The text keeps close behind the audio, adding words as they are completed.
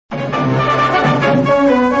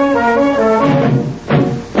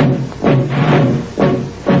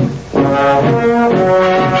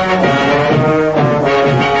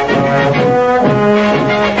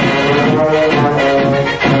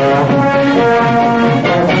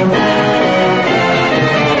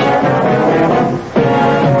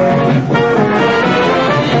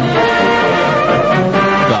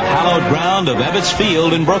Nimitz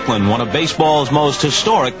Field in Brooklyn, one of baseball's most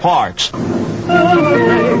historic parks.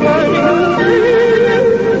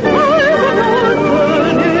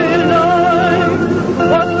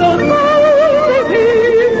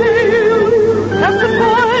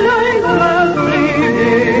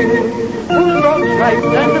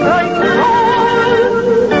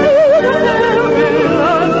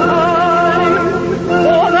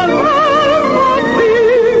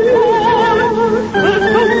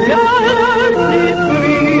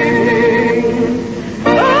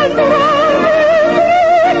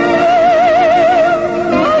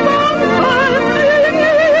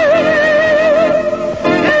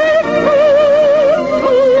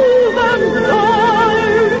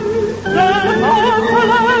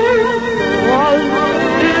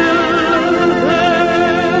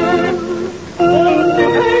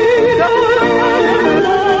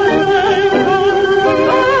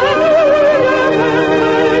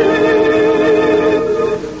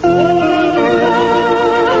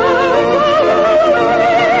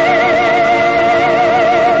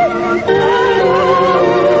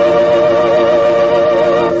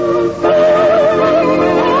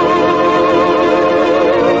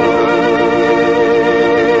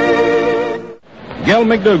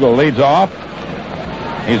 McDougal leads off.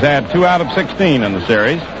 He's had 2 out of 16 in the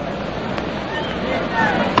series.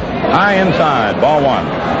 High inside, ball 1.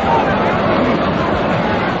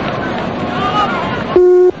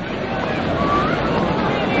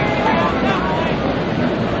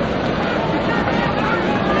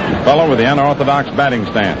 Fellow with the unorthodox batting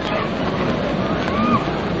stance.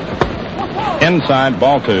 Inside,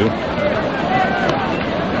 ball 2.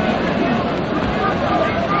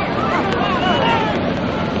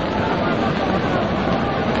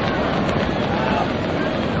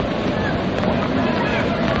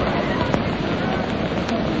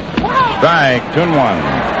 Strike, 2-1.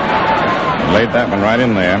 Laid that one right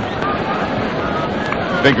in there.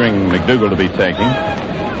 Figuring McDougal to be taking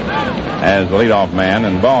as the leadoff man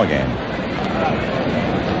in the ball game.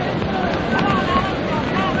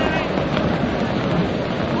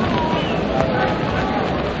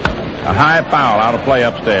 A high foul out of play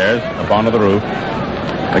upstairs, up onto the roof.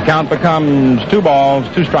 The count becomes 2 balls,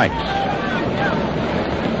 2 strikes.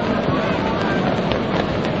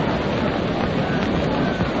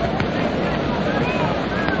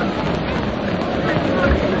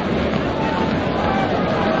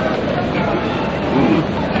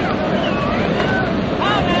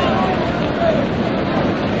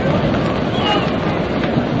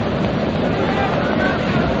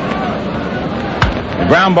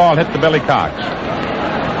 Ground ball hit to Billy Cox.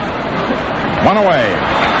 1 away.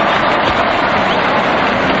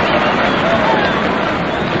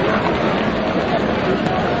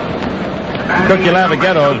 Cookie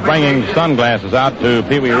Lavighetto's bringing sunglasses out to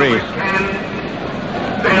Pee Wee Reese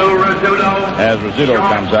as Rizzuto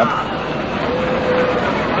comes up.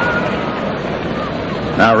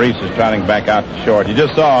 Now Reese is trotting back out to short. You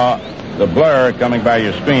just saw the blur coming by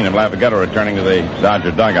your screen of Lavighetto returning to the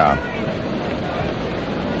Dodger dugout.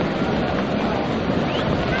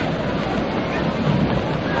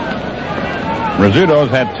 Rizzuto's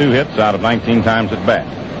had 2 hits out of 19 times at bat.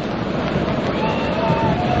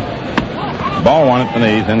 Ball 1 at the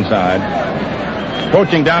knees inside.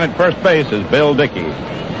 Coaching down at first base is Bill Dickey.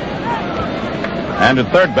 And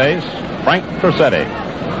at third base, Frank Crosetti.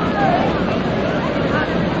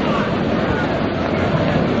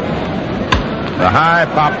 The high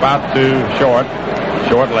pop out to short.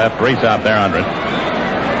 Short left. Reese out there under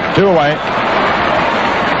it. 2 away.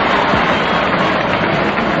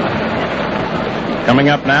 Coming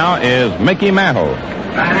up now is Mickey Mantle.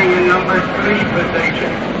 Batting in number 3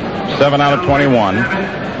 position. 7 out of 21.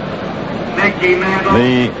 Mickey Mantle.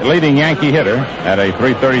 The leading Yankee hitter at a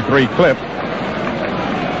 .333 clip.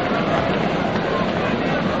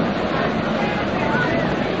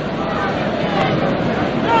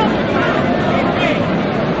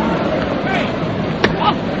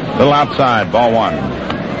 Little outside, ball 1.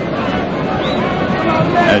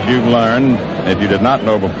 As you've learned, if you did not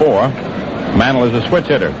know before, Mantle is a switch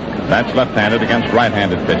hitter. That's left-handed against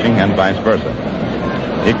right-handed pitching and vice versa.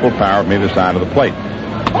 Equal power from either side of the plate.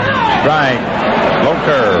 Strike. Low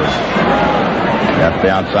curve. That's the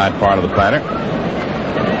outside part of the platter.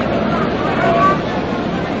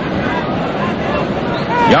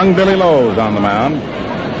 Young Billy Lowe's on the mound.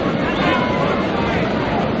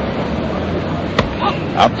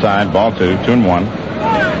 Outside, ball 2, 2-1.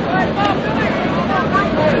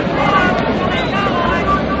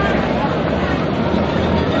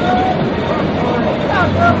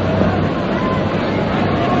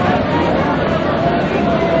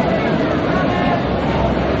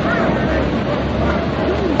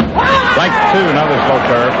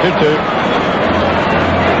 2-2.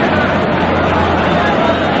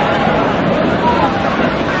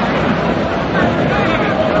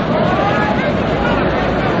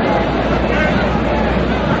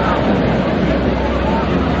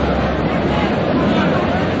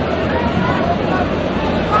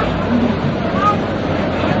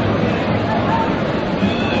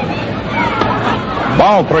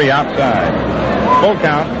 Ball 3 outside. Full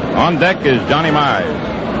count. On deck is Johnny Mize.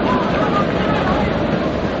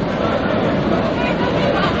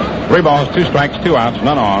 3 balls, 2 strikes, 2 outs,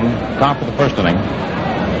 none on. Top of the first inning.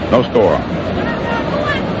 No score.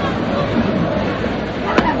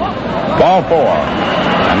 Ball 4.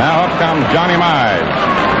 And now up comes Johnny Mize.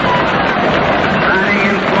 Batting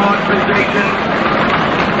in fourth position,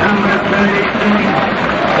 number 36,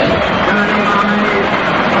 Johnny Mize,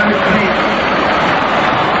 first base.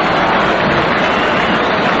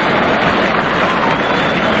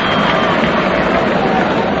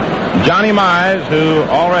 Johnny Mize, who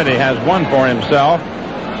already has won for himself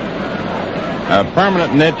a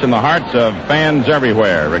permanent niche in the hearts of fans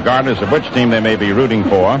everywhere, regardless of which team they may be rooting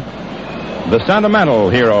for. The sentimental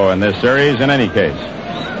hero in this series in any case.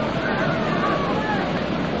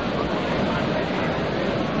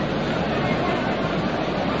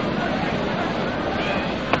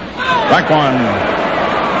 Strike one.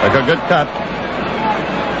 Like a good cut.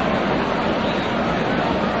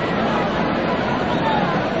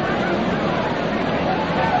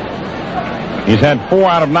 He's had 4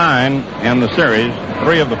 out of 9 in the series,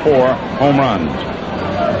 3 of the 4 home runs.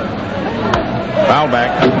 Foul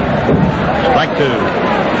back. Strike 2.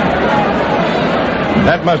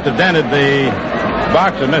 That must have dented the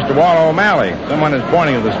box of Mr. Walter O'Malley. Someone is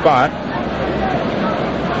pointing to the spot.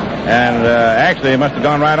 And actually, it must have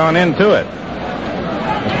gone right on into it.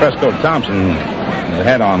 Miss Prescott Thompson, the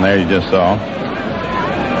head on there you just saw.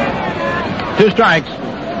 2 strikes.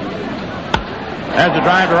 There's a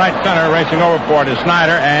drive to right center, racing over for it is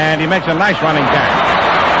Snyder, and he makes a nice running catch.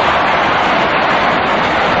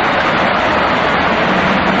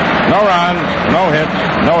 No runs, no hits,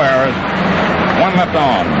 no errors. 1 left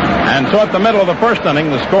on. And so at the middle of the first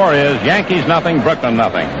inning, the score is Yankees nothing, Brooklyn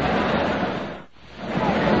nothing.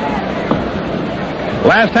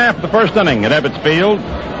 Last half of the first inning at Ebbets Field.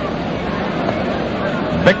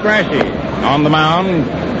 Vic Grashy on the mound,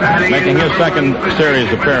 making his second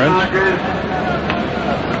series appearance.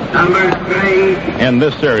 Number 3. In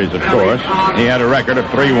this series, of course. He had a record of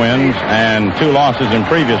 3 wins and 2 losses in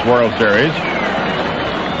previous World Series.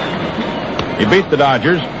 He beat the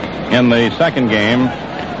Dodgers in the second game,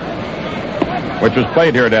 which was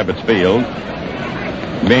played here at Ebbets Field,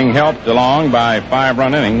 being helped along by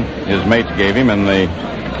 5-run inning his mates gave him in the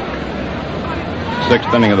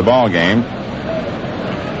 6th inning of the ball game.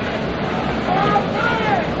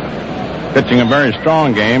 Pitching a very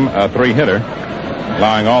strong game, a 3-hitter.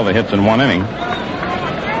 Allowing all the hits in 1 inning.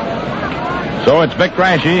 So it's Vic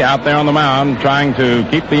Grashy out there on the mound trying to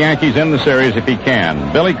keep the Yankees in the series if he can.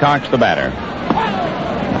 Billy Cox, the batter.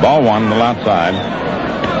 Ball 1, a little outside.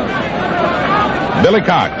 Billy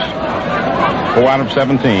Cox, 4 out of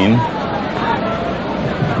 17.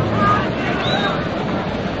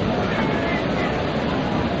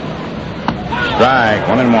 Strike,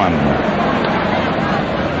 1-1.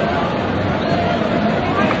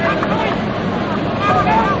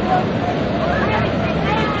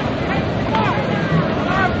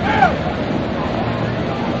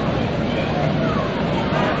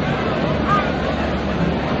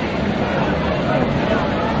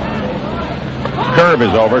 Curve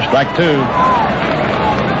is over. Strike 2.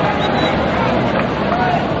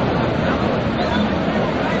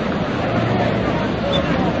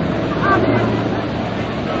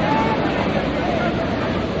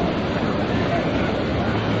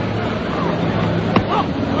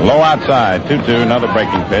 Low outside. 2-2. Another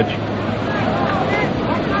breaking pitch.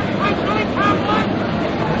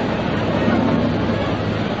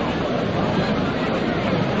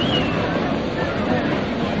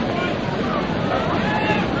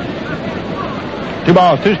 Two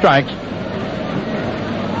balls, 2 strikes.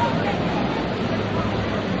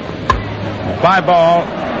 Fly ball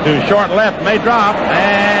to short left, may drop,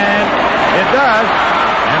 and it does.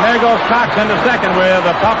 And there goes Cox into second with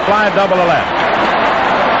a pop fly double to left.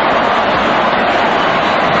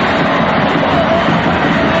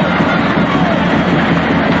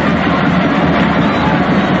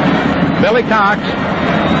 Billy Cox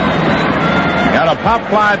got a pop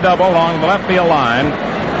fly double along the left field line.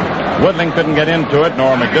 Woodling couldn't get into it,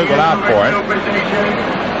 nor McDougal out for it. Number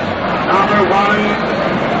 1,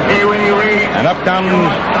 Pee Wee Reese. And up comes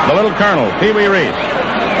the little Colonel, Pee Wee Reese.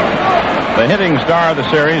 The hitting star of the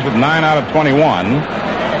series with 9 out of 21.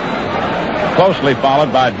 closely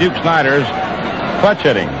followed by Duke Snyder's clutch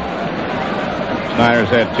hitting. Snyder's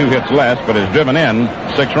had 2 hits less, but has driven in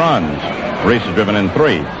 6 runs. Reese has driven in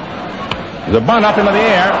 3. There's a bunt up into the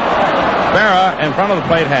air. Berra in front of the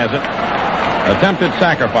plate has it. Attempted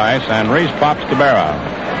sacrifice, and Reese pops to Berra.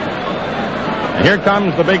 Here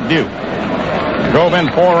comes the big Duke. Drove in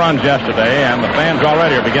 4 runs yesterday, and the fans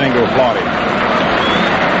already are beginning to applaud him.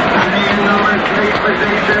 In number 3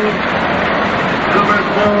 position, number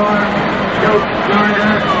 4, Duke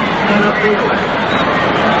Snyder, center fielder.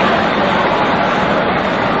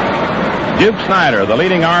 Duke Snyder, the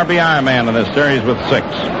leading RBI man in this series with 6.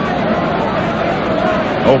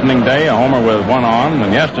 Opening day, a homer with 1 on,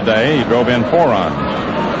 and yesterday he drove in 4 runs,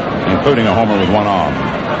 including a homer with 1 on.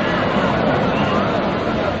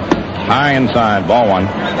 High inside, ball 1.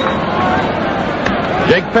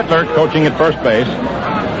 Jake Pittler coaching at first base,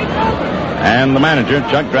 and the manager,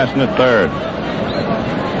 Chuck Dresden, at third.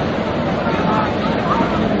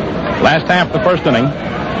 Last half of the first inning.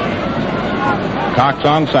 Cox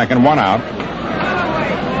on second, 1 out.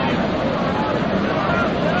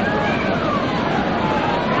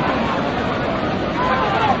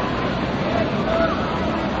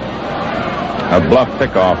 A bluff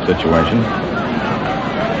pickoff situation.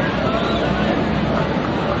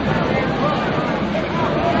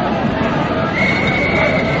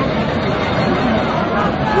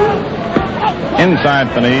 Inside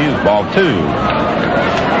Fanese, ball 2.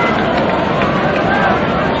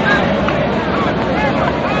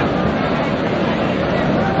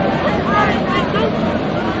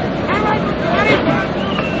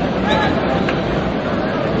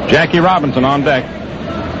 Jackie Robinson on deck.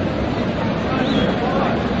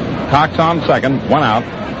 Cox on second, 1 out.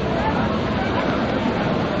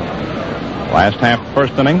 Last half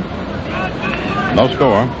first inning. No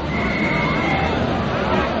score.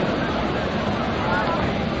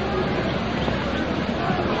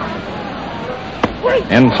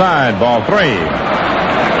 Inside, ball 3.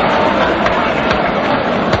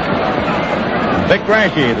 Vic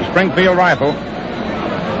Grashey, the Springfield rifle.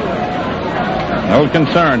 No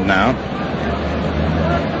concern now.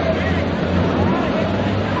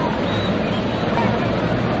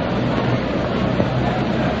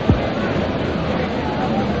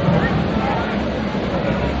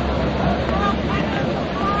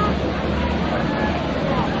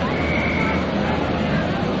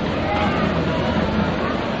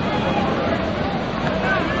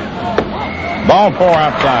 Ball 4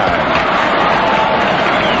 outside.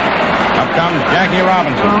 Up comes Jackie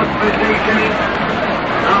Robinson.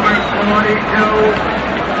 Number 42,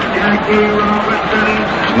 Jackie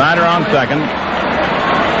Robinson. Snyder on second.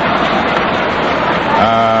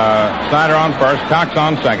 Snyder on first. Cox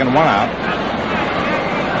on second. 1 out.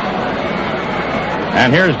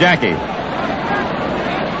 And here's Jackie.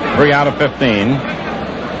 3 out of 15.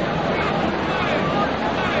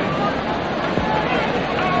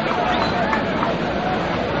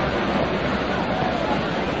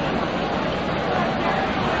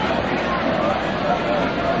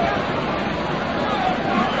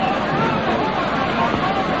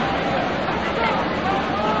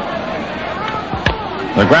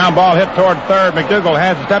 The ground ball hit toward third. McDougal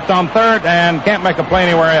has stepped on third and can't make a play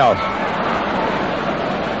anywhere else.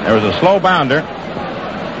 There was a slow bounder.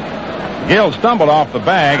 Gill stumbled off the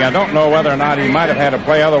bag. I don't know whether or not he might have had a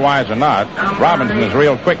play otherwise or not. Robinson is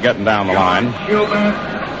real quick getting down the line.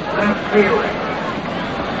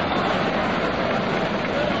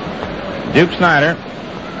 Duke Snyder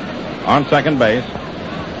on second base.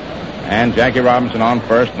 And Jackie Robinson on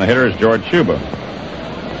first. And the hitter is George Schuba.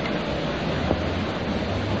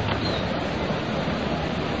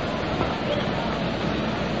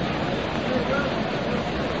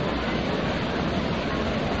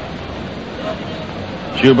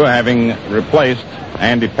 Schuba having replaced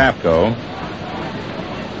Andy Papko.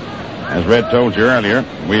 As Red told you earlier,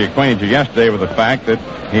 we acquainted you yesterday with the fact that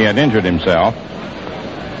he had injured himself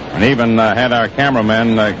and even had our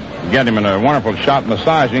cameraman get him in a wonderful shot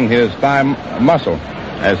massaging his thigh muscle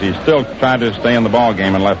as he still tried to stay in the ball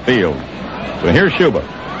game in left field. So here's Schuba.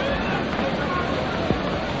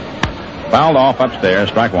 Fouled off upstairs,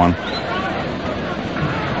 strike 1.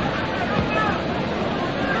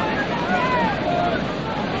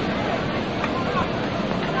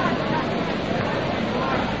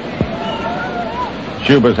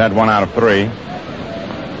 Schuba's had 1 out of 3.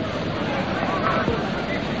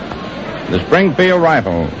 The Springfield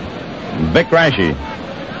rifle, Vic Grashey.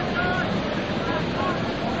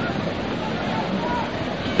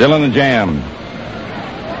 Still in the jam.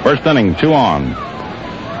 First inning, 2 on.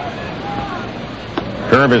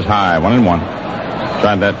 Curve is high, 1-1.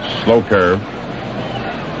 Tried that slow curve.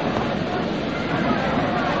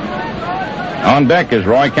 On deck is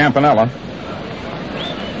Roy Campanella.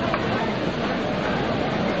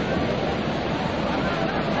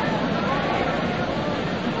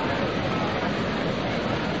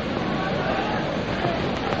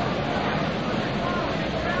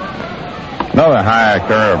 Another high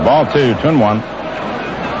curve. Ball 2, 2-1.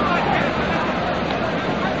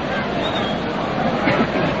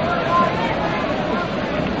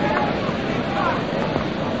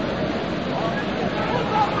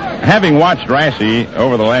 Having watched Rassy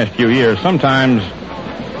over the last few years, sometimes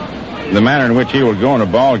the manner in which he will go in a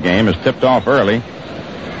ball game is tipped off early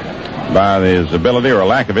by his ability or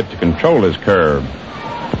lack of it to control his curve.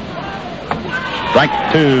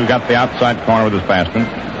 Strike 2, got the outside corner with his fastman.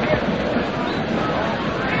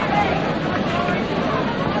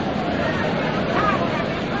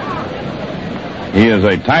 He is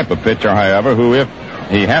a type of pitcher, however, who, if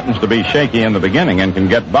he happens to be shaky in the beginning and can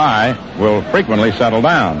get by, will frequently settle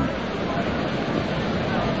down.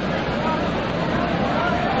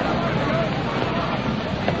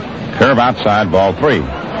 Curve outside, ball 3.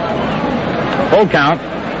 Full count.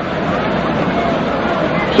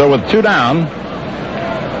 So with 2 down,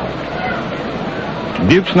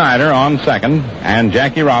 Duke Snyder on second and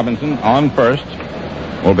Jackie Robinson on first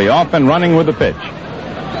will be off and running with the pitch.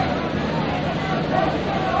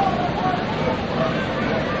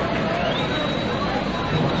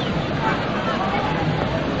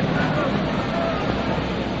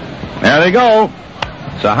 There they go.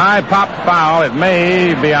 It's a high pop foul. It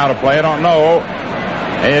may be out of play. I don't know.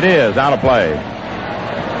 It is out of play.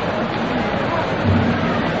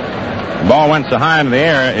 The ball went so high into the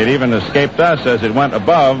air, it even escaped us as it went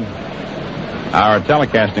above our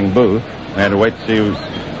telecasting booth. We had to wait to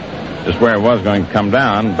see just where it was going to come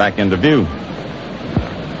down back into view.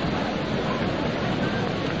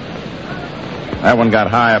 That one got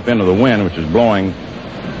high up into the wind, which is blowing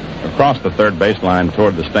across the third baseline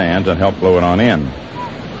toward the stands and helped blow it on in.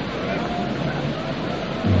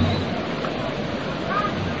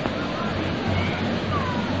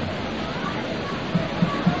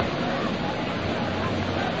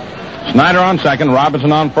 Snyder on second,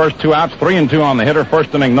 Robinson on first, 2 outs, 3-2 on the hitter.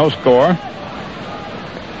 First inning, no score.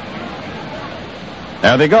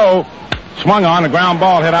 There they go. Swung on, a ground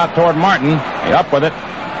ball hit out toward Martin. He up with it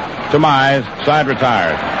to Mize, side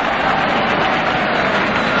retired.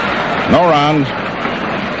 No runs,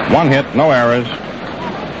 1 hit, no errors,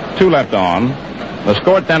 2 left on. The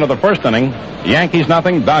score at the end of the first inning, Yankees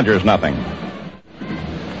nothing, Dodgers nothing.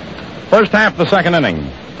 First half of the second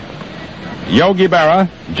inning. Yogi Berra,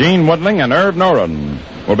 Gene Woodling, and Irv Noren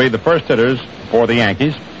will be the first hitters for the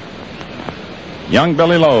Yankees. Young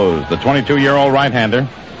Billy Lowe's, the 22-year-old right-hander,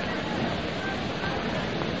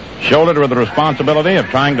 shouldered with the responsibility of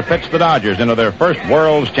trying to pitch the Dodgers into their first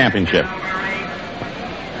World's Championship.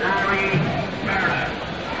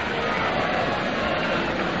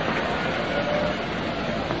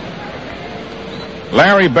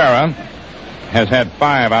 Larry Berra has had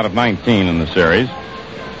 5 out of 19 in the series.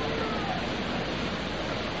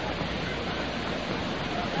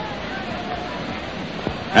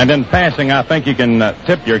 And in passing, I think you can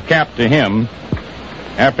tip your cap to him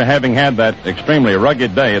after having had that extremely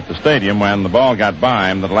rugged day at the stadium when the ball got by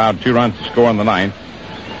him that allowed 2 runs to score in the 9th.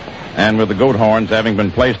 And with the goat horns having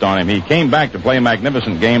been placed on him, he came back to play a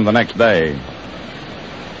magnificent game the next day.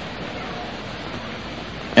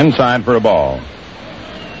 Inside for a ball.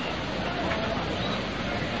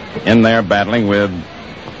 In there battling with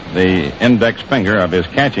the index finger of his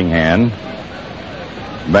catching hand,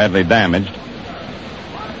 badly damaged.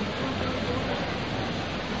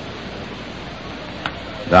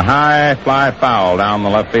 The high fly foul down the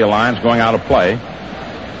left field lines going out of play.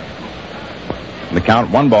 The count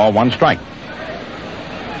 1 ball, 1 strike.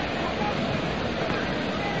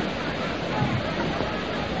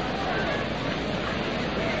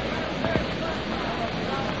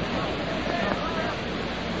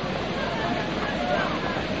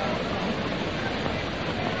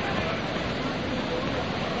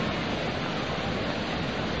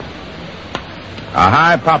 A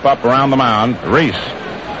high pop-up around the mound. Reese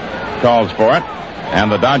calls for it,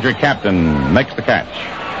 and the Dodger captain makes the catch.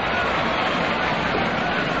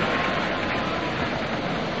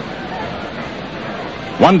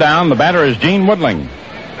 One down. The batter is Gene Woodling.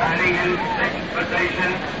 Batting in 6th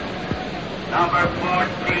position, number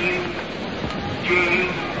 14, Gene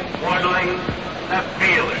Woodling, left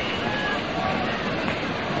fielder.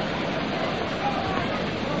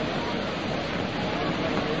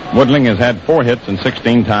 Woodling has had 4 hits and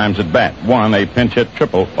 16 times at bat. 1 a pinch hit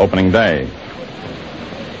triple opening day.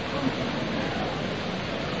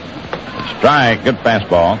 Strike, good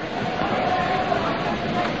fastball.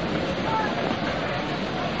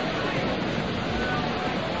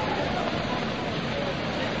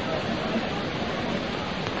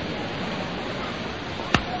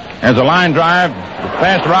 There's a line drive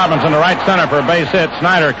past Robinson to right center for a base hit.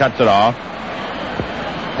 Snyder cuts it off.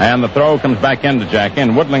 And the throw comes back into Jackie,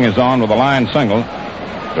 and Woodling is on with a line single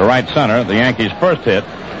to right center, the Yankees' first hit.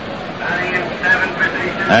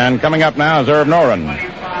 And coming up now is Irv Noren.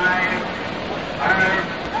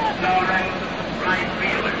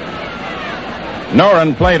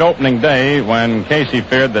 Noren played opening day when Casey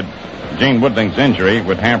feared that Gene Woodling's injury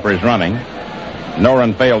would hamper his running.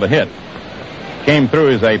 Noren failed to hit. Came through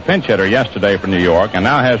as a pinch hitter yesterday for New York, and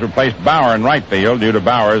now has replaced Bauer in right field due to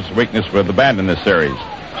Bauer's weakness with the bat in this series.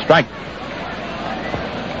 Strike.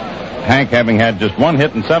 Hank, having had just one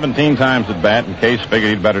hit and 17 times at bat, and Case figured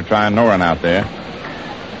he'd better try Noren out there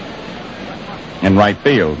in right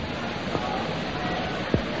field.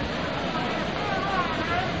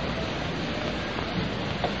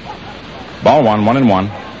 Ball 1-1-1.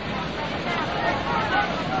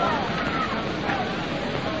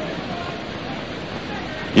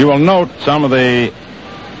 You will note some of the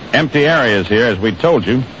empty areas here, as we told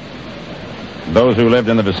you. Those who lived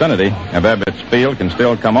in the vicinity of Ebbets Field can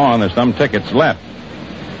still come on. There's some tickets left.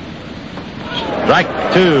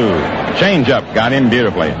 Strike two. Change-up got him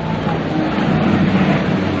beautifully.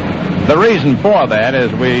 The reason for that,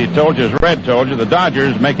 as we told you, as Red told you, the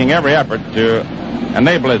Dodgers making every effort to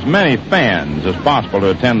enable as many fans as possible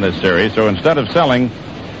to attend this series. So instead of selling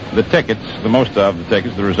the tickets, the most of the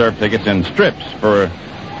tickets, the reserve tickets, in strips for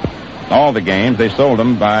all the games, they sold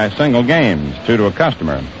them by single games, 2 to a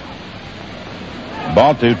customer.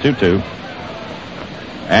 Ball 2-2-2.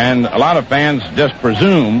 And a lot of fans just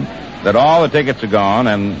presume that all the tickets are gone,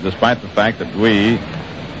 and despite the fact that we,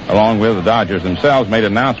 along with the Dodgers themselves, made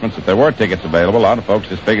announcements that there were tickets available, a lot of folks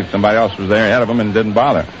just figured somebody else was there ahead of them and didn't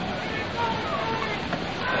bother.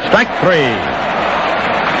 Strike 3.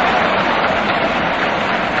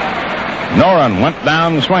 Noren went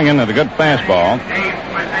down swinging at a good fastball.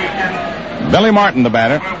 Billy Martin, the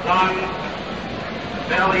batter.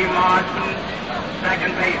 Billy Martin,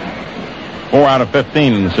 second base. 4 out of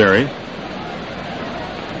 15 in the series.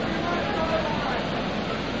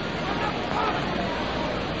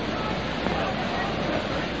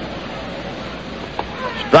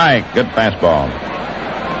 Strike. Good fastball.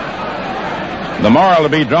 The moral to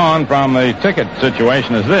be drawn from the ticket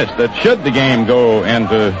situation is this, that should the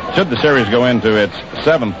series go into its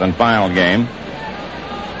 7th and final game,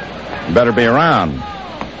 you better be around.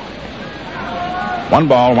 1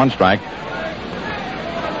 ball, 1 strike.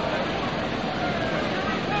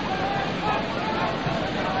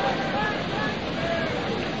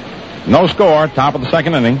 No score, top of the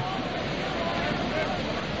second inning.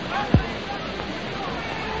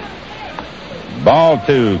 Ball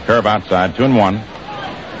 2, curve outside, 2-1.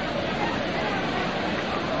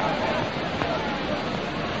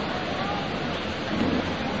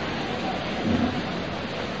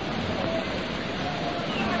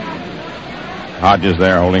 Hodges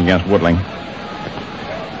there holding against Woodling.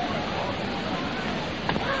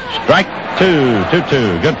 Strike 2,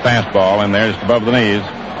 2-2. Good fastball in there just above the knees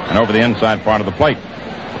and over the inside part of the plate.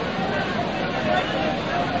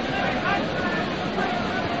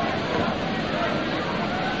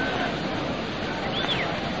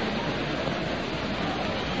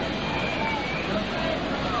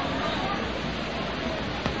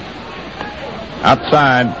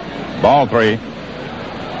 Outside, ball 3.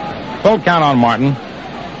 Full count on Martin.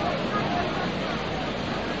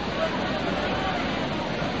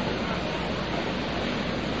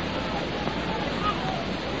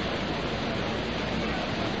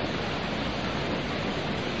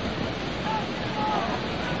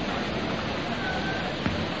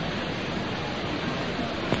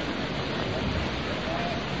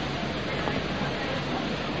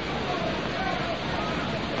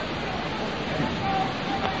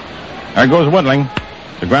 There goes Woodling.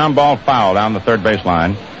 The ground ball foul down the third base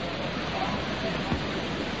line.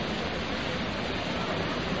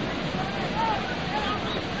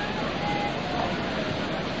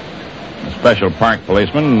 The special park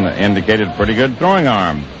policeman indicated a pretty good throwing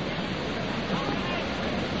arm.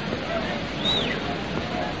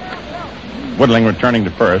 Woodling returning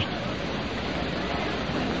to first.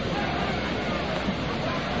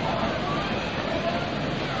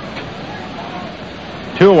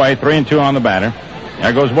 Two away, 3-2 on the batter.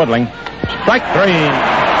 There goes Woodling. Strike 3.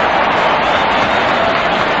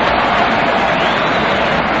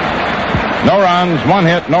 No runs, 1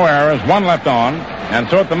 hit, no errors, 1 left on. And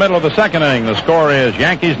so at the middle of the second inning, the score is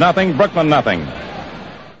Yankees nothing, Brooklyn nothing.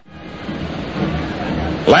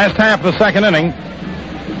 Last half of the second inning,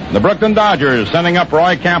 the Brooklyn Dodgers sending up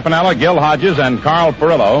Roy Campanella, Gil Hodges, and Carl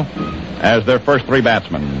Perillo as their first 3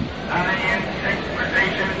 batsmen.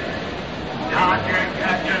 Dodger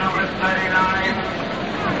catcher number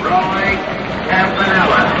Roy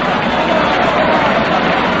Campanella.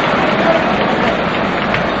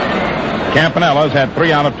 Campanella's had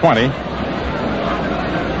 3 out of 20.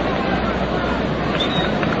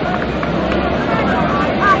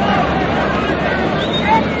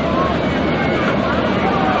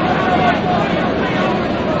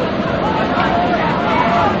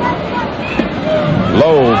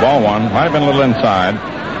 Low, ball one. Might have been a little inside.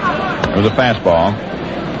 It was a fastball.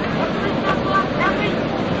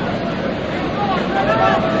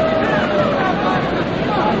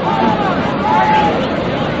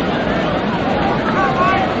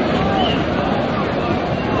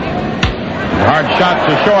 Hard shot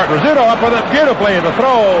to short. Rizzuto up with it beautifully. The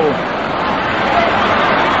throw.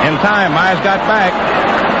 In time, Mize got back.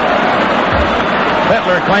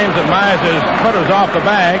 Hitler claims that Mize's foot was off the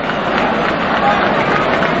bag.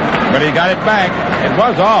 But he got it back. It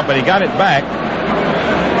was off, but he got it back.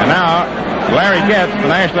 And now, Larry Getz, the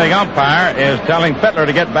National League umpire, is telling Fittler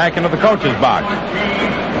to get back into the coach's box.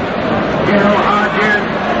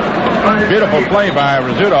 Beautiful play by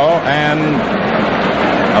Rizzuto, and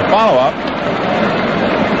a follow-up.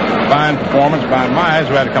 Fine performance by Mize,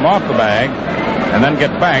 who had to come off the bag and then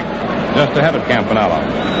get back just ahead of Campanella.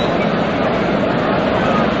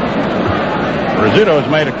 Rizzuto has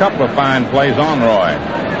made a couple of fine plays on Roy.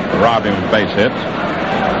 Robbed him of base hits.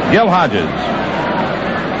 Gil Hodges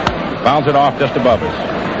fouls it off just above us.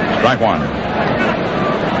 Strike one.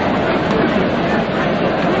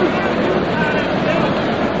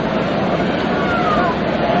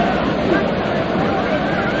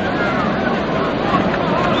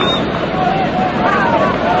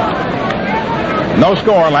 No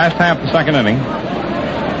score, last half of the second inning.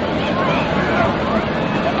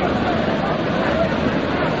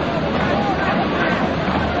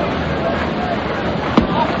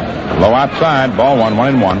 Low outside, ball one,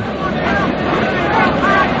 1-1.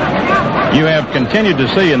 You have continued to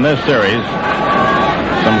see in this series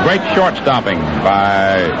some great shortstopping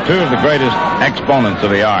by 2 of the greatest exponents of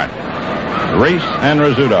the art, Reese and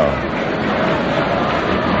Rizzuto.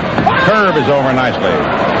 Curve is over nicely.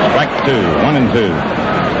 Strike 2, 1-2.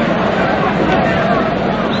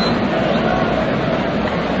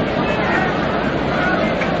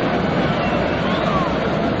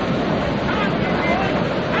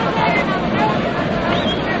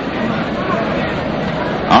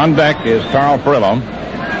 On deck is Carl Furillo.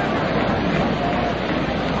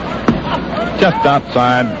 Just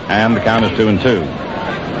outside, and the count is 2-2.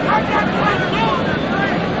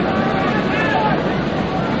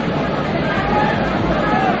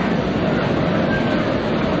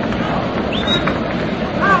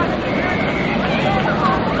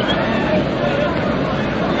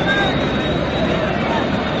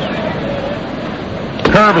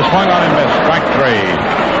 Curve is swung on and missed. Strike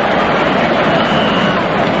 3.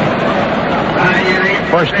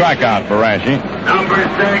 First strikeout for Rashi. Number 6,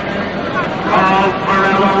 Carl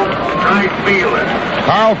Furillo, right fielder.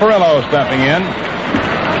 Carl Furillo stepping in.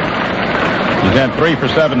 He's had 3 for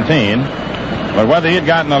 17. But whether he had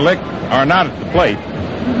gotten a lick or not at the plate,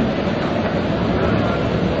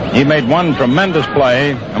 he made one tremendous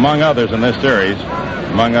play, among others in this series.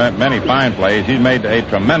 Among many fine plays, he made a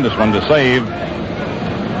tremendous one to save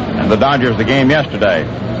the Dodgers the game yesterday.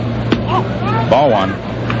 Ball one.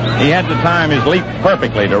 He had to time his leap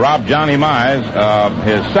perfectly to rob Johnny Mize of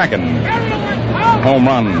his second home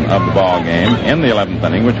run of the ball game in the 11th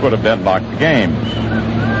inning, which would have deadlocked the game.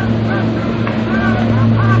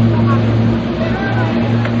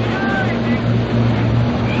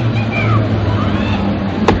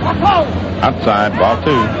 Outside, ball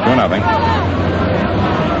 2-0.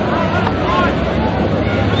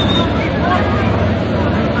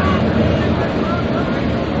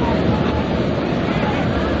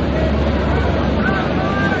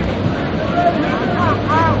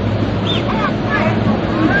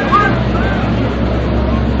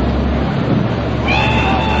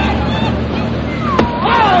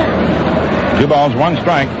 2 balls, 1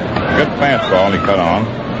 strike. Good fastball he cut on.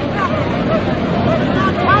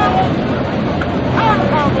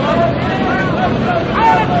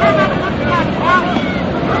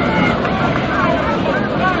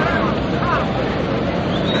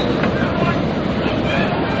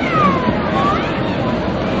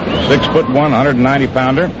 .6'1",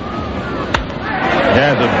 190-pounder. He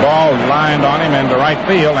has his ball lined on him into right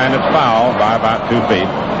field, and it's foul by about 2 feet.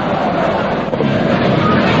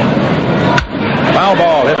 Foul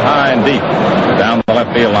ball hit high and deep down the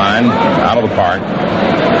left field line, out of the park.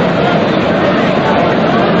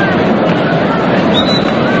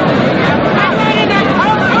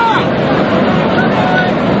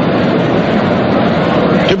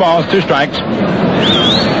 balls, 2 strikes.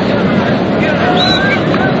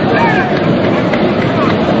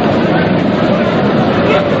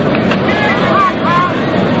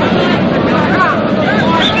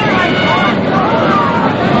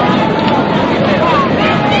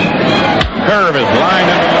 Curve is lined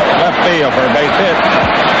into left field for a base hit.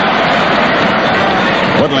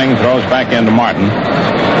 Woodling throws back into Martin.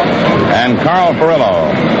 And Carl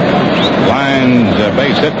Furillo lines a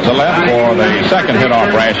base hit to left for the second hit off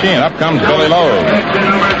Rashi, and up comes Billy Lowe.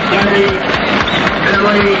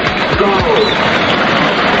 Billy Lowe.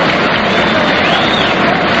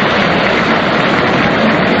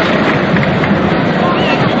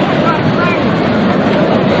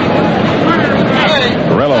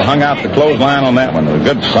 Furillo hung out the clothesline on that one. A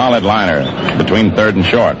good solid liner between third and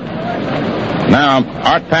short. Now,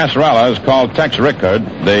 Art Passarella has called Tex Rickard,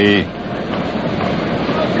 the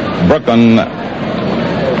Brooklyn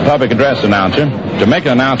public address announcer, to make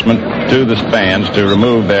an announcement to the fans to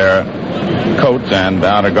remove their coats and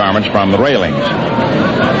outer garments from the railings.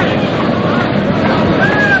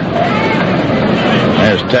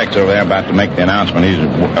 There's Tex over there about to make the announcement. He's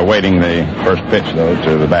awaiting the first pitch, though,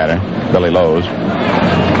 to the batter, Billy Lowe's.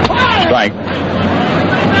 Strike.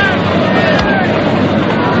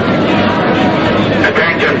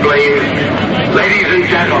 Attention, please. Ladies and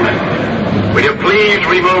gentlemen, will you please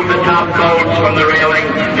remove the top coats from the railing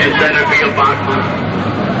in center field boxes?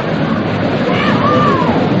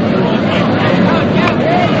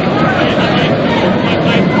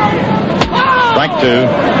 Strike 2.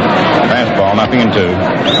 Fastball, nothing in 2.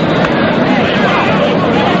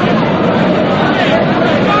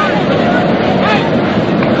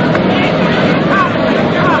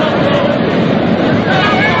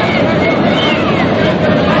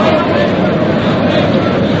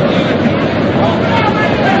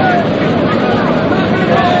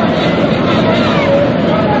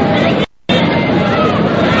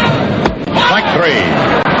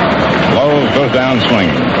 Goes down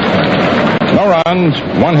swinging. No runs,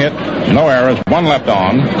 1 hit, no errors, 1 left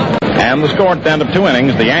on. And the score at the end of 2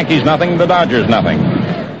 innings, the Yankees nothing, the Dodgers nothing.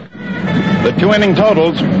 The 2 inning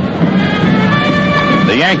totals,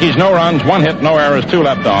 the Yankees no runs, 1 hit, no errors, 2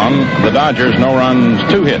 left on. The Dodgers no runs,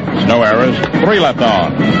 2 hits, no errors, 3 left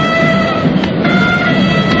on.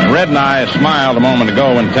 Red and I smiled a moment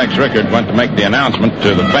ago when Tex Rickard went to make the announcement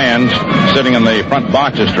to the fans sitting in the front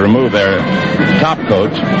boxes to remove their top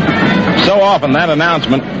coats. So often that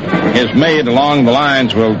announcement is made along the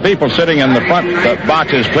lines, will people sitting in the front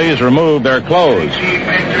boxes please remove their clothes?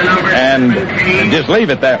 And just leave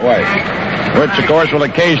it that way, which of course will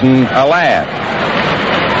occasion a laugh.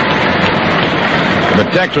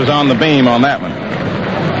 But Tex was on the beam on that one.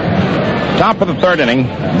 Top of the 3rd inning,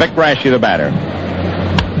 Vic Rashi the batter.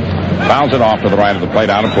 Fouls it off to the right of the plate,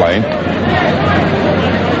 out of play.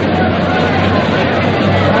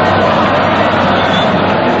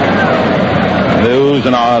 The oohs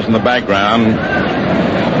and ahs in the background,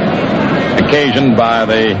 occasioned by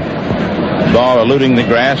the ball eluding the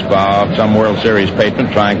grasp of some World Series patron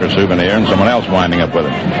trying for a souvenir and someone else winding up with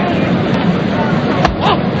it.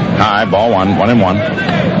 High, ball 1, 1-1.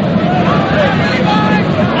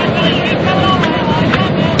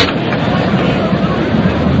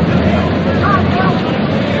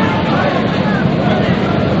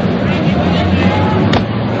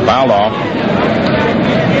 Fouled off.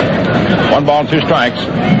 1 ball, 2 strikes.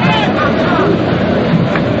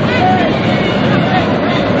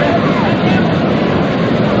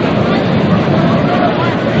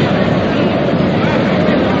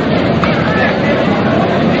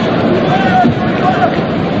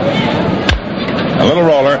 A little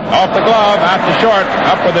roller off the glove, out to short,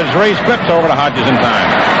 up with his race, flips over to Hodges in time.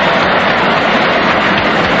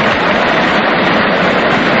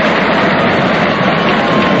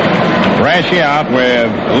 Rashi out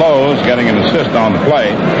with Lowe's getting an assist on the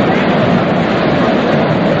play.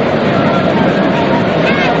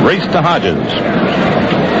 Reese to Hodges.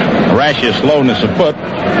 Rashi's slowness of foot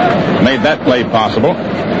made that play possible,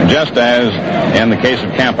 just as in the case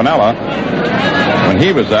of Campanella, when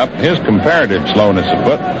he was up, his comparative slowness of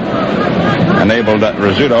foot enabled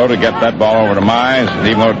Rizzuto to get that ball over to Mize,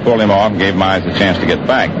 even though it pulled him off and gave Mize a chance to get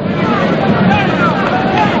back.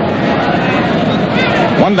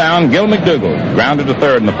 1 down, Gil McDougall, grounded to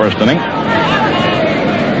 3rd in the 1st inning.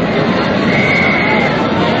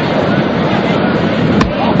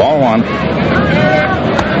 Ball 1.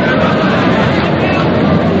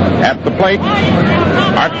 At the plate,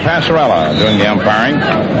 Art Passarella doing the umpiring.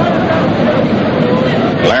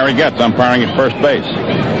 Larry Getz umpiring at first base.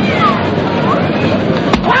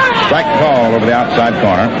 Strike call over the outside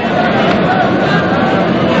corner.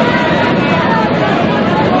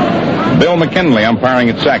 Bill McKinley umpiring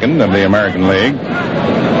at second of the American League.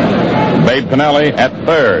 Babe Pinelli at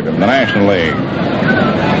third of the National League.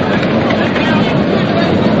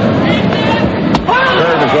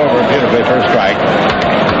 Curve is over beautifully for a strike.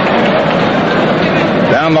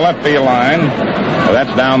 Down the left field line,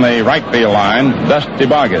 that's down the right field line, Dusty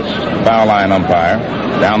Bogus, foul line umpire.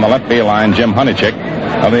 Down the left field line, Jim Honeychick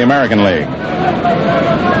of the American League.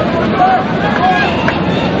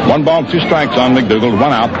 1 ball, 2 strikes on McDougal,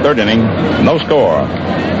 1 out, third inning, no score.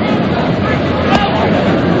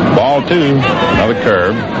 Ball 2, another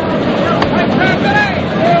curve.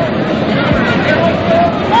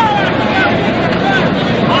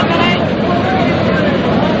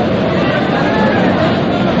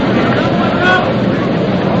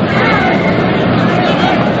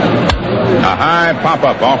 A high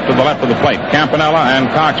pop-up off to the left of the plate. Campanella and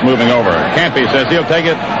Cox moving over. Campy says he'll take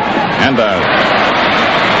it, and does.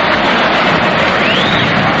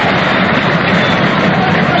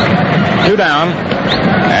 Two down,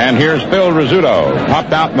 and here's Phil Rizzuto.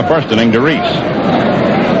 Popped out in the first inning to Reese.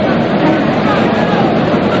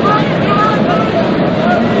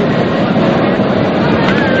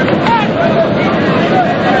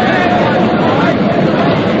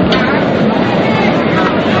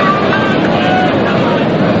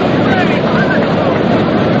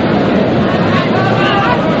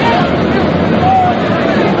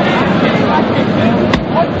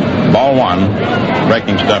 Ball 1.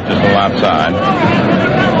 Breaking stuff just a little outside.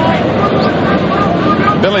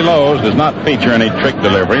 Billy Lowe's does not feature any trick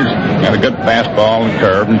deliveries. Got a good fastball and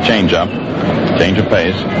curve and change-up. Change of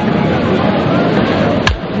pace.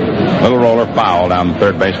 Little roller foul down the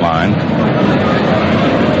third base line.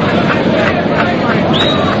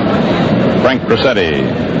 Frank Cressetti,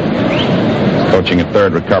 coaching at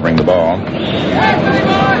third, recovering the ball.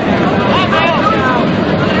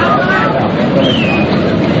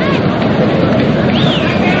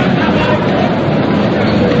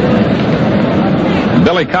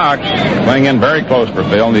 Billy Cox playing in very close for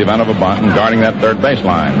Phil in the event of a bunt and guarding that third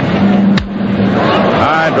baseline.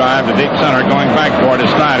 High drive to deep center, going back toward his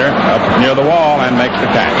Snyder, up near the wall, and makes the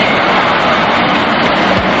catch.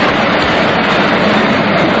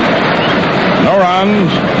 No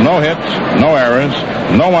runs, no hits, no errors,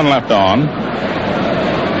 no one left on.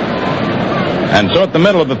 And so at the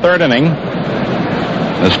middle of the third inning,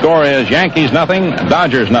 the score is Yankees nothing,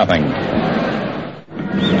 Dodgers nothing.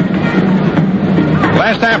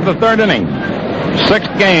 Last half of the third inning,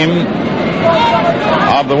 6th game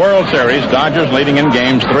of the World Series. Dodgers leading in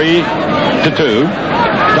games 3-2.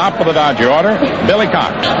 Top of the Dodger order, Billy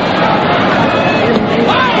Cox.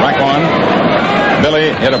 Strike 1.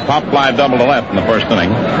 Billy hit a pop fly double to left in the first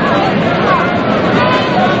inning.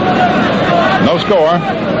 No score.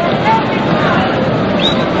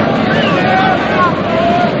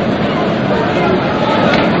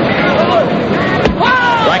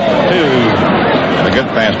 Strike 2. A good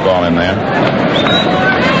fastball in there.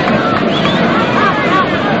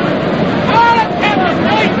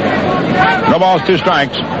 No balls, 2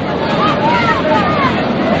 strikes.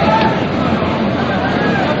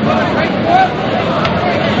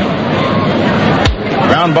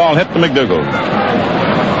 Ground ball hit to McDougal.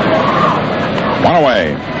 1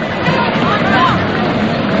 away.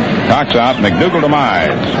 Cox out, McDougal to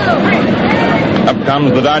Mize. Up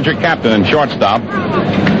comes the Dodger captain and shortstop,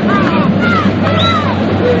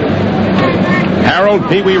 Harold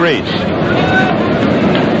Pee Wee Reese.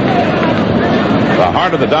 The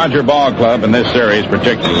heart of the Dodger ball club in this series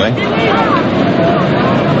particularly.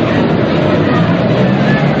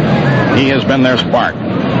 He has been their spark.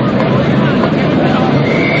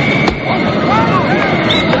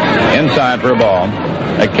 Inside for a ball.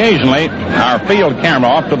 Occasionally, our field camera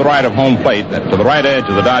off to the right of home plate, to the right edge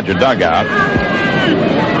of the Dodger dugout,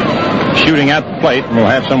 shooting at the plate, and we'll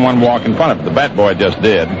have someone walk in front of it. The bat boy just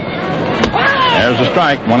did. There's a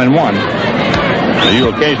strike, 1-1. So you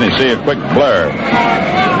occasionally see a quick blur.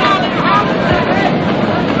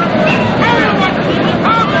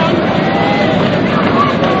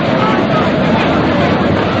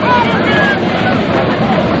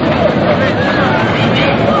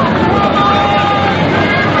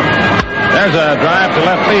 There's a drive to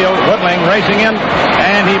left field. Woodling racing in,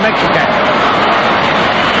 and he makes the catch.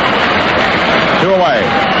 2 away.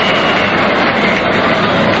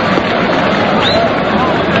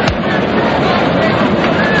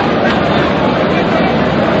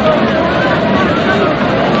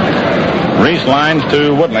 Reese lines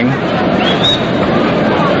to Woodling,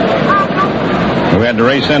 who had to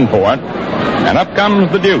race in for it. And up comes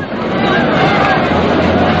the Duke.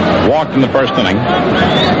 Walked in the first inning.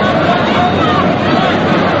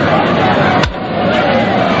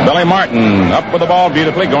 Billy Martin up with the ball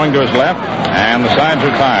beautifully, going to his left, and the sides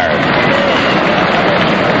are tired.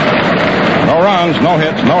 No runs, no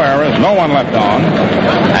hits, no errors, no one left on.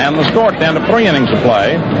 And the score at the end of 3 innings of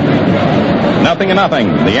play,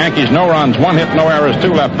 0-0. The Yankees, no runs, 1 hit, no errors,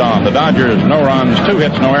 2 left on. The Dodgers, no runs, 2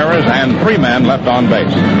 hits, no errors, and 3 men left on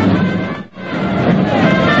base.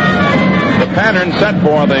 The pattern set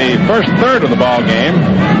for the first third of the ball game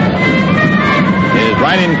is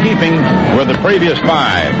right in keeping with the previous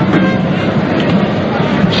 5.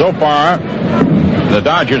 So far, the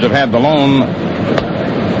Dodgers have had the lone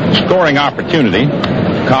scoring opportunity.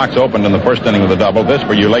 Cox opened in the first inning with a double. This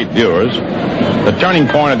for you late viewers. The turning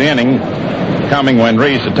point of the inning coming when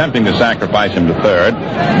Reese, attempting to sacrifice him to third,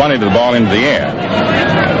 bunted the ball into the air.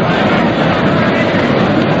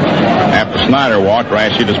 After Snyder walked,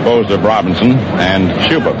 Rashi disposed of Robinson and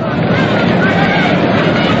Schubert.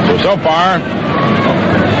 So far,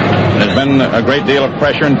 there's been a great deal of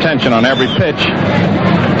pressure and tension on every pitch,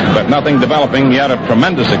 but nothing developing yet of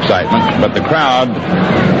tremendous excitement, but the crowd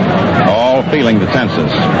all feeling the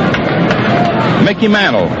tenseness. Mickey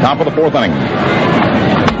Mantle, top of the 4th inning.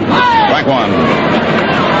 Strike 1.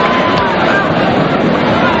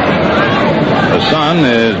 The sun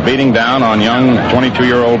is beating down on young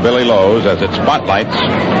 22-year-old Billy Lowe's as it spotlights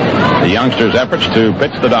the youngsters' efforts to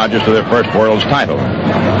pitch the Dodgers to their first world's title.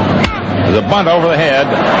 There's a bunt over the head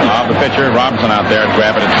of the pitcher. Robinson out there to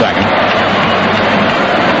grab it at second.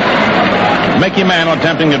 Mickey Mantle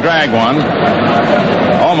attempting to drag one.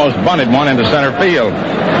 Almost bunted one into center field.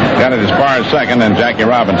 Got it as far as second, and Jackie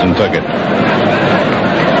Robinson took it.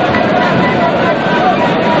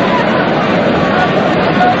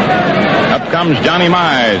 Up comes Johnny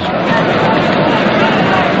Mize.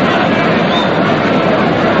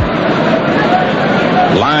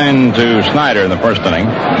 Line to Snyder in the first inning.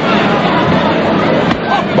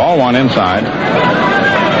 Ball 1 inside.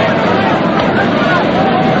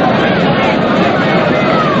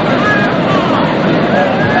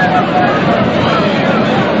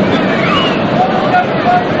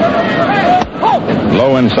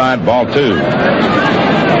 Low inside, ball 2.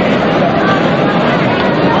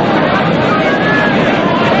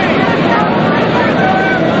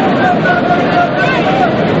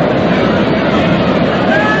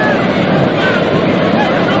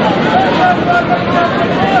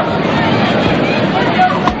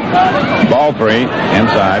 Ball 3,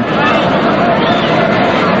 inside.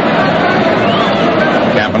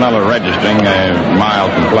 Campanella registering a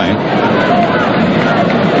mild complaint.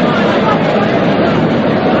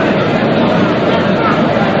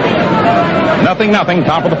 Nothing,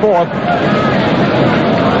 top of the 4th.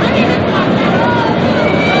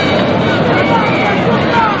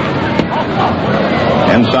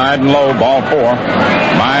 Inside and low, ball 4.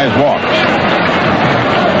 Mize walks.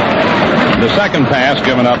 The second pass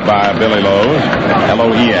given up by Billy Lowe's,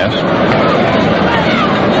 L-O-E-S.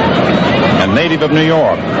 A native of New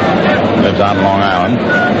York. Lives out in Long Island.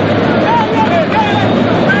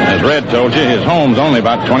 As Red told you, his home's only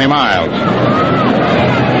about 20 miles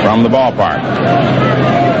from the ballpark.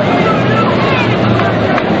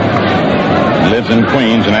 Lives in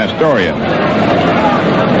Queens and Astoria.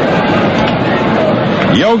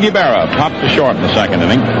 Yogi Berra pops to short in the second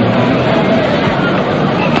inning.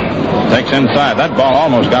 Takes inside. That ball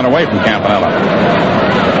almost got away from Campanella.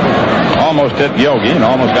 Almost hit Yogi and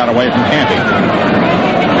almost got away from Campy.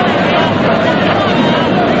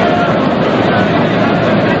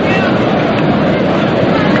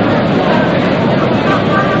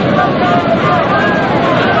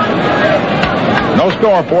 No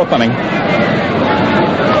score, 4th inning.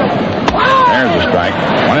 There's a strike.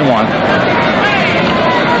 1-1.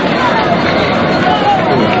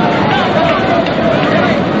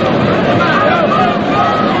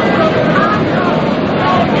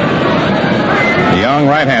 The young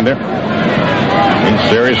right-hander. He's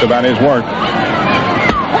serious about his work.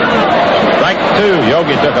 Strike 2.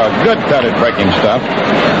 Yogi took a good cut at breaking stuff.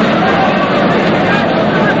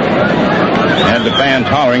 Had the fans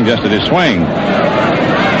hollering just at his swing.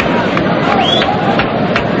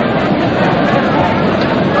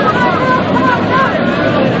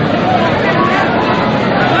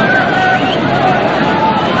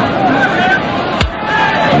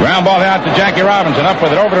 Ground ball out to Jackie Robinson. Up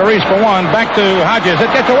with it over to Reese for 1. Back to Hodges.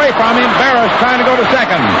 It gets away from him. Barras trying to go to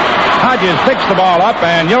second. Hodges picks the ball up,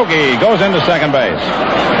 and Yogi goes into second base.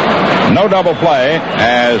 No double play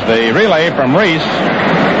as the relay from Reese,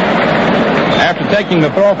 after taking the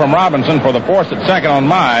throw from Robinson for the force at second on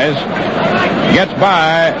Mize, gets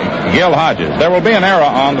by Gil Hodges. There will be an error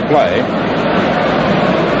on the play.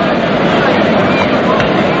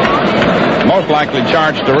 Most likely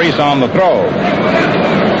charged to Reese on the throw.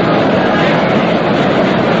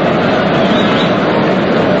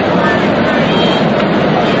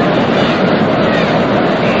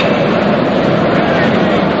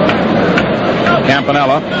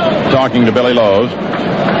 talking to Billy Lowe's,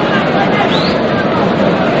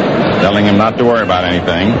 telling him not to worry about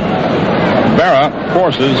anything. Berra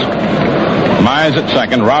forces Mize at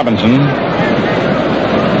second. Robinson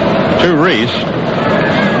to Reese,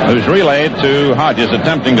 who's relayed to Hodges,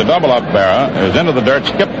 attempting to double up Berra, who's into the dirt,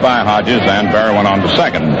 skipped by Hodges, and Berra went on to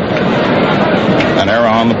second. An error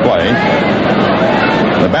on the play.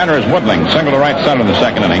 The batter is Woodling, single to right center in the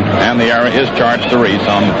second inning, and the error is charged to Reese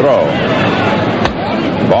on the throw.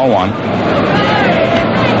 Ball one.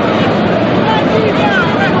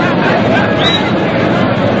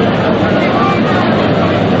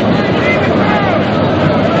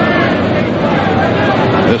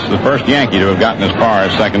 This is the first Yankee to have gotten as far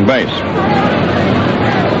as second base.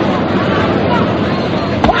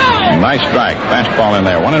 Nice strike. Fastball in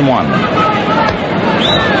there.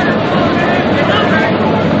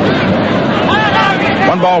 1-1.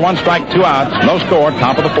 One ball, one strike, 2 outs. No score.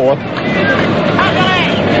 Top of the fourth.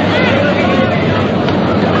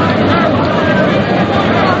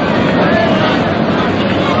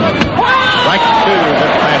 Strike 2.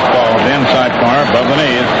 This fastball, the inside corner, above the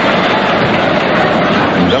knees.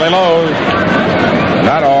 Billy Lowe's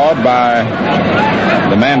not awed by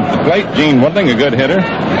the man at the plate, Gene Woodling, a good hitter.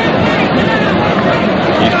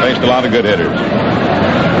 He's faced a lot of good hitters.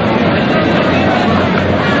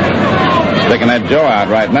 Sticking that Joe out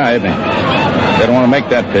right now, isn't he? They don't want to make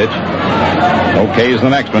that pitch. OK's the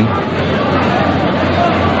next one.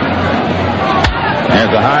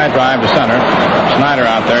 There's the high drive to center. Snyder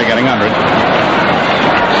out there getting under it.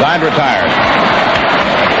 Side retired.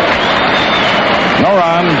 No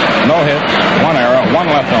runs, no hits, 1 error, 1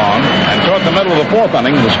 left on. And so at the middle of the fourth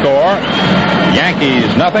inning, the score,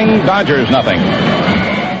 Yankees nothing, Dodgers nothing.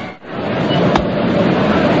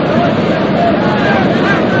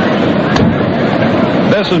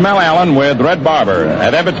 This is Mel Allen with Red Barber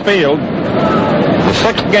at Ebbets Field. The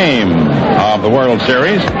 6th game of the World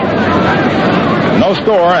Series. No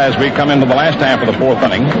score as we come into the last half of the fourth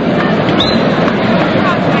inning.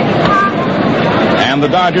 And the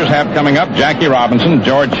Dodgers have coming up Jackie Robinson,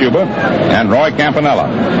 George Schuba, and Roy Campanella.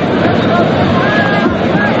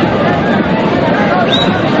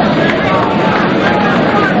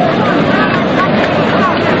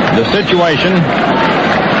 The situation,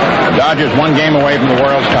 Dodgers 1 game away from the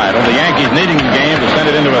world's title. The Yankees needing the game to send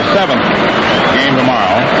it into a 7th game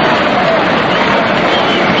tomorrow.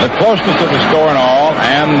 The closeness of the score and all,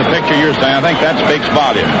 and the picture you're saying, I think that speaks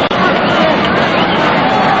volumes.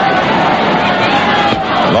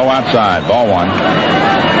 Low outside, ball 1.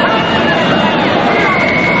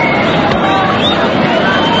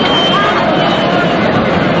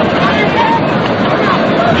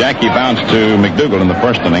 Jackie bounced to McDougal in the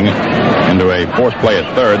first inning into a forced play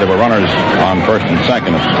at third. There were runners on first and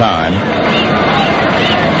second at the time.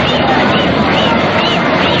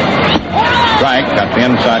 Strike, got the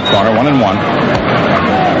inside corner, 1-1.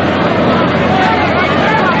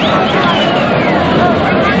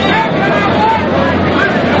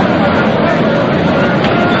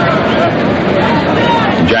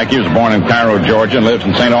 Jackie was born in Cairo, Georgia, and lives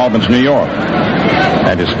in St. Albans, New York.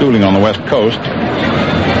 Had his schooling on the West Coast.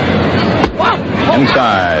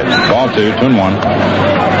 Inside, ball 2, 2-1.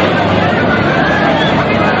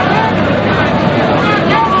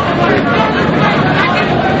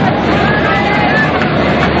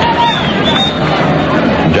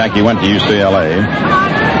 Jackie went to UCLA.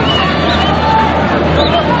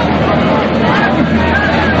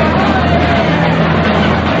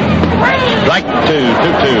 Strike 2,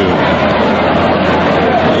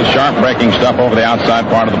 2-2. Sharp breaking stuff over the outside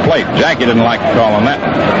part of the plate. Jackie didn't like the call on that.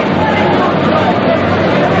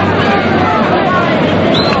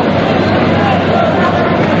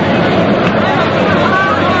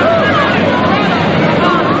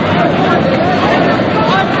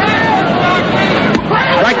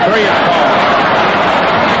 Strike 3 is called.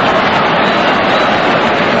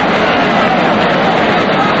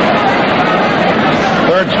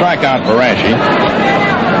 Third strikeout for Rashi.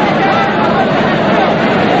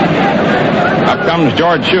 Up comes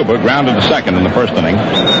George Schuba, grounded to second in the first inning.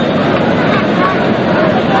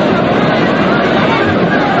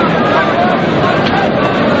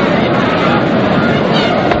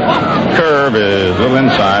 Curve is a little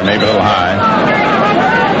inside, maybe a little high.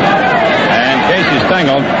 And Casey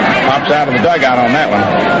Stengel pops out of the dugout on that one.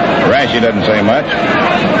 Rashi doesn't say much.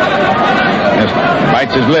 Just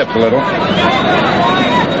bites his lips a little.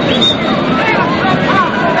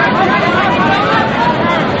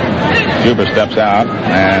 Schuba steps out,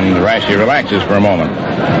 and Rashi relaxes for a moment.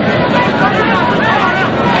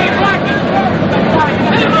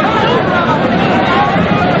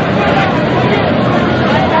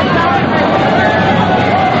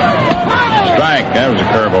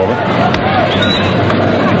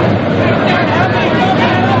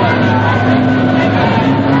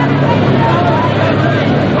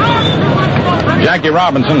 Jackie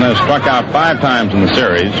Robinson has struck out 5 times in the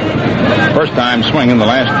series. First time swinging, the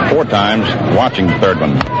last 4 times watching the third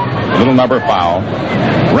one. Little number foul.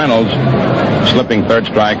 Reynolds slipping third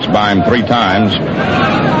strikes by him 3 times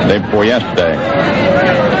the day before yesterday.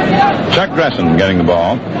 Chuck Gresson getting the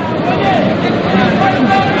ball.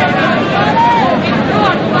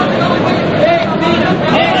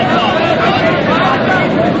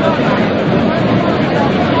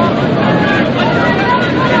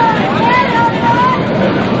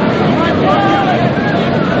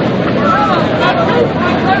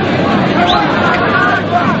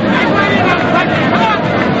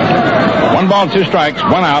 One ball, 2 strikes,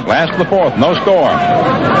 1 out, last of the 4th, no score.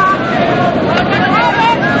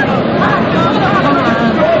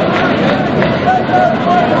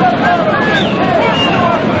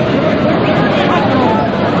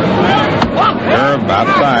 Curve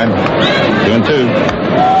outside, 2-2.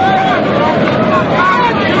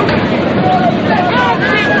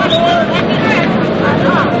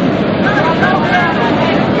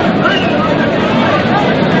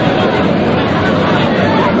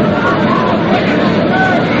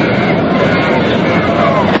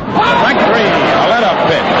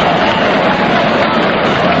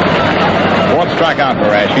 Strikeout for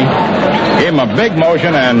Rashi. Gave him a big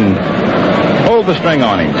motion and pulled the string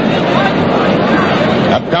on him.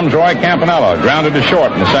 Up comes Roy Campanella, grounded to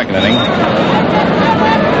short in the 2nd inning.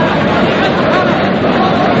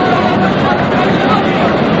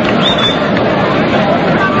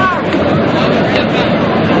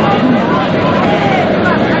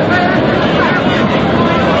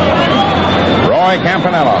 Roy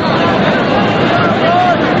Campanella.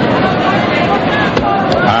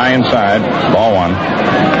 High inside, ball 1.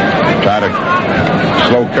 Tried a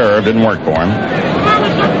slow curve, didn't work for him.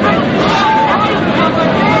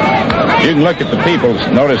 You can look at the people,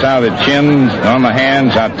 notice how the chins on the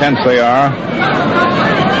hands, how tense they are.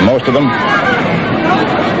 Most of them.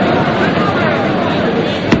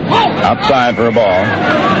 Outside for a ball.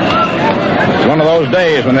 It's one of those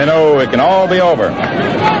days when they know it can all be over.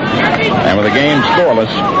 And with the game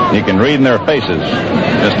scoreless, you can read in their faces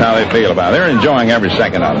just how they feel about it. They're enjoying every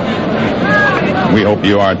second of it. We hope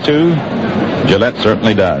you are too. Gillette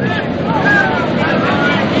certainly does.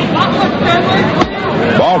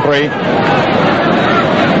 Ball 3.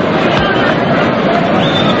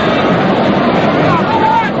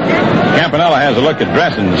 Campanella has a look at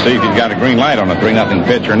Gresson to see if he's got a green light on a 3-0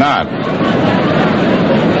 pitch or not.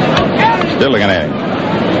 Still looking at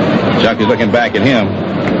him. Chuck is looking back at him.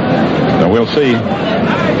 So we'll see.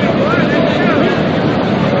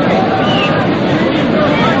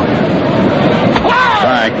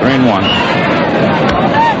 Strike, 3-1.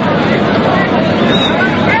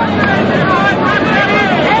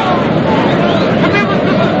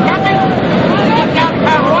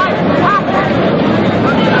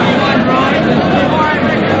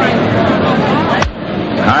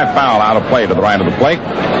 High foul out of play to the right of the plate.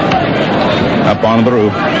 Up on the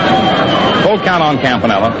roof. Full count on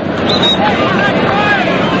Campanella.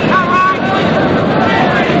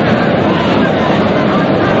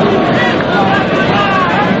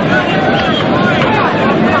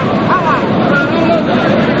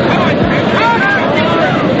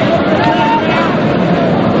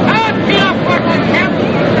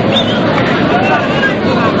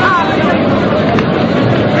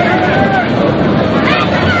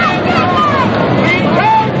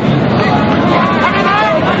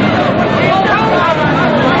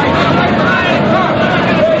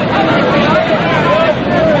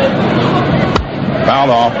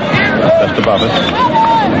 Off, just above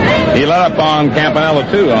us. He let up on Campanella,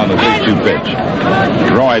 too, on the 3-2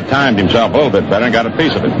 pitch. Roy timed himself a little bit better and got a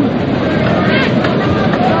piece of it.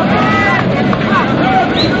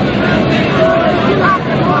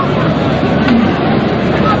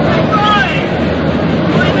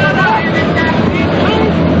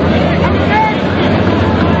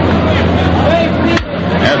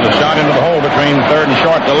 There's a shot into the hole between 3rd and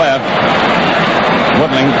short to left.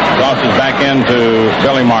 Woodling crosses back into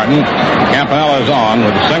Billy Martin. Campanella is on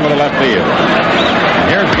with a single to left field.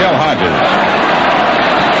 Here's Gil Hodges.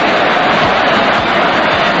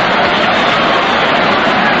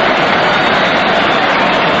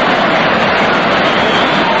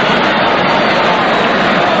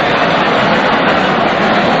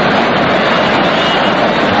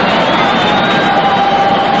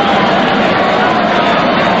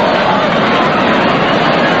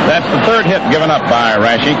 Third hit given up by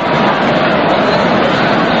Rashi.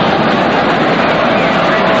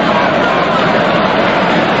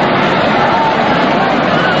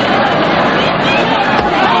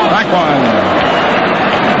 Strike 1.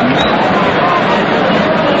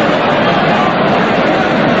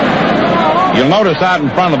 You'll notice out in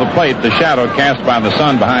front of the plate the shadow cast by the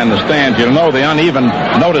sun behind the stands. You'll notice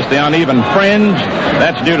the uneven fringe.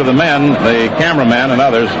 That's due to the men, the cameramen and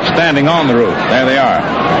others, standing on the roof. There they are.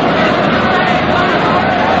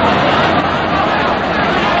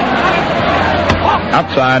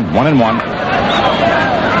 Outside, 1-1.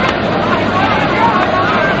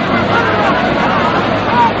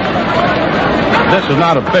 This is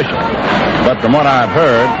not official, but from what I've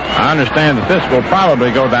heard, I understand that this will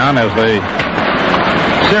probably go down as the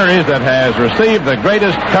series that has received the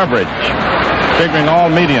greatest coverage, figuring all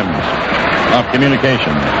mediums of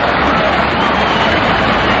communication.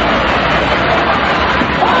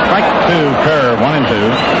 Strike 2, curve, 1-2.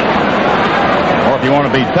 Or if you want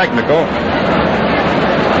to be technical,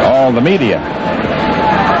 all the media.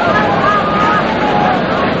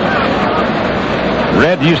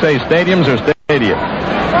 Red, you say stadiums or stadiums?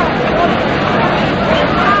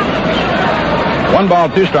 1 ball,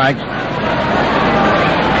 2 strikes.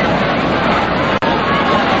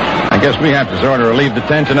 I guess we have to sort of relieve the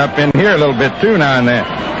tension up in here a little bit, too, now and then.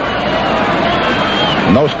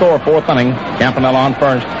 No score, 4th inning. Campanella on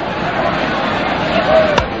first.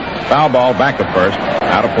 Foul ball, back of first.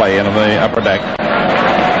 Out of play into the upper deck.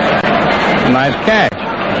 Nice catch.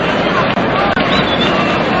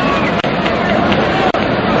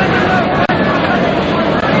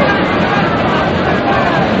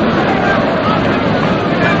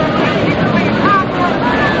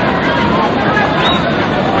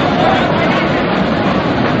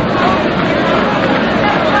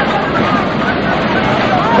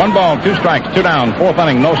 One ball, 2 strikes, 2 down, 4th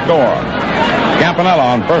inning, no score. Campanella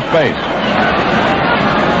on first base.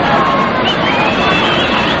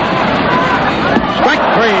 Strike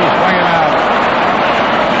 3, swinging out.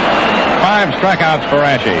 5 strikeouts for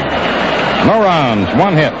Ashe. No runs,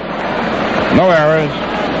 1 hit. No errors.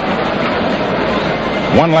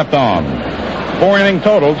 1 left on. 4 inning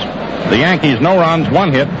totals. The Yankees, no runs,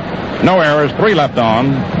 1 hit. No errors, 3 left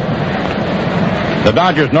on. The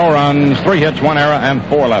Dodgers, no runs, 3 hits, 1 error, and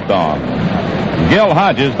 4 left on. Gil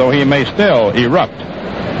Hodges, though he may still erupt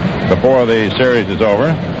before the series is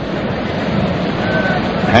over,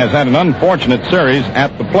 has had an unfortunate series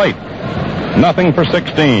at the plate. Nothing for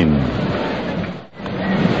 16.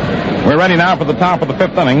 We're ready now for the top of the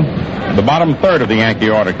 5th inning. The bottom third of the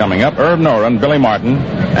Yankee order coming up. Herb Noren, Billy Martin,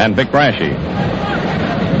 and Vic Raschi.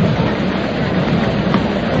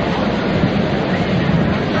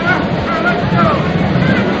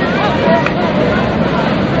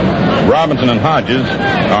 Robinson and Hodges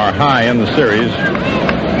are high in the series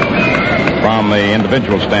from the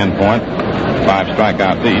individual standpoint, 5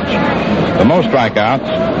 strikeouts each. The most strikeouts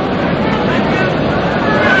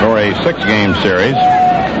for a 6-game series,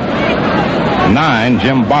 9,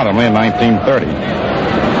 Jim Bottomley in 1930,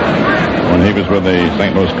 when he was with the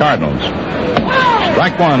St. Louis Cardinals.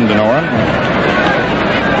 Strike 1 to Noren.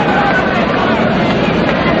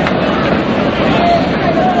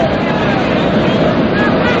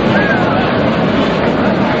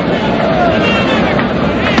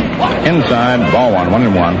 Inside, ball 1,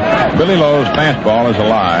 1-1. Billy Lowe's fastball is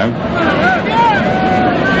alive.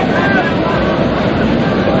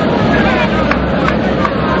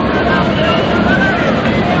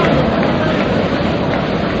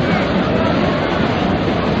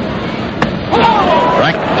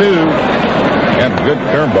 Strike 2. Got a good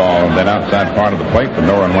curveball on that outside part of the plate for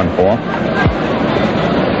Noren, 1-4.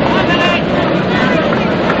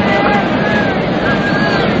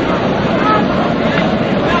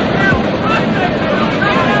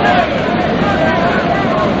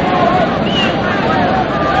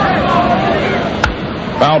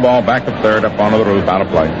 Foul ball, back of third, up onto the roof, out of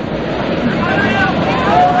play.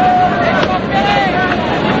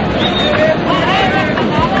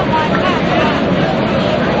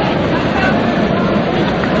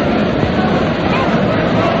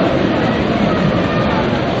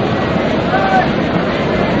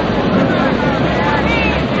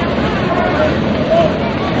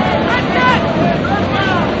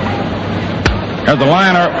 There's the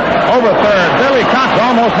liner over third. Billy Cox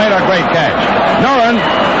almost made a great catch. Noren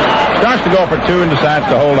starts to go for 2 and decides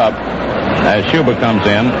to hold up as Schuba comes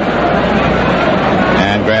in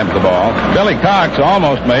and grabs the ball. Billy Cox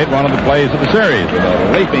almost made one of the plays of the series with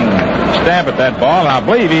a leaping stab at that ball. I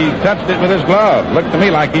believe he touched it with his glove. Looked to me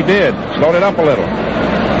like he did. Slowed it up a little.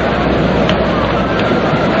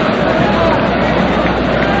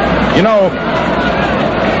 You know,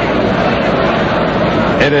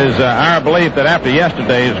 it is our belief that after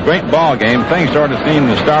yesterday's great ball game, things sort of seem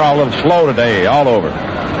to start a little slow today, all over.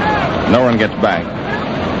 Noren gets back.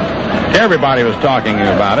 Everybody was talking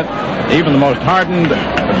about it, even the most hardened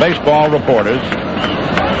baseball reporters.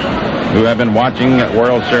 who have been watching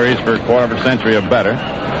World Series for a quarter of a century or better.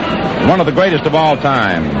 One of the greatest of all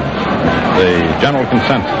time. The general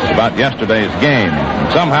consensus about yesterday's game.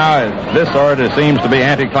 Somehow, this order seems to be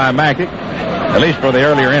anticlimactic, at least for the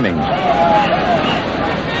earlier innings.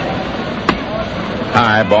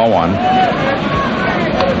 High, ball one.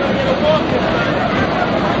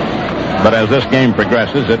 But as this game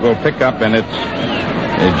progresses, it will pick up in its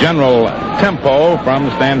general tempo from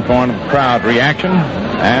the standpoint of crowd reaction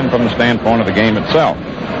and from the standpoint of the game itself,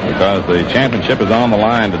 because the championship is on the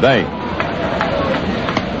line today.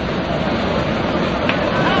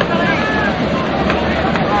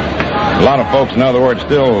 A lot of folks, in other words,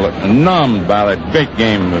 still numbed by that great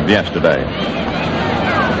game of yesterday.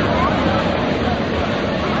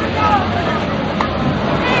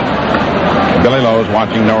 Billy Lowe's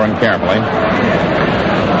watching Noren carefully,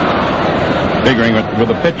 figuring with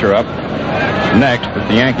the pitcher up next that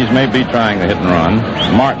the Yankees may be trying the hit and run.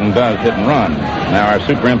 Martin does hit and run. Now our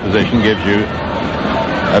superimposition gives you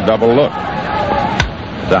a double look.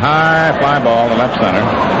 It's a high fly ball to left center.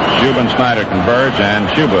 Schuba and Snyder converge, and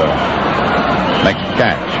Schuba makes the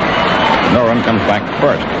catch. Noren comes back to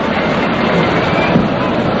first.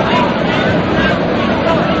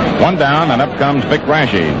 One down, and up comes Vic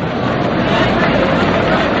Raschi.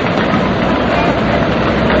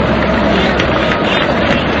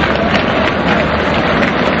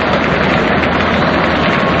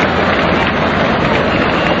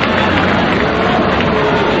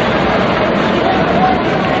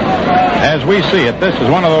 As we see it, this is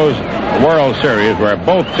one of those World Series where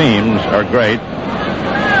both teams are great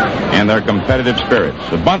in their competitive spirits.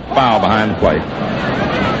 A bunt foul behind the plate,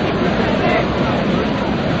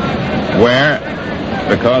 where,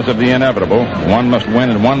 because of the inevitable, one must win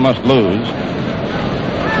and one must lose.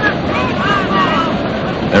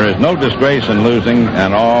 There is no disgrace in losing,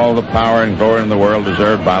 and all the power and glory in the world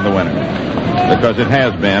deserved by the winner, because it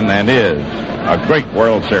has been and is a great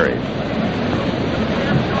World Series.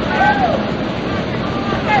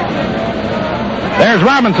 There's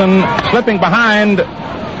Robinson slipping behind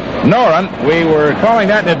Noren. We were calling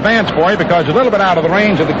that in advance for you because a little bit out of the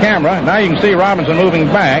range of the camera. Now you can see Robinson moving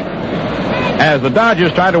back as the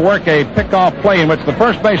Dodgers try to work a pickoff play in which the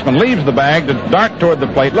first baseman leaves the bag to dart toward the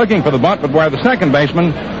plate looking for the bunt, but where the second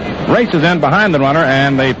baseman races in behind the runner,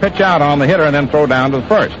 and they pitch out on the hitter and then throw down to the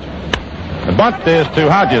first. The bunt is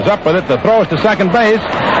to Hodges. Up with it. The throw is to second base.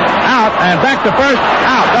 Out and back to first.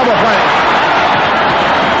 Out. Double play.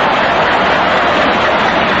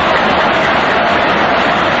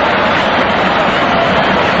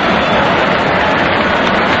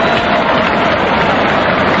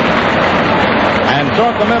 So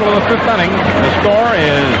at the middle of the fifth inning, the score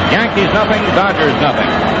is Yankees nothing, Dodgers nothing.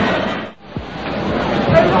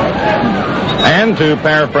 And to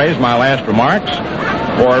paraphrase my last remarks,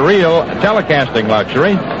 for a real telecasting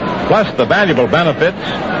luxury, plus the valuable benefits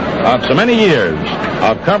of so many years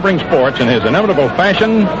of covering sports in his inimitable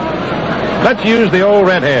fashion, let's use the old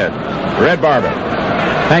redhead, Red Barber.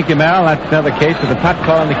 Thank you, Mel. That's another case of the pot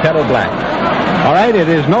calling the kettle black. All right, it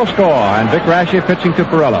is no score, and Vic Raschi pitching to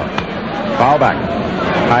Perillo. Foul back.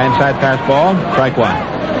 High inside fastball, strike one.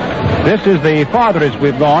 This is the farthest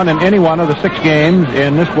we've gone in any one of the 6 games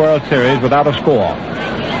in this World Series without a score.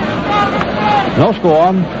 No score.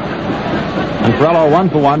 And Perillo 1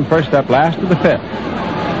 for 1, first step last to the 5th.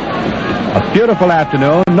 A beautiful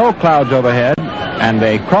afternoon, no clouds overhead, and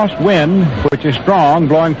a cross wind, which is strong,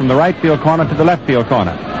 blowing from the right field corner to the left field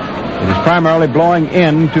corner. It is primarily blowing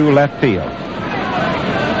into left field.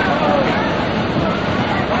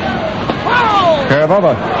 Curve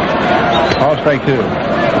over. Ball strike 2.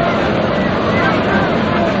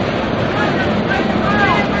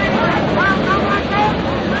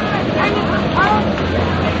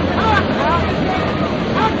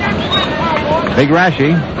 Big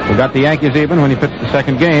Raschi, who got the Yankees even when he pitched the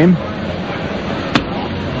second game.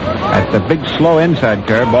 That's a big, slow inside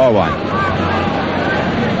curve. Ball one.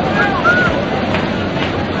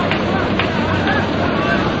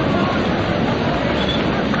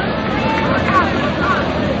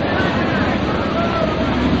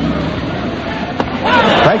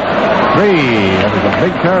 That was a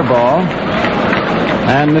big curveball,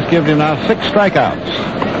 and this gives him now 6 strikeouts.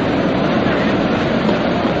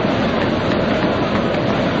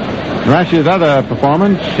 Raschi's other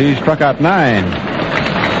performance, he struck out 9.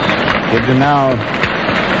 Gives him now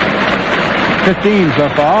 15 so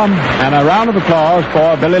far, and a round of applause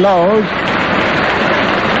for Billy Lowe's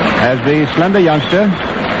as the slender youngster.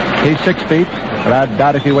 He's 6 feet, but I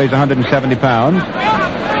doubt if he weighs 170 pounds.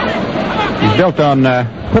 He's built on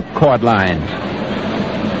whipcord lines.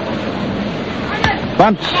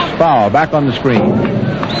 Bunts, foul, back on the screen.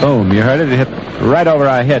 Boom, you heard it. It hit right over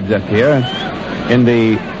our heads up here in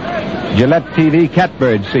the Gillette TV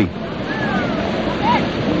catbird seat.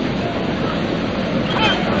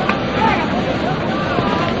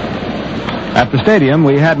 At the stadium,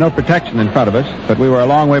 we had no protection in front of us, but we were a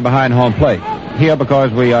long way behind home plate. Here,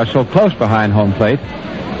 because we are so close behind home plate,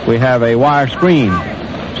 we have a wire screen.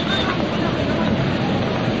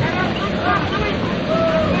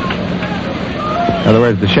 In other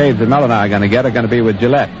words, the shades that Mel and I are going to get are going to be with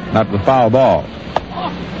Gillette, not with foul balls.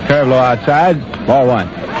 Curve low outside, ball one.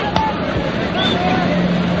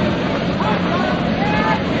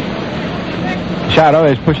 Shadow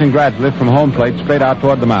is pushing gradually from home plate straight out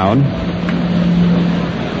toward the mound.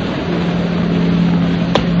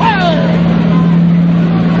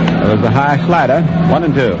 There was the high slider,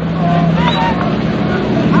 1-2.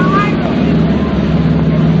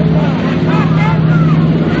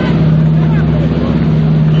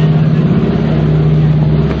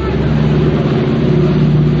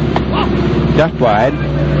 Just wide.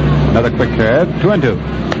 Another quick curve, 2-2.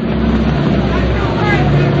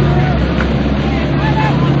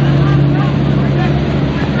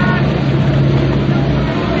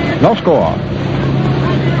 No score.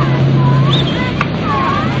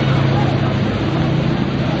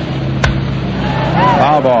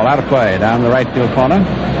 Foul ball, out of play, down the right field corner.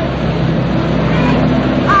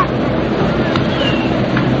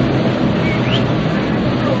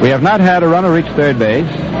 We have not had a runner reach third base.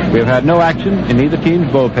 We have had no action in either team's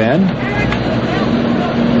bullpen.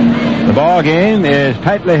 The ball game is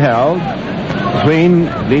tightly held between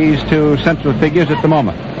these two central figures at the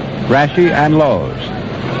moment, Rashi and Lowe's.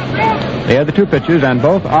 They are the two pitchers, and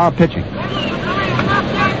both are pitching.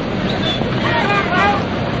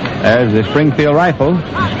 As the Springfield Rifle,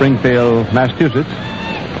 Springfield, Massachusetts,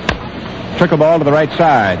 trickle ball to the right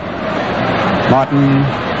side. Martin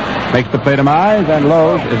makes the play to Mize, and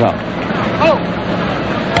Lowe's is up.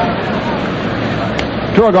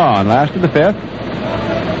 Two are gone, last of the fifth.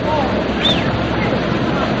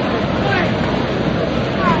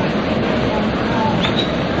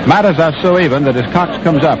 Matters are so even that as Cox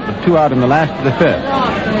comes up with two out in the last of the fifth,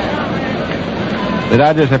 the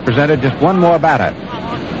Dodgers have presented just one more batter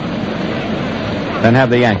than have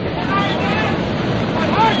the Yankees.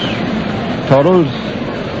 Totals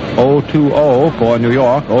 0-2-0 for New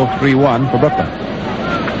York, 0-3-1 for Brooklyn.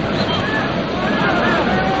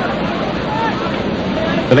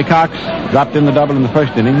 Billy Cox dropped in the double in the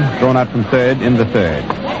first inning, thrown out from third in the third.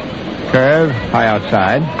 Curve, high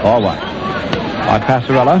outside, all one. Art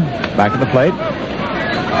Passarella, back at the plate.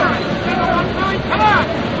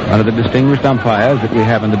 One of the distinguished umpires that we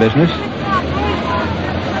have in the business.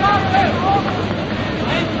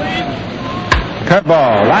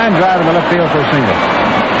 Curveball, line drive in the left field for a single.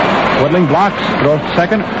 Woodling blocks, throws to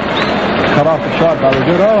second. Cut off the short by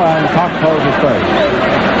Rizzuto, and Cox holds his first.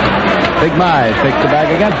 Big Mize takes the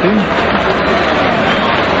bag against him.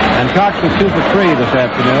 And Cox was 2 for 3 this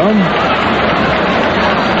afternoon.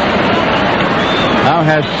 Now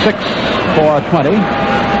has 6 for 20.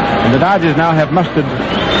 And the Dodgers now have mustered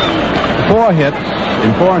 4 hits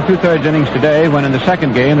in 4 2/3 innings today, when in the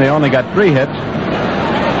second game they only got 3 hits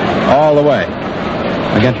all the way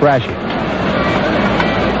against Rashi.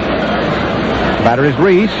 The batter is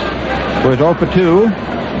Reese, who is 0 for 2,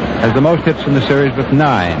 has the most hits in the series with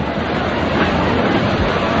 9.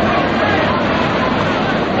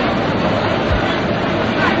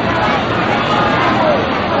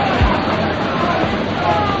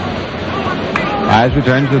 Mize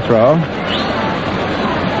returns the throw.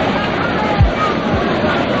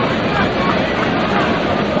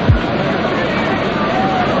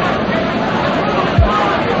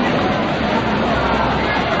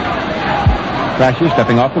 Rashi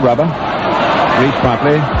stepping off the rubber. Reese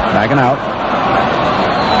promptly bagging out.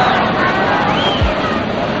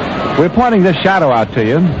 We're pointing this shadow out to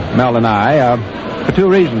you, Mel and I, for 2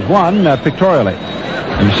 reasons. One, pictorially.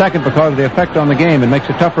 And second, because of the effect on the game. It makes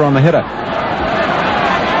it tougher on the hitter.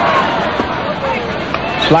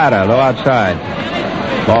 Slider, low outside.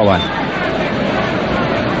 Ball one.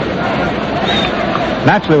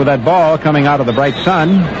 Naturally, with that ball coming out of the bright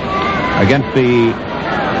sun against the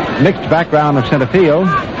mixed background of center field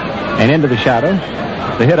and into the shadow,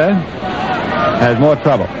 the hitter has more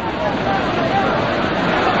trouble.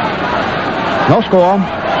 No score.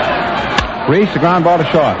 Reese, the ground ball to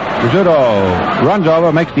short. Rizzuto runs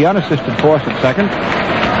over, makes the unassisted force at second.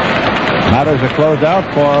 Matters are closed out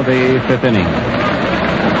for the 5th inning.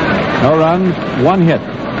 No runs, 1 hit.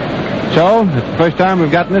 So, it's the first time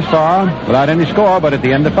we've gotten this far without any score, but at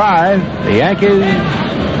the end of 5, the Yankees,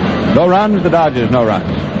 no runs, the Dodgers, no runs.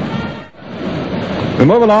 We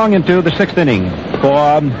move along into the sixth inning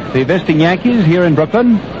for the visiting Yankees here in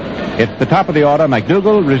Brooklyn. It's the top of the order,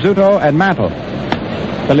 McDougal, Rizzuto, and Mantle.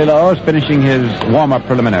 Billy Lowe is finishing his warm-up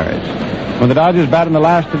preliminaries. When the Dodgers bat in the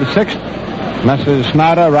last of the sixth, Messrs.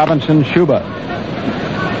 Snyder, Robinson, Schubert.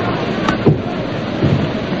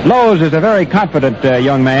 Lowe's is a very confident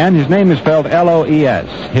young man. His name is spelled Loes.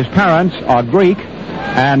 His parents are Greek,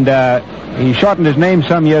 and he shortened his name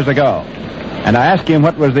some years ago. And I asked him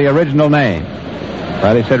what was the original name.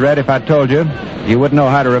 Well, he said, Red, if I told you, you wouldn't know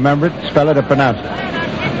how to remember it, spell it, or pronounce it.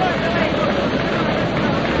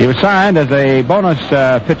 He was signed as a bonus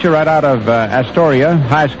pitcher right out of Astoria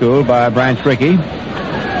High School by Branch Rickey.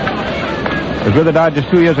 Was with the Dodgers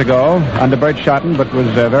 2 years ago under Bert Schotten, but was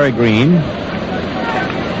very green.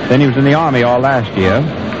 Then he was in the Army all last year.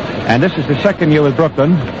 And this is his second year with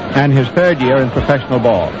Brooklyn and his third year in professional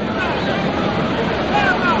ball.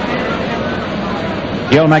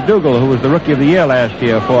 Gil McDougal, who was the Rookie of the Year last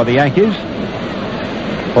year for the Yankees,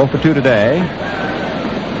 0 for 2 today.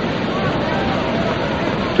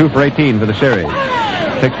 2 for 18 for the series.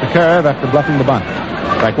 Takes the curve after bluffing the bunt.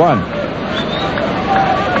 Strike one.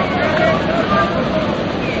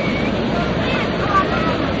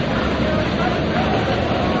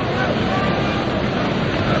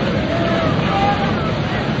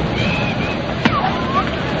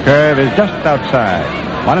 Curve is just outside.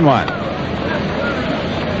 1-1.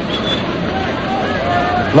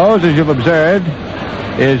 Lowe's, as you've observed,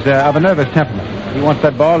 is of a nervous temperament. He wants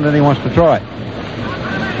that ball and then he wants to throw it.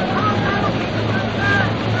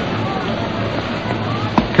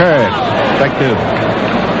 Curve. Strike two.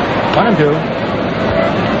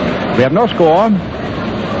 1-2. We have no score.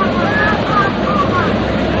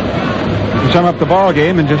 You can sum up the ball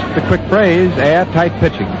game in just the quick phrase, airtight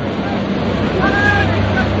pitching.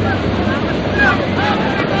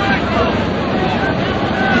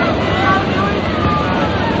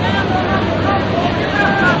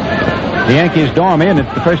 The Yankees dorm in.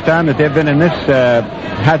 It's the first time that they've been in this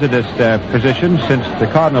hazardous position since the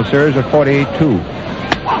Cardinal series of 42.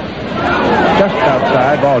 Just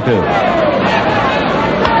outside, ball two.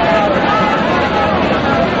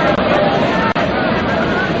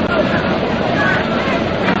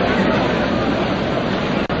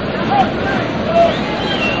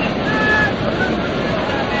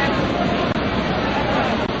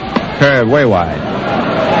 Curve way wide.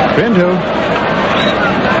 3-2.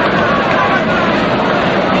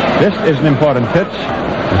 This is an important pitch,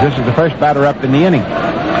 as this is the first batter up in the inning.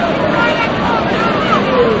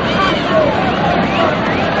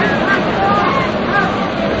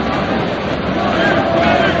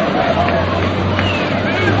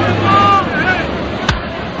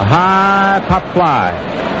 A high pop fly.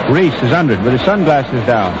 Reese is under it with his sunglasses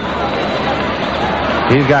down.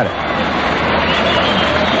 He's got it.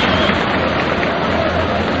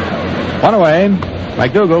 One away.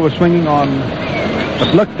 McDougal was swinging on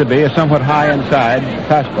what looked to be a somewhat high inside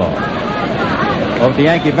fastball. Over at the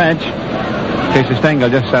Yankee bench, Casey Stengel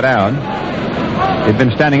just sat down. He'd been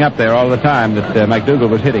standing up there all the time that McDougal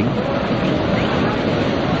was hitting.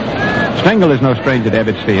 Stengel is no stranger to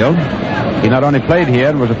Ebbets Field. He not only played here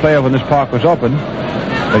and was a player when this park was open,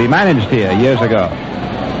 but he managed here years ago.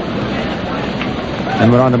 And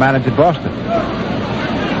went on to manage at Boston.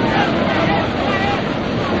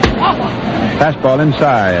 Fastball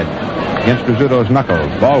inside against Rizzuto's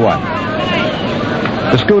knuckles. Ball one.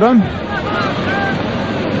 The scooter.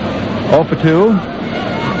 0 for 2.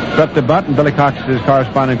 Swept the bunt, and Billy Cox is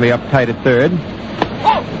correspondingly uptight at third.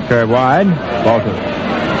 Curve wide. Ball two.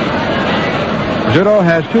 Rizzuto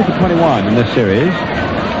has 2 for 21 in this series.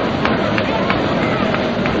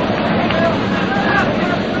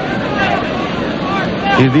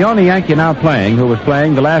 He's the only Yankee now playing who was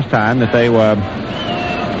playing the last time that they were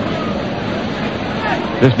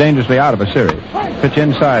this dangerously out of a series. Pitch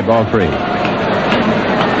inside, ball three.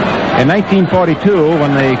 In 1942,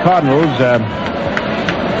 when the Cardinals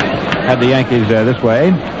had the Yankees this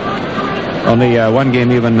way, only one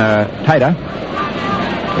game even tighter.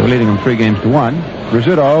 They were leading them 3-1.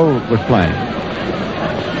 Rizzuto was playing.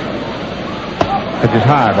 Pitch is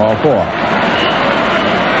high, ball four.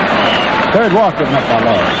 Third walk given up by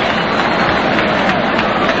Lowe.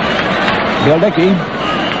 Bill Dickey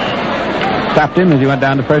stopped him as he went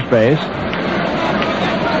down to first base.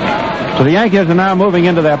 So the Yankees are now moving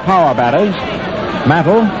into their power batters.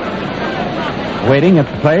 Mantle waiting at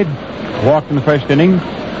the plate. Walked in the first inning.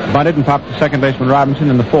 Bunted and popped to second baseman Robinson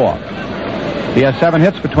in the fourth. He has 7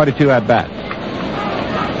 hits for 22 at-bats.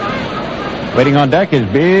 Waiting on deck is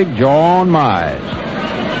big John Mize.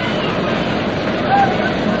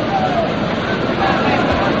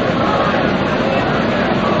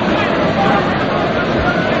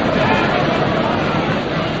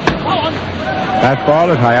 Fastball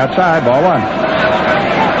is high outside, ball one.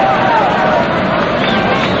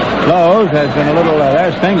 Close has been a little,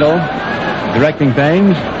 there's Stengel directing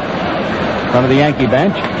things in front of the Yankee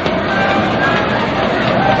bench.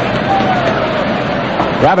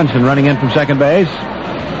 Robinson running in from second base.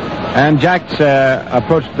 And Jack's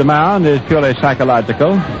approach to the mound is purely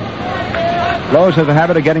psychological. Lowe's has a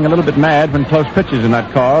habit of getting a little bit mad when close pitches are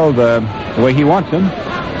not called the way he wants them.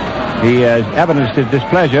 He has evidenced his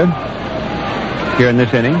displeasure here in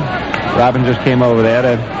this inning. Robinson just came over there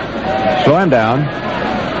to slow him down.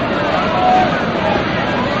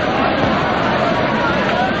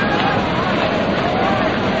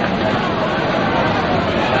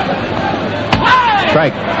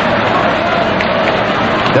 Strike.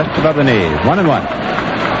 Just above the knees. 1-1.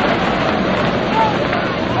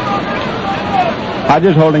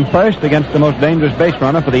 Hodges holding first against the most dangerous base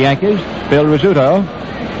runner for the Yankees, Phil Rizzuto.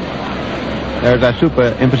 There's our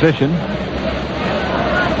super imposition.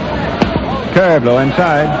 Curve low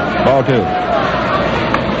inside. Ball two.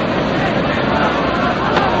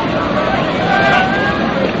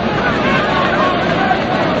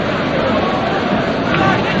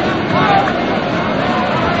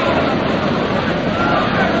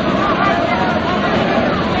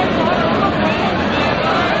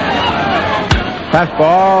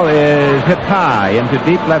 Fastball is hit high into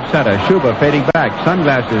deep left center. Schuber fading back.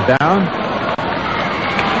 Sunglasses down.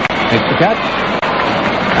 Takes the catch.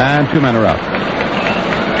 And 2 men are out.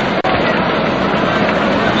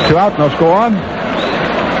 2 out, no score.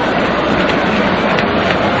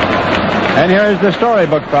 And here is the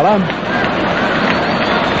storybook fella.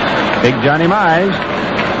 Big Johnny Mize.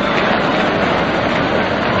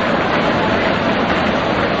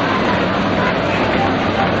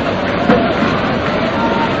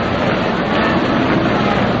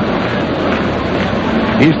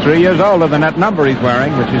 He's 3 years older than that number he's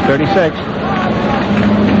wearing, which is 36.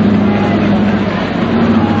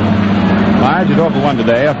 Mize is 0 for 1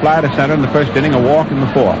 today. A fly to center in the first inning, a walk in the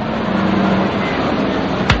fourth.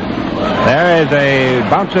 There is a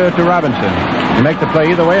bouncer to Robinson. To make the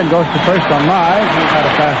play either way and goes to first on Mize. He's not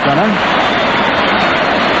a fast runner.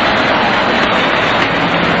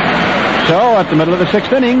 So at the middle of the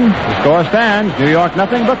 6th inning, the score stands. New York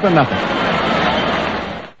nothing, Brooklyn nothing.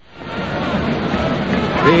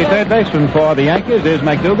 The third baseman for the Yankees is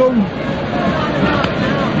McDougal.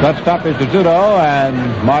 Shortstop is Rizzuto, and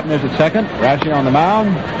Martin is at second. Rashi on the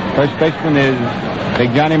mound. First baseman is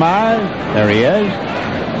Big Johnny Mize. There he is.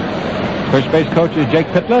 First base coach is Jake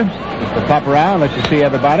Pittler. Just to pop around, let you see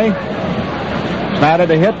everybody. Snyder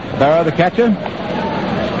to hit. Barrow the catcher.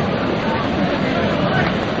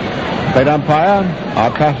 Plate umpire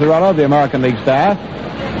Art Passarello of the American League staff.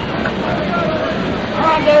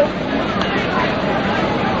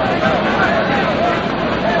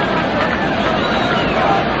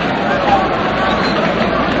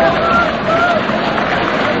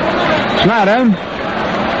 Snyder,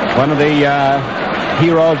 one of the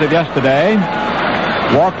heroes of yesterday,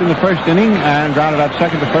 walked in the first inning and grounded out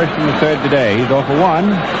second to first in the third today. He's 0 for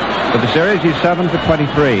 1. For the series, he's 7 for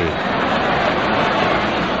 23.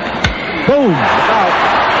 Boom! Look out.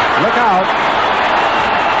 Look out.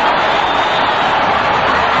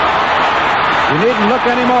 You needn't look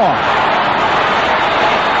anymore.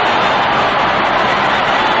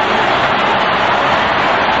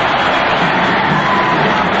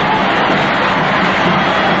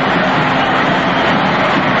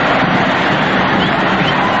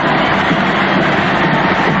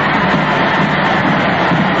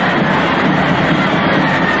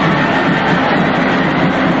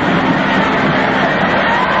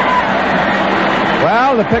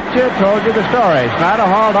 The picture told you the story. Snyder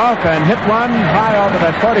hauled off and hit one high over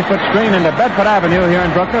that 40-foot screen into Bedford Avenue here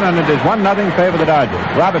in Brooklyn, and it is 1-0 favor the Dodgers.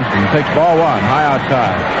 Robinson takes ball one, high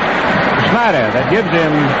outside. Snyder, that gives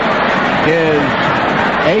him his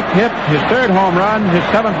 8th hit, his 3rd home run, his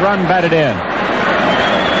 7th run batted in.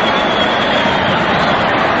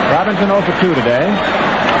 Robinson 0 for 2 today.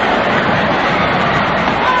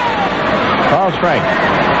 Ball strike.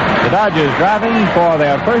 The Dodgers driving for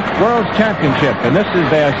their first World Championship, and this is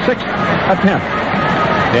their 6th attempt.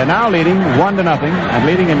 They are now leading 1-0 and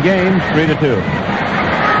leading in games 3-2.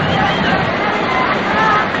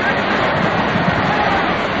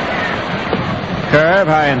 Curve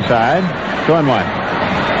high inside. 2-1.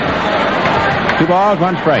 2 balls,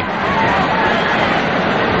 1 strike.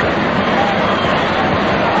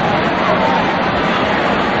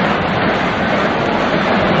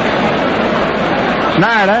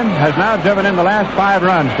 Snyder has now driven in the last 5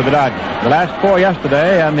 runs for the Dodgers. The last 4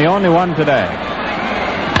 yesterday and the only one today.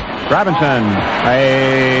 Robinson,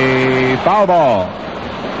 a foul ball.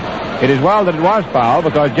 It is well that it was foul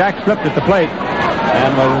because Jack slipped at the plate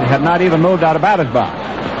and had not even moved out of batter's box.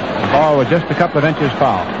 The ball was just a couple of inches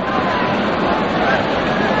foul.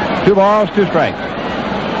 2 balls, 2 strikes.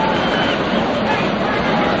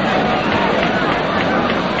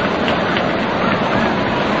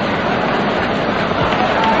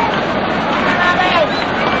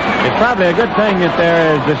 It's probably a good thing that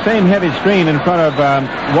there is the same heavy screen in front of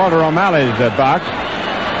Walter O'Malley's box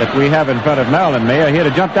that we have in front of Mel and me. He'd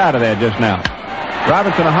have jumped out of there just now.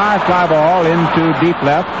 Robinson, a high fly ball into deep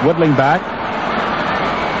left, whittling back.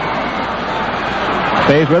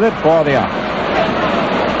 Stays with it for the out.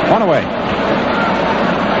 1 away.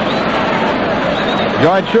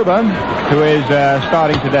 George Schuber, who is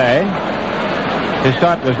starting today, his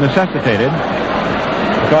start was necessitated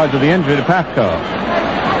because of the injury to Pafko.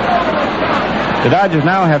 The Dodgers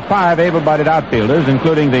now have 5 able-bodied outfielders,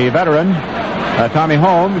 including the veteran Tommy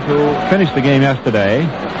Holmes, who finished the game yesterday,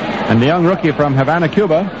 and the young rookie from Havana,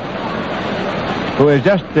 Cuba, who is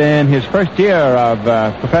just in his first year of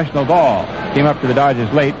professional ball. Came up to the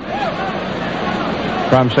Dodgers late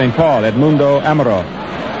from St. Paul, Edmundo Amaro.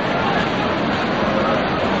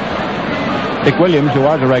 Dick Williams, who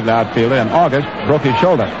was a regular outfielder in August, broke his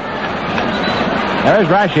shoulder. There's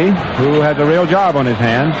Rashi, who has a real job on his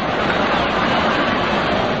hands.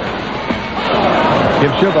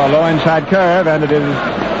 Gives Schuber a low inside curve, and it is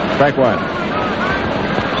strike 1.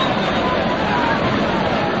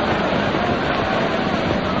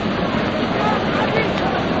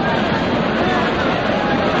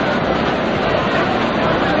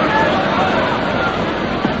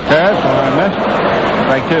 Curve, missed.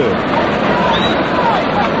 Strike 2.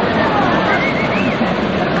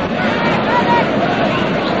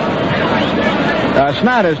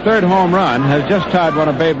 Snyder's 3rd home run has just tied one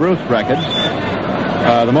of Babe Ruth's records.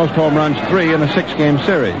 The most home runs, 3 in a 6-game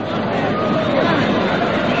series.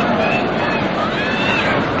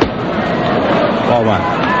 Ball 1.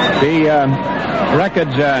 The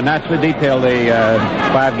records naturally detail the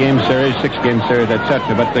 5-game series, 6-game series,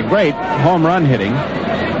 etc. But the great home run hitting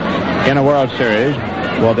in a World Series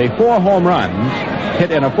were the 4 home runs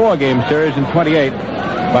hit in a 4-game series in 28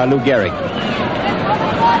 by Lou Gehrig.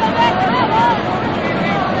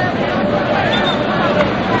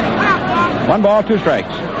 One ball, 2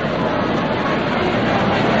 strikes.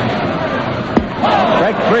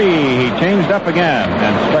 Strike 3. He changed up again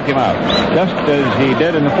and struck him out, just as he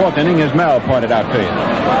did in the 4th inning, as Mel pointed out to you.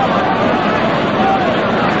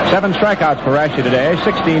 7 strikeouts for Rashi today,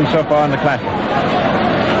 16 so far in the Classic.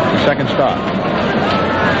 The second start.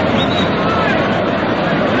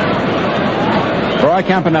 Roy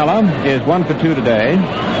Campanella is 1 for 2 today.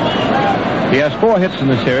 He has 4 hits in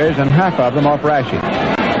the series, and half of them off Rashi.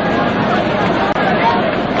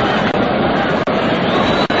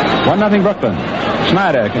 1-0 Brooklyn.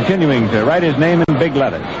 Snyder continuing to write his name in big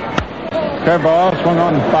letters. Curveball swung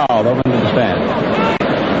on and fouled over into the stand.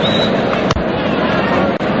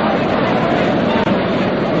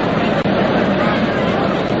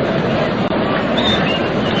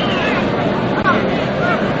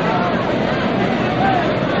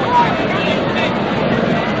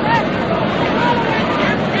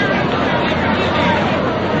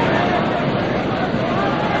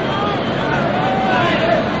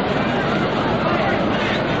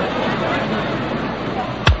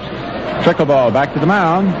 Trickle ball back to the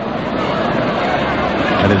mound.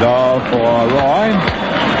 That is all for Roy.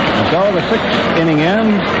 And so the 6th inning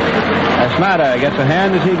ends as Snyder gets a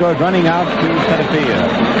hand as he goes running out to center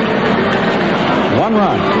field. 1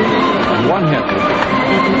 run and 1 hit.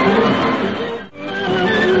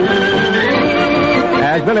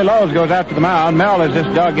 As Billy Lowe's goes out to the mound, Mel has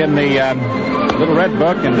just dug in the Little Red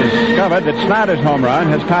Book and discovered that Snyder's home run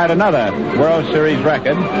has tied another World Series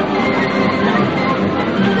record.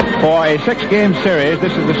 For a 6-game series,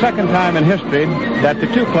 this is the 2nd time in history that the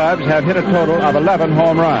 2 clubs have hit a total of 11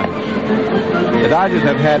 home runs. The Dodgers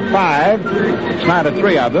have had 5, Snyder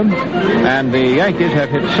 3 of them, and the Yankees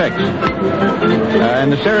have hit 6.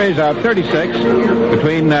 In the series of 36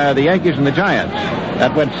 between the Yankees and the Giants,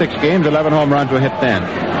 that went 6 games, 11 home runs were hit then.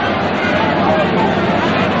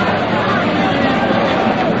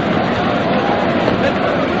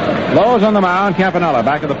 Lowe's on the mound, Campanella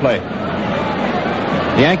back of the plate.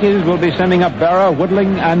 The Yankees will be sending up Berra,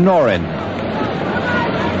 Woodling, and Norin.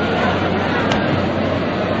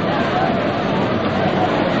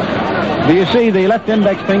 Do you see the left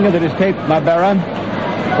index finger that is taped by Berra?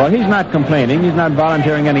 Well, he's not complaining. He's not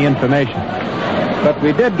volunteering any information. But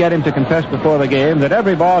we did get him to confess before the game that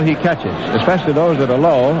every ball he catches, especially those that are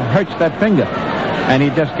low, hurts that finger. And he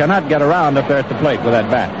just cannot get around up there at the plate with that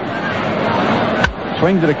bat.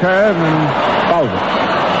 Swings at a curve and fouls it.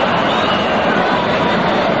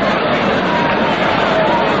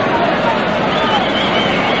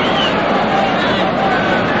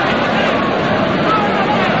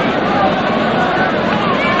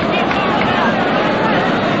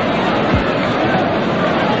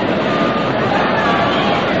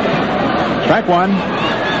 Strike one.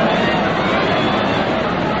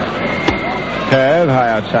 Curve high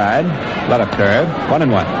outside. Let up curve.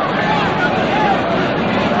 1-1.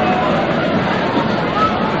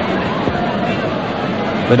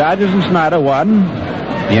 The Dodgers and Snyder won.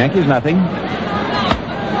 The Yankees nothing.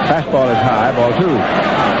 Fastball is high. Ball 2.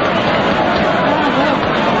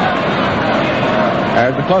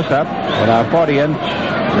 There's the close-up with our 40-inch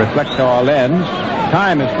reflector lens.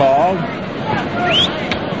 Time is called.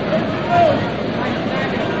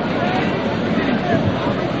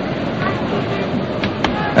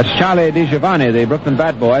 That's Charlie DiGiovanni, the Brooklyn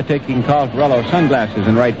bat boy, taking Carl Ferrello's sunglasses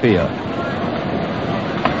in right field.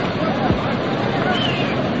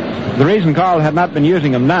 The reason Carl had not been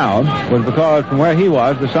using them now was because from where he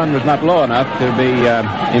was, the sun was not low enough to be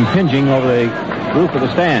impinging over the roof of the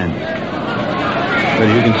stands. But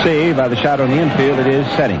as you can see by the shadow in the infield, it is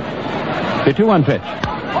setting. The 2-1 pitch.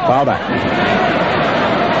 Foul back.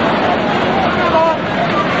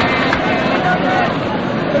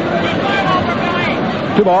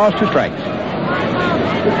 2 balls, 2 strikes.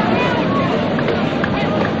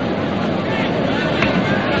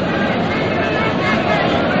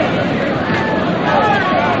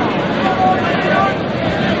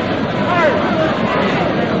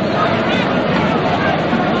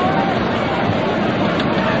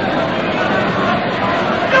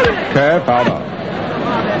 Curve, foul ball.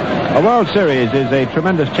 A World Series is a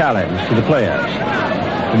tremendous challenge to the players,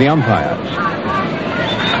 to the umpires.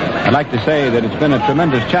 I'd like to say that it's been a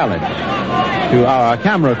tremendous challenge to our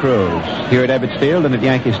camera crews here at Ebbets Field and at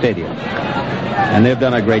Yankee Stadium. And they've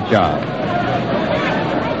done a great job.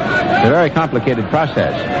 It's a very complicated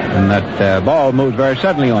process, and that ball moves very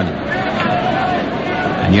suddenly on you.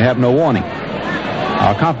 And you have no warning.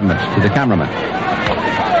 Our compliments to the cameraman.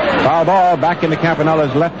 Foul ball back into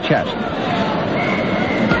Campanella's left chest.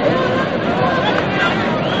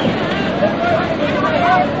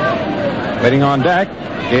 Waiting on deck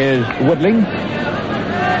is Woodling.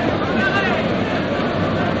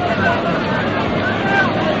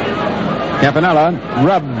 Campanella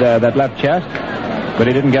rubbed that left chest, but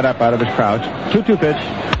he didn't get up out of his crouch. 2-2 pitch.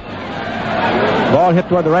 Ball hit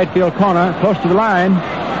toward the right field corner, close to the line.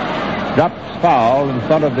 Drops foul in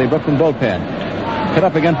front of the Brooklyn bullpen. Hit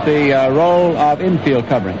up against the roll of infield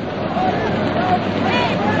covering.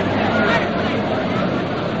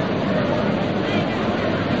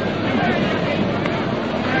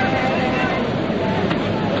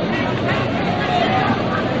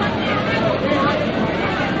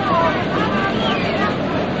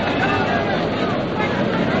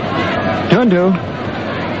 Two and two.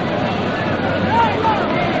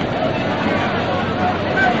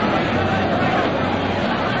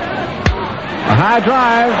 A high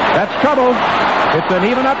drive. That's trouble. It's an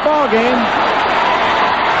even-up ball game.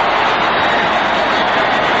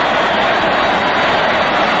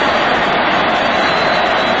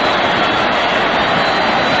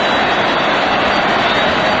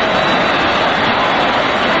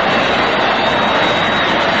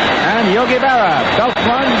 And Yogi Berra belts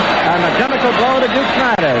one, and a identical blow to Duke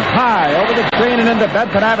Snider's. High over the screen and into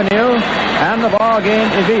Bedford Avenue, and the ball game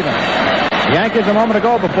is even. The Yankees a moment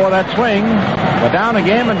ago before that swing were down a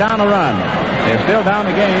game and down a run. They're still down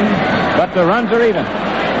a game, but the runs are even.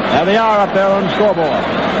 There they are up there on the scoreboard.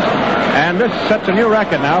 And this sets a new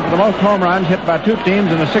record now for the most home runs hit by two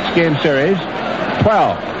teams in a 6-game series.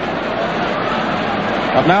 12.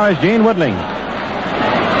 Up now is Gene Woodling.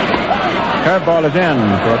 Curveball is in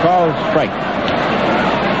for a called strike.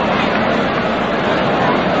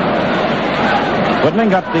 Woodling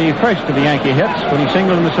got the first of the Yankee hits when he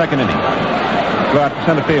singled in the second inning. Go out to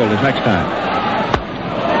center field his next time.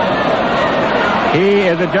 He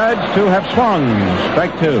is adjudged to have swung.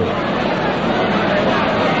 Strike 2.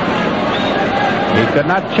 He could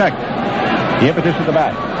not check the impetus of the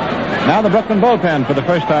bat. Now the Brooklyn bullpen for the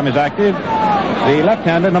first time is active. The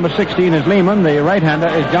left-hander, number 16, is Lehman. The right-hander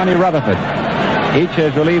is Johnny Rutherford. Each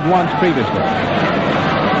has relieved once previously.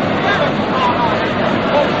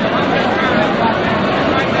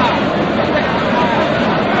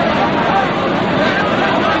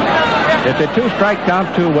 It's a 2-strike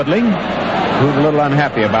count to Woodling, who's a little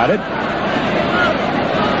unhappy about it.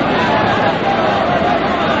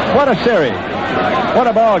 What a series. What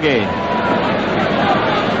a ball game.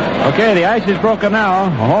 Okay, the ice is broken now. A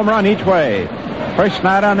home run each way. First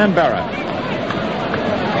Snyder and then Berra.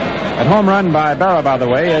 That home run by Berra, by the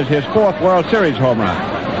way, is his 4th World Series home run.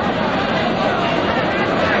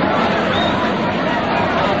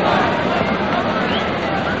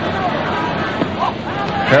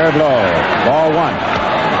 Curve low. Ball 1.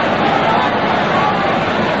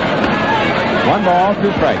 1 ball,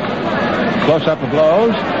 2 strikes. Close up of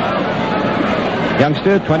blows.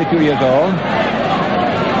 Youngster, 22 years old.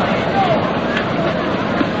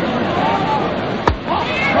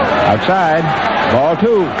 Outside. Ball 2.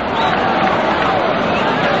 2-2.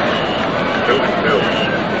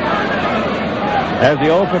 There's the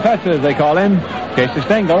old professor, as they call him, Casey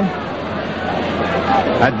Stengel.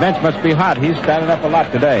 That bench must be hot. He's standing up a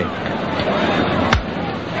lot today.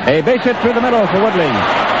 A base hit through the middle for Woodling.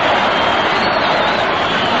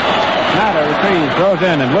 Snyder retrieves, throws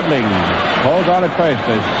in, and Woodling holds on at first.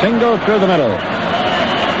 A single through the middle.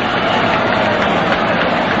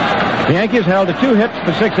 The Yankees held to 2 hits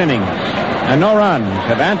for 6 innings, and no runs.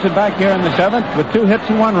 Have answered back here in the 7th with 2 hits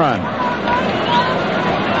and 1 run.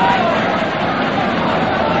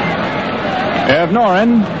 Irv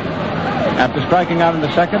Noren, after striking out in the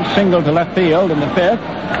 2nd, singled to left field in the 5th.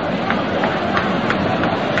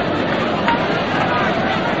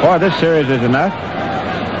 Boy, this series is enough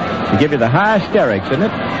to give you the high hysterics, isn't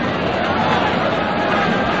it?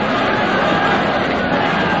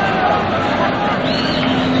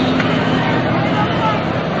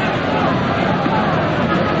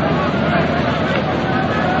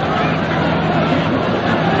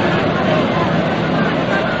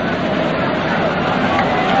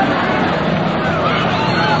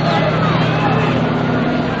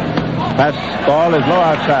 Ball is low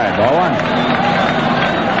outside. Ball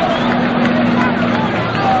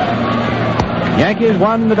 1. Yankees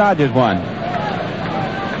won, the Dodgers won.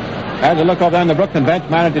 As a look over on the Brooklyn bench,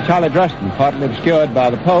 manager Charlie Dresden, partly obscured by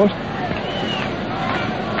the post.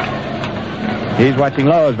 He's watching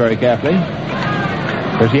Lowe's very carefully,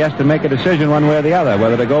 because he has to make a decision one way or the other,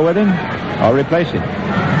 whether to go with him or replace him.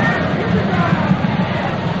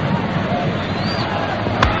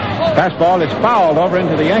 Fastball is fouled over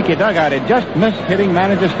into the Yankee dugout. It just missed hitting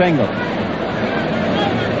manager Stengel.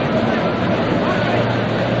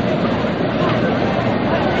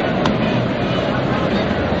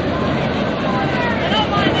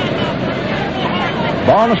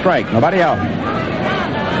 Ball and a strike. Nobody out.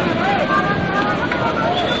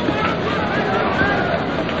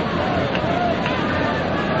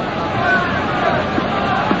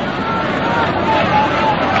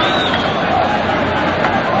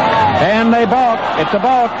 And they balk. It's a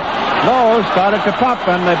balk. Lowe started to pump,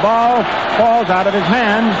 and the ball falls out of his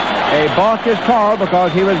hands. A balk is called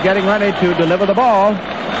because he was getting ready to deliver the ball.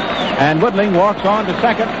 And Woodling walks on to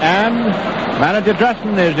second, and manager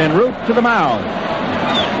Dresden is en route to the mound.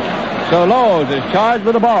 So Lowe is charged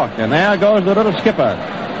with a balk, and there goes the little skipper,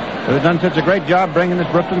 who has done such a great job bringing this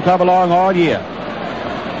Brooklyn club along all year.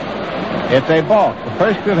 It's a balk, the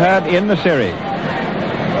first we've had in the series.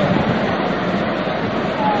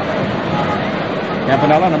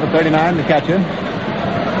 Campanella, number 39, the catcher.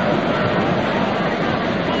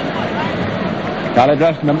 Charlie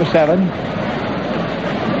Dresden, number 7.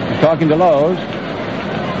 He's talking to Lowe's.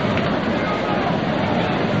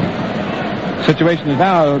 Situation is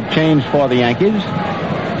now changed for the Yankees.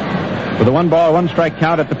 With a 1-ball, 1-strike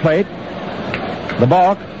count at the plate, the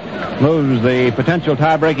balk moves the potential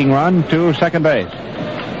tie-breaking run to second base.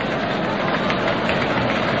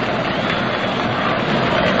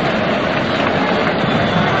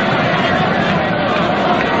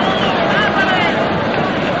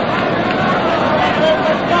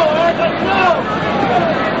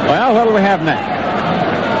 Well, what do we have next?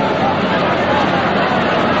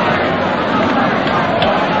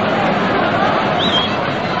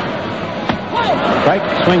 Strike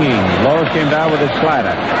swinging. Lowe came down with his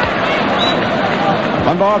slider.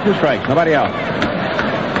 1 ball, 2 strikes. Nobody out.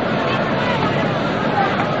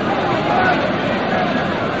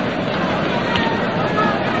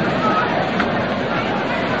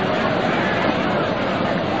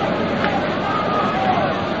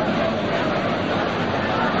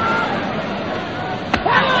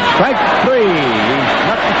 Strike 3. He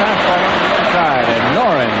snuck the fastball on the inside, and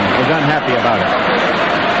Noren was unhappy about it.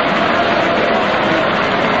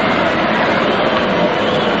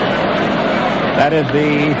 That is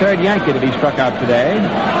the 3rd Yankee to be struck out today.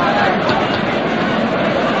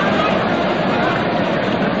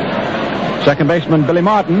 Second baseman Billy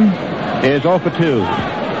Martin is 0 for 2.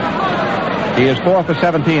 He is 4 for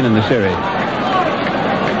 17 in the series.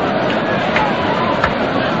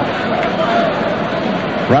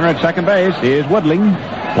 Runner at second base is Woodling.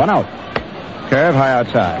 1 out. Curve high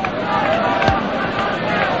outside.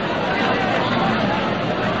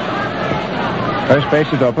 First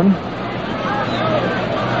base is open.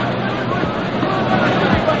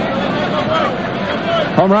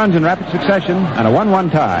 Home runs in rapid succession and a 1-1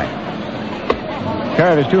 tie.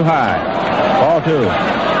 Curve is too high. Ball 2.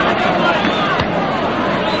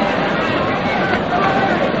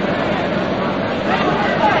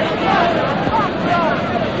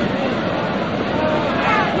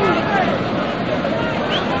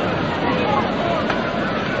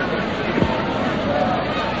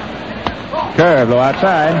 Curve, low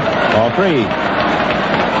outside. Ball 3.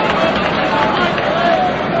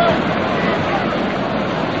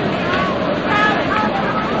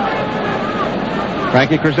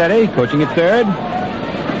 Frankie Crosetti coaching at third.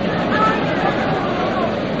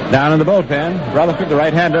 Down in the bullpen, Rutherford, the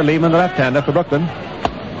right-hander, Lehman, the left-hander for Brooklyn.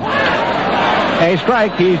 A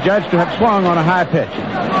strike. He's judged to have swung on a high pitch.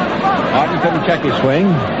 Martin couldn't check his swing.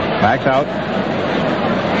 Backs out.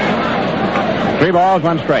 3 balls,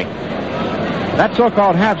 1 strike. That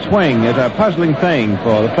so-called half swing is a puzzling thing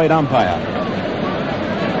for the plate umpire.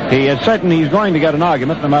 He is certain he's going to get an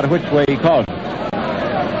argument no matter which way he calls it.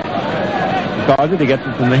 He calls it, he gets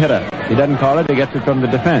it from the hitter. He doesn't call it, he gets it from the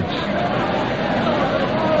defense.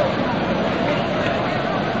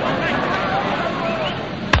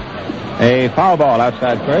 A foul ball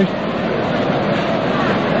outside first.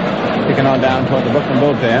 Kicking on down toward the Brooklyn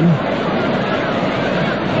bullpen.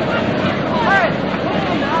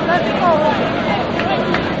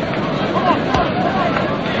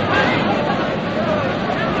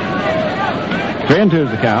 Three and 2 is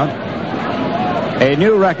the count. A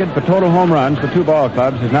new record for total home runs for 2 ball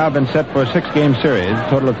clubs has now been set for a 6-game series, a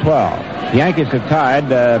total of 12. The Yankees have tied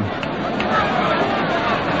the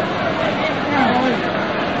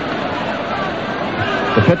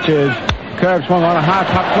pitch is curve swung on a high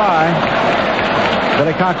pop fly.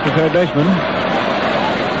 Billy Cox, the third baseman,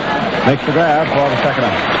 makes the grab for the second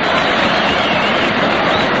out.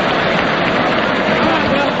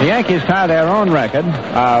 The Yankees tie their own record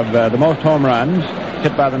of the most home runs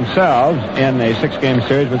hit by themselves in a 6-game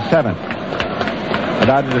series with 7. The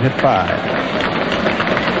Dodgers have hit 5.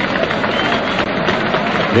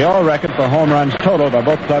 The old record for home runs total by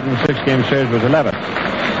both clubs in the 6-game series was 11.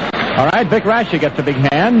 All right, Vic Raschi gets a big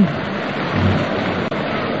hand.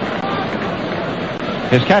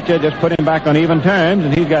 His catcher just put him back on even terms,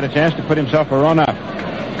 and he's got a chance to put himself a run up.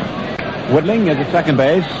 Woodling is at second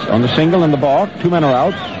base on the single and the balk. 2 men are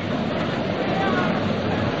out.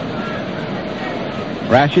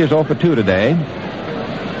 Raschi is 0 for 2 today.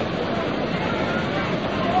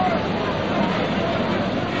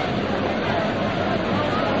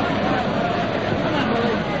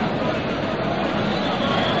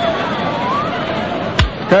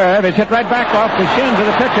 Curve is hit right back off the shins of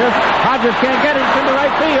the pitcher. Hodges can't get it into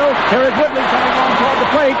right field. Here is Woodley coming on toward the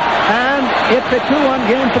plate, and it's a 2-1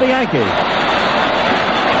 game for the Yankees.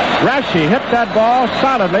 Raschi hit that ball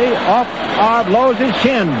solidly off Lowe's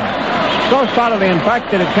shin. So solidly, in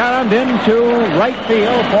fact, that it caromed into right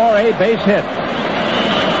field for a base hit.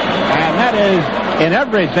 And that is, in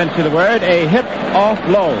every sense of the word, a hit off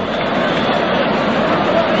Lowe's.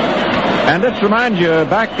 And this reminds you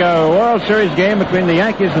back a World Series game between the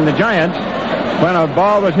Yankees and the Giants when a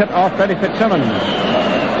ball was hit off Freddie Fitzsimmons.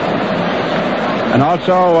 And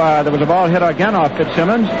also there was a ball hit again off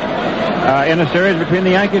Fitzsimmons in a series between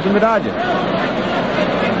the Yankees and the Dodgers.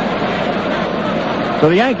 So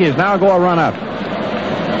the Yankees now go a run up.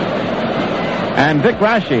 And Vic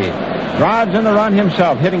Raschi drives in the run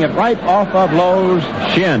himself, hitting it right off of Lowe's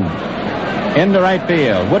shin into right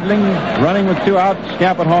field. Woodling running with 2 outs,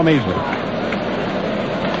 snap it home easily.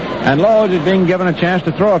 And Lowe's is being given a chance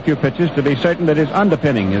to throw a few pitches to be certain that his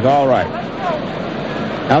underpinning is all right.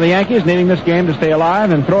 Now the Yankees, needing this game to stay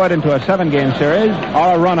alive and throw it into a 7-game series,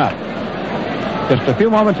 are a run up. Just a few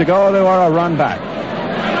moments ago, they were a run back.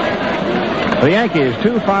 For the Yankees,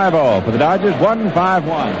 2-5-0. For the Dodgers,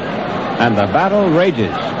 1-5-1. And the battle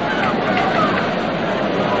rages.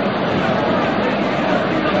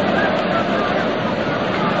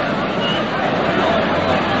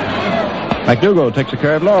 McDougal takes a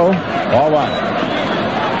curve low. Ball 1.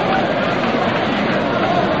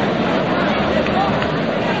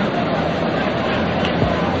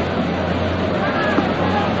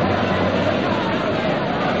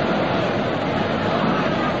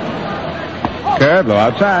 Curve low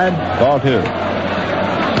outside. Ball 2.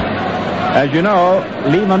 As you know,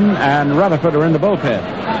 Lehman and Rutherford are in the bullpen.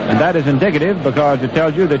 And that is indicative because it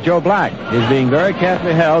tells you that Joe Black is being very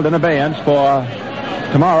carefully held in abeyance for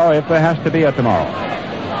tomorrow, if there has to be a tomorrow.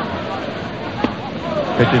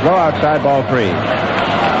 Pitch is low outside, ball 3.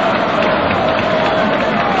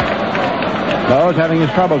 Lowe's having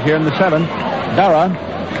his troubles here in the 7th. Dara,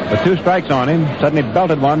 with 2 strikes on him, suddenly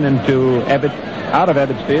belted one into out of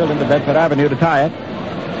Ebbets Field into Bedford Avenue to tie it.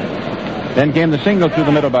 Then came the single through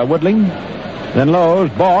the middle by Woodling. Then Lowe's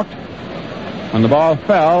balked when the ball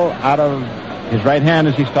fell out of his right hand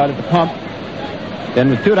as he started to pump. Then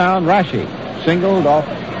with 2 down, Raschi singled off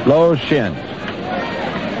Lowe's shin.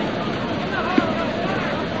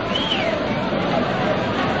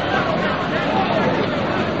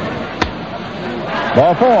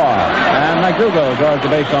 Ball 4. And McDougal draws the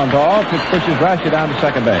base on ball, which pushes Rashi down to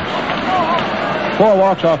second base. 4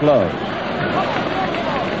 walks off Lowe's.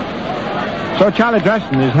 So Charlie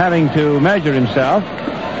Dresden is having to measure himself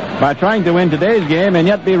by trying to win today's game and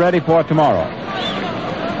yet be ready for tomorrow.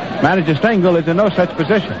 Manager Stengel is in no such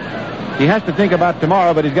position. He has to think about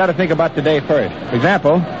tomorrow, but he's got to think about today first. For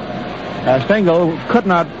example, Stengel could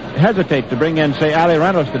not hesitate to bring in, say, Ali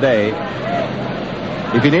Reynolds today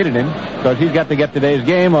if he needed him, because he's got to get today's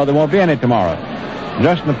game or there won't be any tomorrow.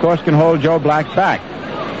 Dresden, of course, can hold Joe Black's back,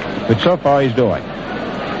 which so far he's doing.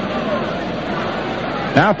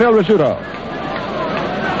 Now Phil Rizzuto.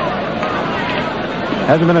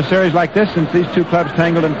 Hasn't been a series like this since these two clubs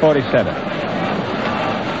tangled in 47.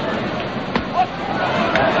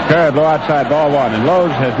 Curve, low outside, ball 1, and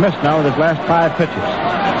Lowe's has missed now with his last 5 pitches.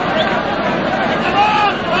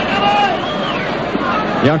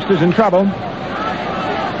 Youngsters in trouble.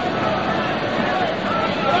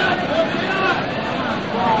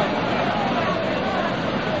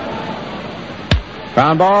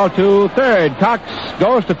 Ground ball to third. Cox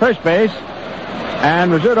goes to first base,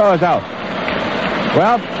 and Rizzuto is out.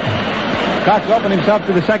 Well, Cox opened himself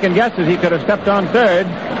to the second guesses. He could have stepped on third,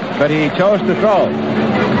 but he chose to throw.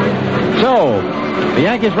 So, the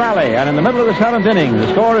Yankees rally, and in the middle of the 7th inning, the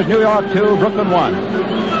score is New York 2, Brooklyn 1.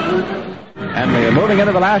 And we are moving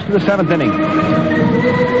into the last of the 7th inning.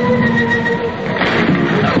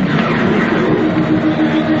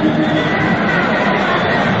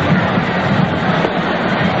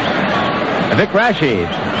 Vic Raschi,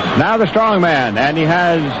 now the strong man, and he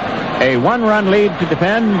has a 1-run lead to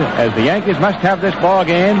defend, as the Yankees must have this ball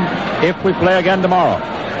game if we play again tomorrow.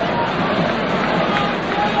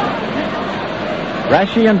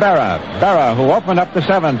 Raschi and Berra. Berra, who opened up the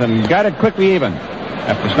 7th and got it quickly even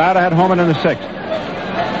after Snyder had homered in the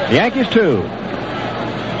 6th. The Yankees 2.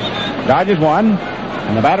 Dodgers 1.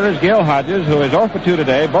 And the batter is Gil Hodges, who is 0 for 2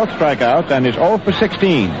 today, both strikeouts, and is 0 for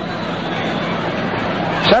 16.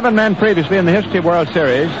 7 men previously in the history of World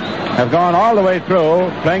Series have gone all the way through,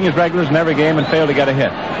 playing as regulars in every game and failed to get a hit.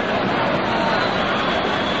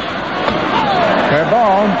 Curve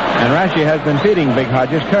ball, and Raschi has been feeding Big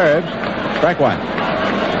Hodges curves. Strike 1.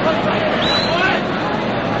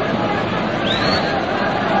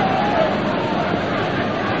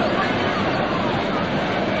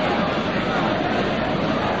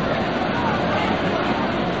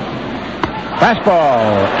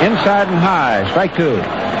 Fastball, inside and high, strike 2.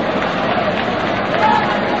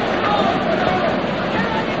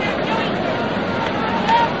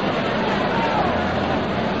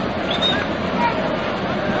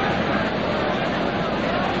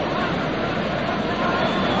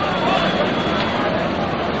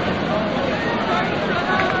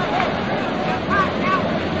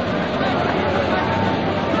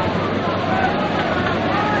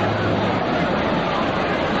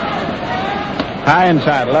 High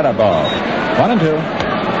inside, letter ball. 1-2.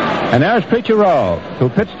 And there's Preacher Rowe, who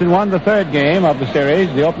pitched and won the 3rd game of the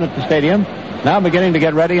series, the opener at the stadium, now beginning to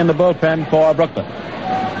get ready in the bullpen for Brooklyn.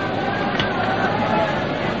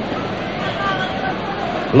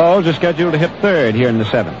 Lowe's is scheduled to hit 3rd here in the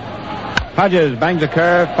 7th. Hodges bangs a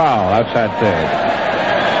curve, foul, outside 3rd.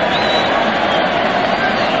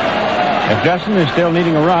 If Justin is still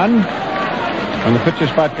needing a run, when the pitcher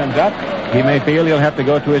spot comes up, he may feel he'll have to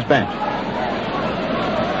go to his bench.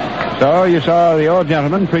 So you saw the old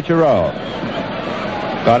gentleman, Preacher Rowe,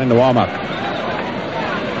 starting to warm up.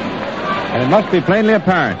 And it must be plainly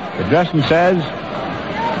apparent that Dresden says,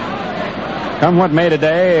 come what may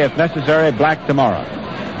today, if necessary, black tomorrow.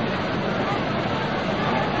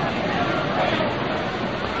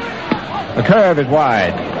 The curve is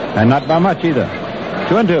wide, and not by much either.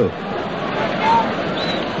 2-2.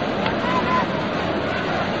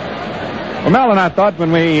 Well, Mel and I thought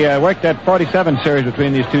when we worked that 47 series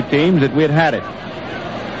between these two teams that we had it.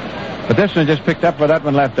 But this one just picked up where that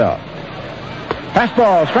one left off.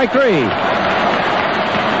 Fastball, strike 3.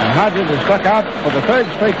 And Hodges is struck out for the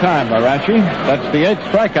 3rd straight time by Raschi. That's the 8th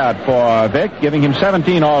strikeout for Vic, giving him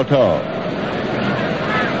 17 all told.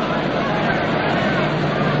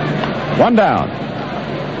 1 down.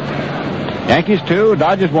 Yankees 2,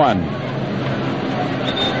 Dodgers 1.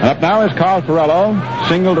 And up now is Carl Ferrello,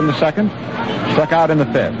 singled in the 2nd, struck out in the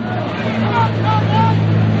 5th.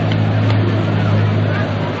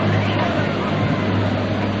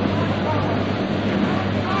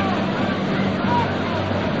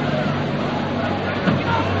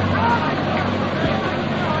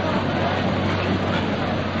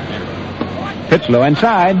 Pitch low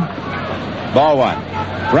inside. Ball 1.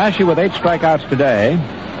 Raschi with 8 strikeouts today,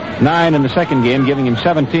 9 in the 2nd game, giving him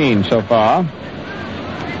 17 so far.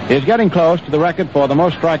 is getting close to the record for the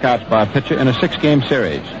most strikeouts by a pitcher in a 6-game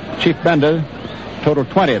series. Chief Bender totaled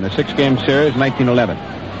 20 in a 6-game series in 1911.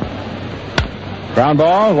 Ground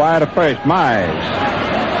ball, wide to first. Mize.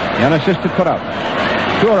 The unassisted put up.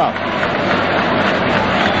 2 are up.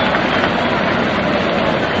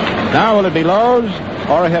 Now will it be Lowe's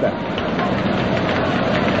or a hitter?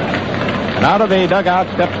 And out of the dugout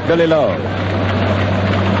steps Billy Lowe's.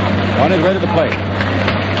 On his way to the plate.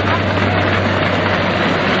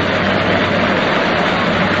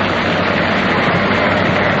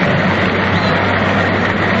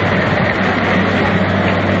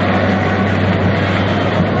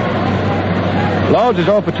 Lowe's is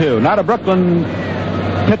 0 for 2. Not a Brooklyn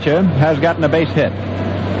pitcher has gotten a base hit.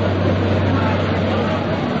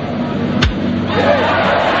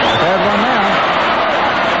 There's one now.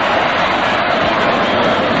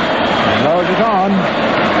 And Lowe's is on.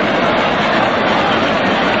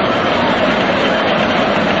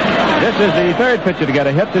 This is the third pitcher to get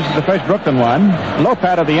a hit. This is the first Brooklyn one.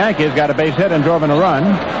 Lopat of the Yankees got a base hit and drove in a run.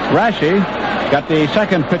 Rashi got the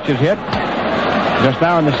second pitcher's hit just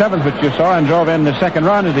now in the 7th, which you saw, and drove in the second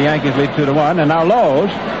run as the Yankees lead 2-1. And now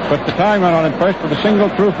Lowe's puts the tying run on at first with a single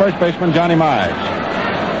through first baseman Johnny Mize.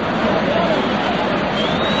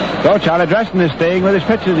 So Charlie Dresden is staying with his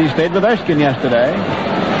pitchers. He stayed with Erskine yesterday,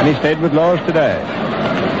 and he stayed with Lowe's today.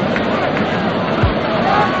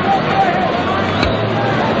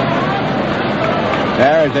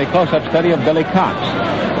 There is a close-up study of Billy Cox,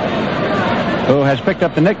 who has picked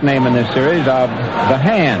up the nickname in this series of the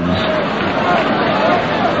Hands.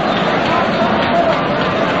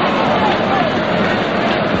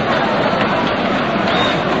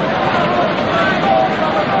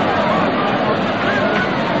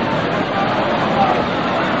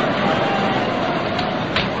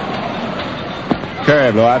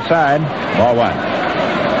 Curve, low outside. Ball 1.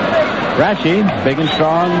 Rashi, big and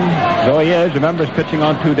strong though he is, remember, is pitching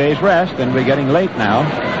on 2 days rest, and we're getting late now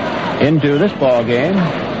into this ball game.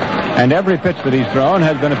 And every pitch that he's thrown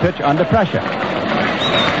has been a pitch under pressure.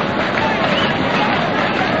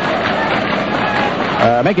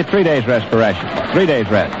 Make it 3 days rest for Rashi. 3 days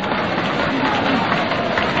rest.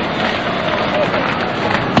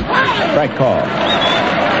 Strike call.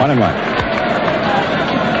 1-1.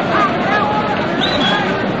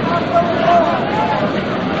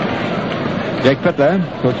 Jake Fittler,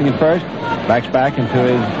 coaching at first, backs back into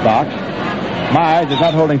his box. Mize is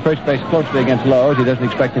not holding first base closely against Lowe's. He doesn't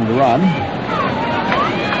expect him to run.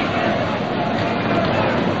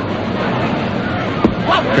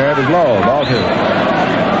 Curve is low. Ball 2.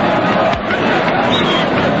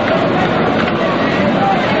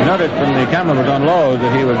 You noticed when the camera was on Lowe's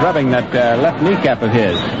that he was rubbing that left kneecap of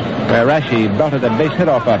his, where Rashi belted that base hit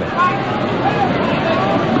off of it.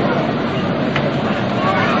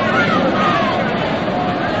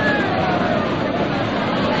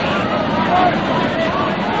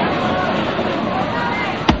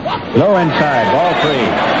 Low inside, ball 3.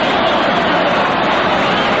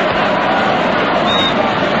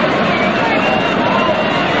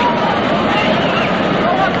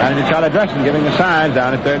 And it's Charlie Dresden giving the signs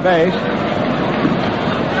down at third base.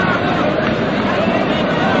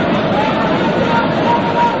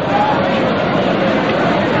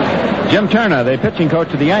 Jim Turner, the pitching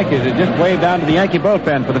coach of the Yankees, has just waved down to the Yankee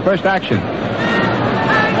bullpen for the first action.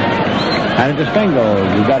 And it's a Stengel.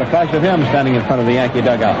 You've got a flash of him standing in front of the Yankee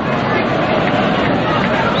dugout.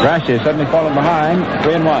 Rashi has suddenly fallen behind,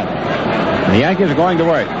 3-1. And the Yankees are going to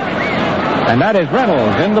work. And that is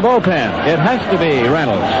Reynolds in the bullpen. It has to be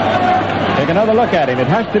Reynolds. Take another look at him. It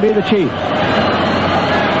has to be the Chief.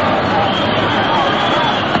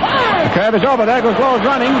 The curve is over. There goes Lowe's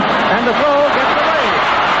running. And the throw gets away.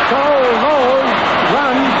 So Lowe's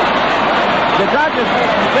runs. The Dodgers made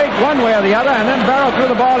a mistake one way or the other, and then Barrow threw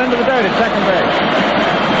the ball into the dirt at second base.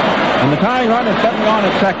 And the tying run is sitting on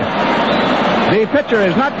at second. The pitcher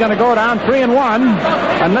is not going to go down 3-1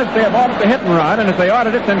 unless they have ordered the hit and run, and if they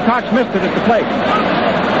ordered it, then Cox missed it at the plate.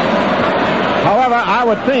 However, I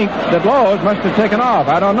would think that Lowe's must have taken off.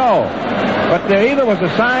 I don't know. But there either was a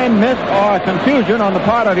sign miss or a confusion on the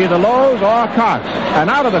part of either Lowe's or Cox. And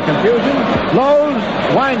out of the confusion, Lowe's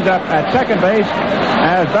winds up at second base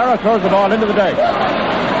as Barrow throws the ball into the dirt.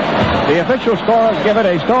 The official scorers give it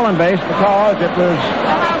a stolen base because it was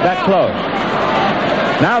that close.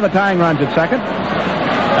 Now the tying run's at second,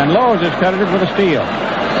 and Lowe's is credited with a steal.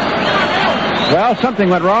 Well, something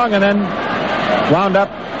went wrong and then wound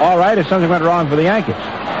up all right if something went wrong for the Yankees.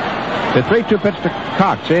 The 3-2 pitch to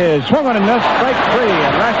Cox is swung on and missed, strike 3,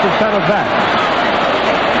 and Rashi settles back.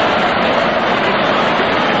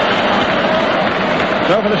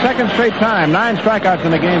 So for the second straight time, 9 strikeouts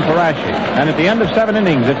in the game for Rashi. And at the end of 7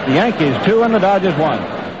 innings, it's the Yankees 2 and the Dodgers 1.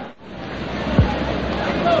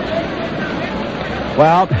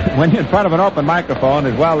 Well, when you're in front of an open microphone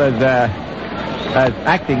as well as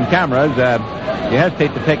acting cameras, you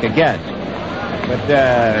hesitate to take a guess. But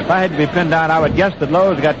if I had to be pinned down, I would guess that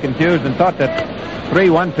Lowe's got confused and thought that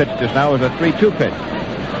 3-1 pitch just now was a 3-2 pitch.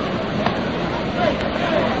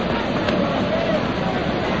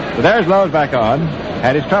 So there's Lowe's back on.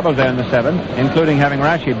 Had his troubles there in the 7th, including having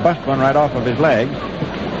Rashi bust one right off of his legs.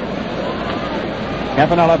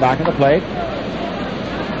 Campanella back at the plate.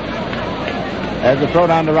 As the throw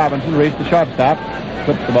down to Robinson reached the shortstop,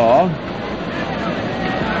 clipped the ball.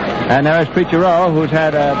 And there is Preacher Rowe, who's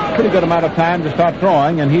had a pretty good amount of time to start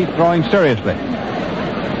throwing, and he's throwing seriously.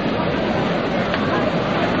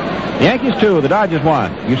 The Yankees 2, the Dodgers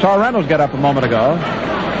 1. You saw Reynolds get up a moment ago.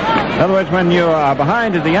 In other words, when you are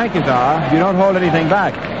behind as the Yankees are, you don't hold anything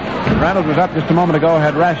back. Reynolds was up just a moment ago,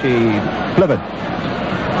 had Rashi flip it.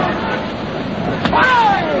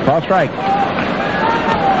 Ball strike.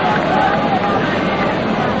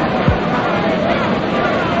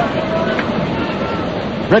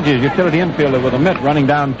 Bridges, utility infielder with a mitt, running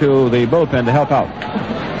down to the bullpen to help out.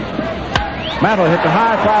 Mantle hits a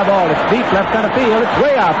high fly ball. It's deep left center field. It's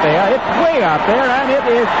way out there. It's way out there, and it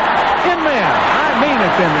is in there. I mean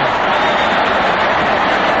it's in there.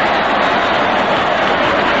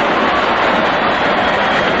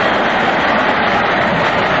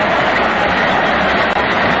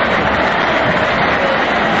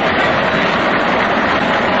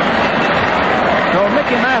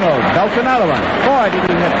 Mantle belts another one. Boy, did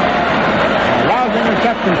he hit a rousing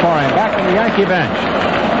reception for him back in the Yankee bench.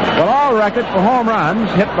 Well, all records for home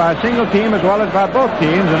runs hit by a single team as well as by both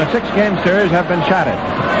teams in a 6-game series have been shattered.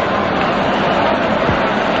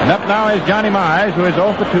 And up now is Johnny Mize, who is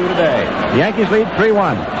 0 for 2 today. The Yankees lead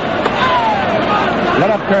 3-1.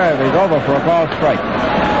 Let up curve is over for a ball strike.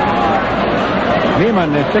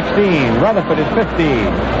 Lehman is 16. Rutherford is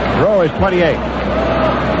 15. Rowe is 28.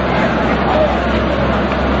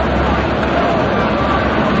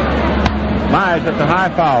 Mize hits a high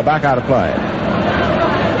foul, back out of play.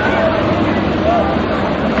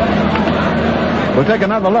 We'll take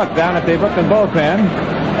another look down at the Brooklyn bullpen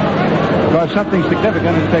because something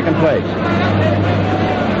significant has taken place.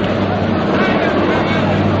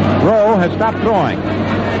 Rowe has stopped throwing.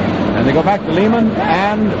 And they go back to Lehman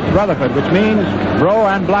and Rutherford, which means Rowe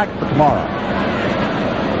and Black for tomorrow.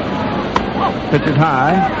 Pitch is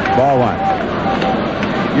high, ball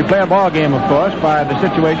 1. You play a ball game, of course, by the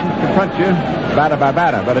situations confront you, batter by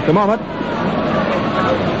batter. But at the moment,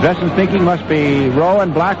 Dressen's thinking must be Rowe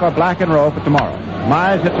and Black or Black and Rowe for tomorrow.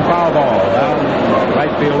 Mize hits a foul ball down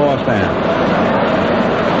right field lower stand.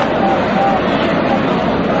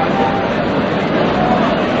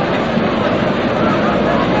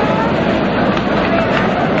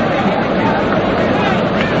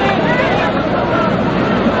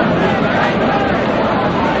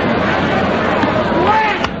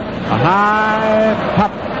 High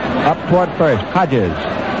pop up toward first. Hodges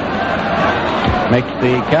makes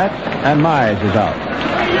the catch, and Mize is out.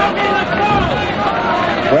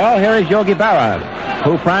 Well, here is Yogi Berra,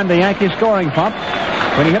 who primed the Yankees scoring pump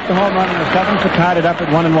when he hit the home run in the 7th to tie it up at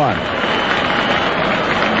 1-1.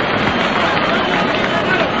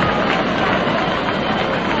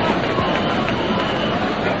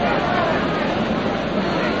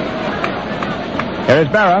 Here is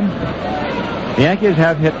Berra. The Yankees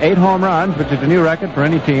have hit 8 home runs, which is a new record for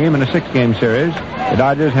any team in a 6-game series. The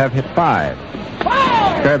Dodgers have hit 5.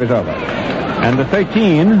 Curve is over. And the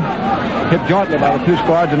 13, hit jointly by the 2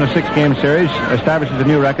 squads in a 6-game series, establishes a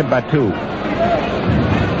new record by 2.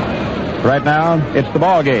 Right now, it's the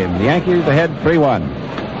ball game. The Yankees ahead 3-1.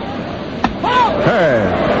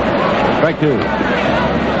 Curve. Strike 2.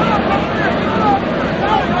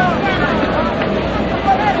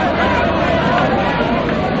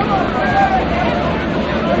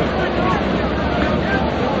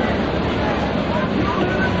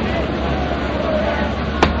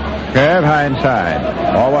 Curve high inside.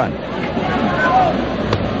 Ball 1.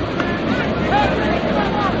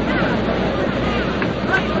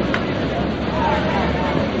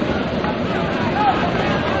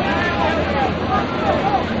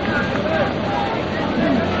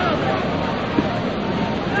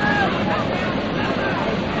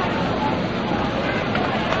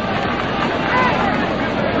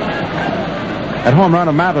 That home run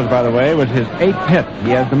of Mantle's, by the way, was his 8th hit.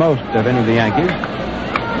 He has the most of any of the Yankees.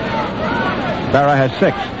 Berra has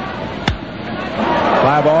 6.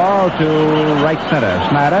 Fly ball to right center.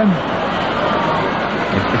 Snyder.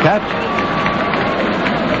 It's the catch.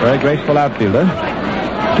 Very graceful outfielder.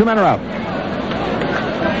 Two men are out.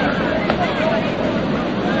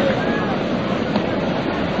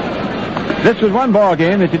 This was one ball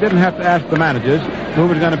game that you didn't have to ask the managers who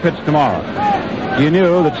was going to pitch tomorrow. You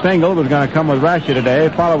knew that Stengel was going to come with Rasher today,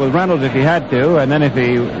 follow with Reynolds if he had to, and then if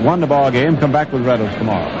he won the ball game, come back with Reynolds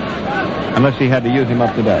tomorrow, unless he had to use him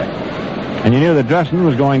up today. And you knew that Dresden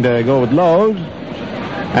was going to go with Lowe's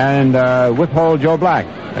and withhold Joe Black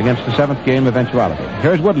against the seventh game eventuality.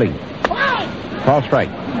 Here's Woodley. Call strike.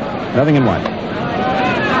 Nothing in one.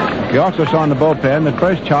 You also saw in the bullpen that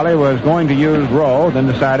first Charlie was going to use Rowe, then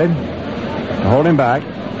decided to hold him back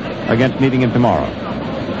against needing him tomorrow.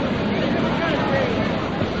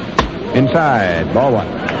 Inside, ball one.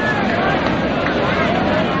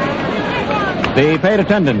 The paid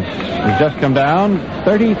attendance has just come down,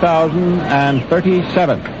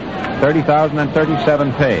 30,037.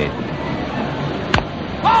 30,037 paid.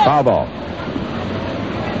 Foul ball.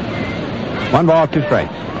 1 ball, 2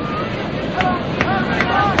 strikes.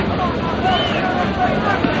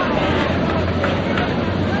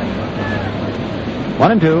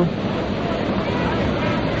 One and two.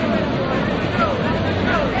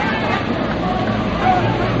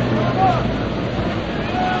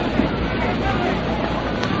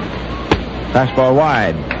 Fastball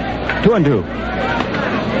wide. 2 and 2.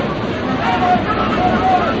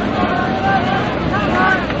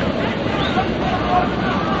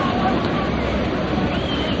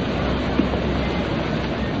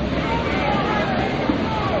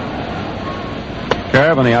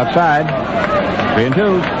 Curve on the outside. 3 and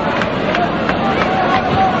 2.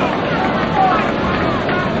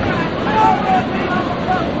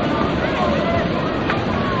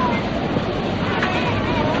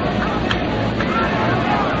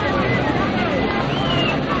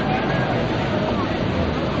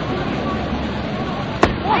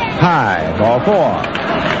 High, ball 4.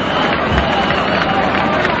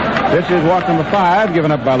 This is walk number 5,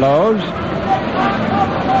 given up by Lowe's.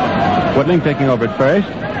 Woodling taking over at first.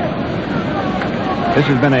 This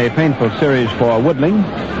has been a painful series for Woodling.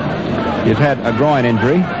 He's had a groin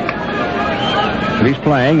injury. But he's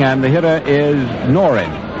playing, and the hitter is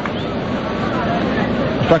Norrin.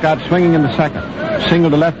 Struck out swinging in the second.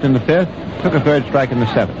 Singled to left in the fifth. Took a third strike in the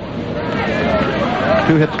seventh.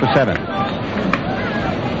 2 hits for 7.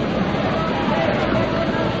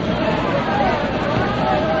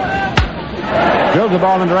 Drills the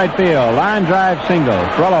ball into right field. Line drive single.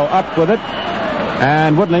 Frollo up with it.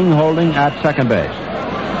 And Woodling holding at second base.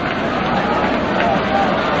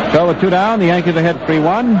 So with 2 down, the Yankees ahead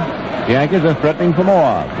 3-1. The Yankees are threatening for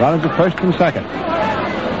more. Runners at first and second.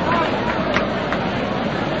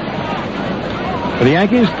 For the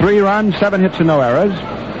Yankees, 3 runs, 7 hits and no errors.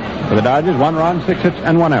 For the Dodgers, 1 run, 6 hits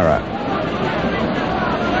and 1 error.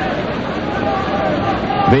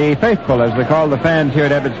 The faithful, as they call the fans here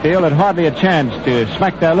at Ebbets Field, had hardly a chance to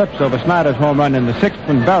smack their lips over Snyder's home run in the 6th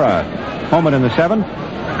and Berra homered in the 7th.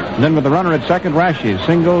 And then with the runner at second, Rashy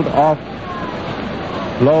singled off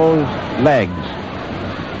Lowe's legs.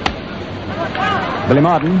 Billy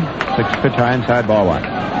Martin, 6th pitch high inside, ball 1.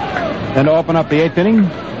 Then to open up the 8th inning,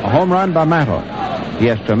 a home run by Mantle. He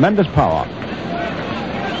has tremendous power.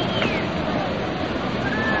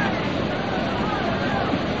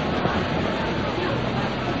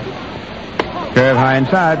 Curve high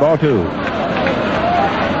inside, ball 2.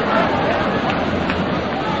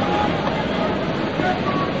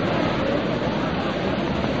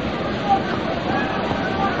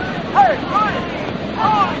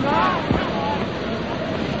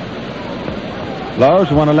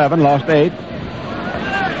 Lowe's won 11, lost 8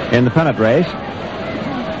 in the pennant race.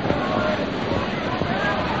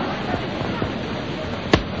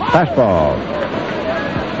 Fastball.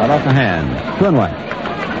 Right off the hand. 2 and 1.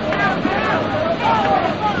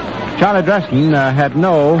 Charlie Dresden had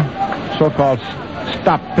no so-called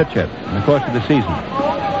stop pitcher in the course of the season.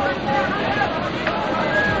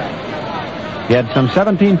 He had some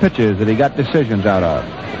 17 pitches that he got decisions out of.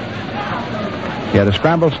 He had a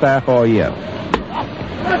scramble staff all year.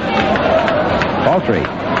 Ball 3.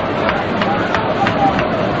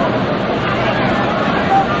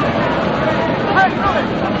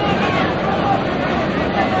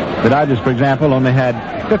 The Dodgers, for example, only had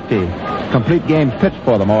 50 complete games pitched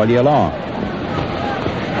for them all year long.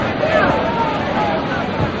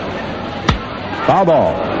 Foul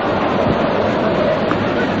ball.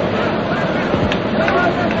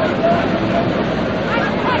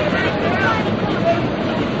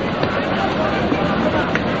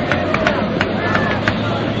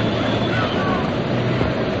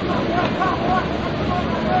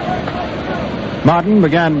 Martin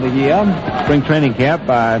began the year, spring training camp,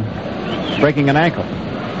 by breaking an ankle.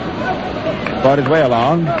 fought his way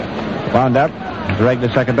along, wound up as a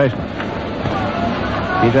regular second baseman.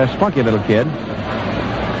 He's a spunky little kid.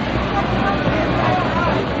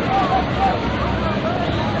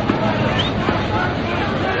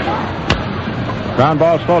 Ground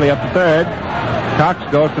ball slowly up to third. Cox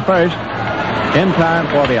goes to first. In time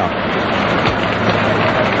for the out.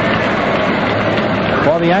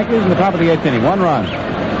 For the Yankees in the top of the 8th inning, 1 run,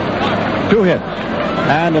 2 hits.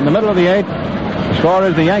 And in the middle of the 8th, the score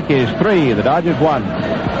is the Yankees 3, the Dodgers 1.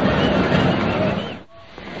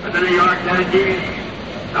 For the New York Yankees,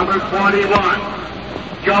 number 41,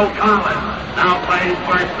 Joe Collins, now playing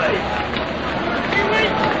first base.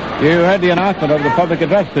 You heard the announcement of the public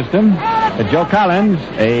address system that Joe Collins,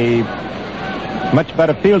 a much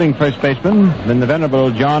better fielding first baseman than the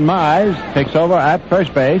venerable John Mize, takes over at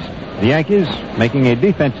first base. The Yankees making a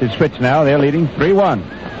defensive switch now. They're leading 3-1.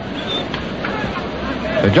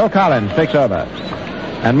 So Joe Collins takes over.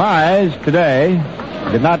 And Mize today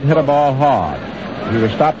did not hit a ball hard. He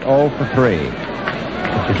was stopped 0 for 3.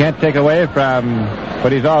 But you can't take away from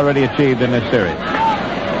what he's already achieved in this series.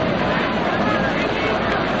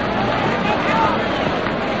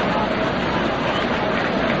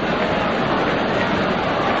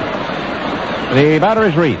 The batter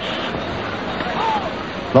is Reese.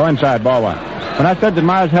 Low inside, ball 1. When I said that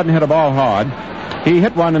Mize hadn't hit a ball hard, he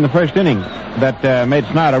hit one in the first inning that made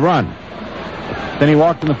Snyder run. Then he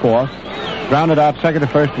walked in the 4th, grounded out second to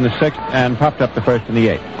first in the 6th, and popped up the first in the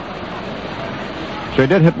 8th. So he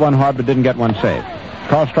did hit one hard, but didn't get one saved.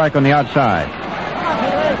 Call strike on the outside.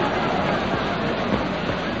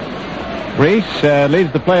 Reese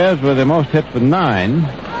leads the players with the most hits with 9,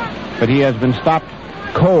 but he has been stopped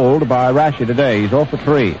cold by Rashi today. He's 0 for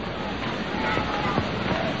 3.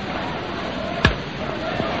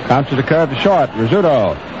 Bounces a curve to short.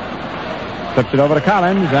 Rizzuto flips it over to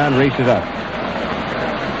Collins, and Reese is up.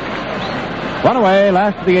 One away,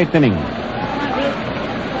 last of the 8th inning.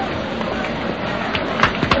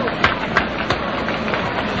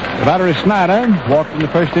 The batter is Snyder. Walked in the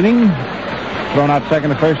first inning, thrown out second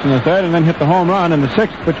to first in the 3rd, and then hit the home run in the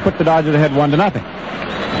 6th, which put the Dodgers ahead 1-0.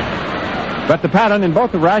 But the pattern in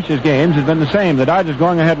both of Rash's games has been the same. The Dodgers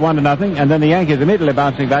going ahead 1-0, and then the Yankees immediately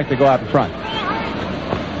bouncing back to go out in front.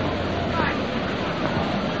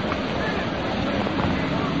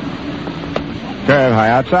 Curve high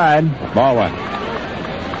outside, ball 1.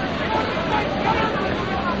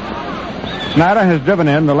 Snyder has driven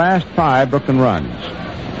in the last 5 Brooklyn runs.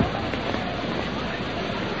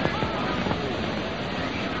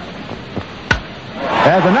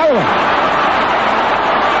 There's another one.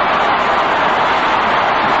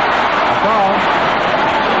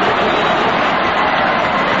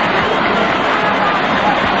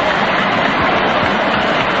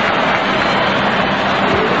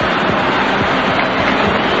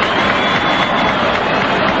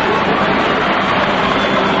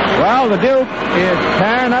 The Duke is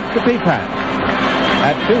tearing up the Peacock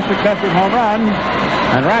at 2 successive home runs,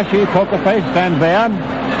 and Rashi, poker face, stands there,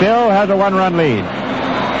 still has a 1-run lead.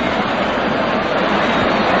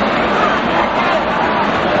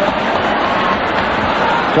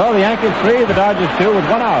 So the Yankees 3, the Dodgers 2, with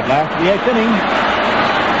 1 out last of the 8th inning.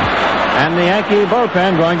 And the Yankee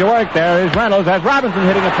bullpen going to work. There is Reynolds. That's Robinson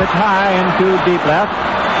hitting a pitch high into deep left.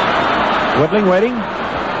 Whittling waiting.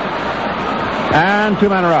 And 2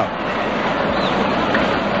 men are out.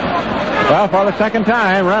 Well, for the second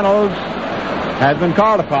time, Reynolds has been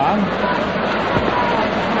called upon.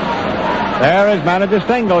 There is manager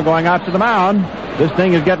Stengel going out to the mound. This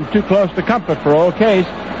thing is getting too close to comfort for old Case.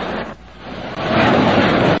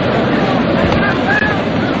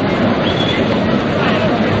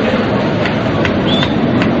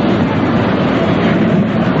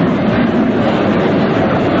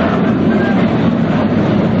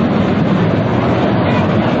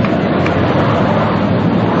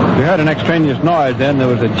 Heard an extraneous noise. Then there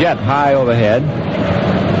was a jet high overhead.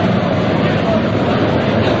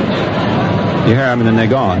 You hear them and then they're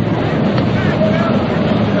gone.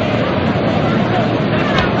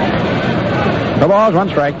 No balls, 1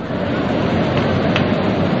 strike.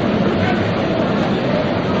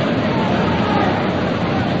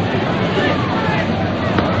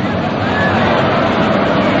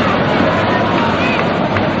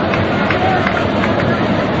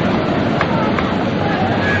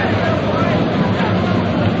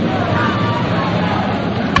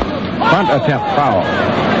 Attempt foul.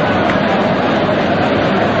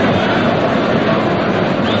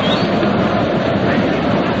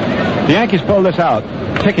 The Yankees pull this out.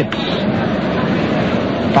 Tickets,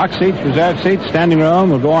 box seats, reserved seats, standing room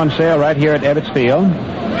will go on sale right here at Ebbets Field.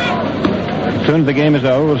 As soon as the game is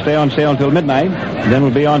over, we'll stay on sale until midnight. Then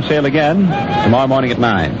we'll be on sale again tomorrow morning at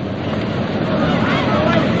 9.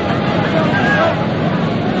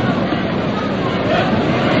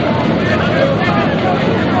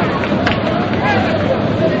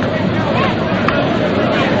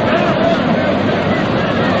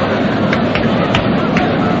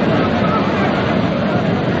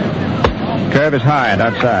 Curve is high and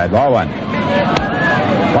outside. Ball 1.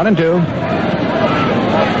 1-2.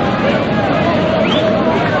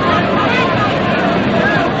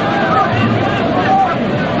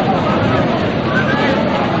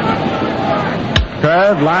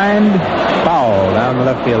 Curve, lined, foul down the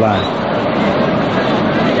left field line.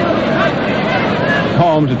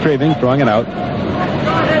 Holmes retrieving, throwing it out.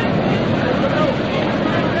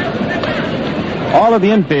 All of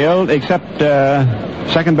the infield except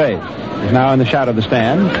second base is now in the shadow of the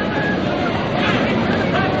stand.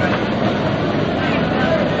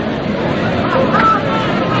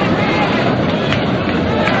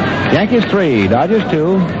 Yankees 3, Dodgers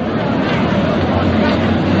 2.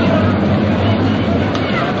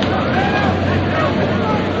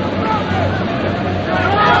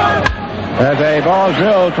 There's a ball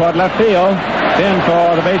drilled toward left field. In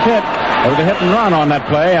for the base hit. There was a hit and run on that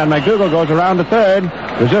play, and McDougal goes around to third.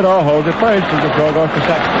 Rizzuto holds it first as the throw goes to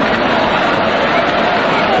second.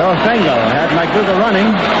 So single had McDougal running,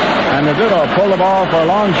 and Rizzuto pulled the ball for a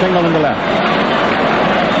long single in the left.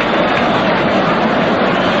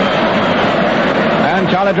 And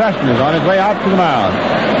Charlie Dresden is on his way out to the mound.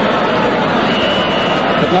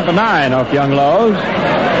 Hit number 9 off young Lowe's.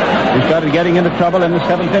 He started getting into trouble in the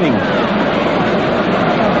 7th inning.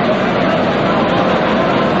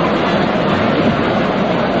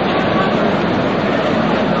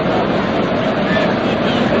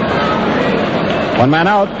 One man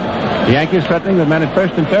out. The Yankees threatening with men at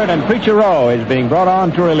first and third, and Preacher Rowe is being brought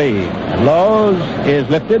on to relieve. And Lowe's is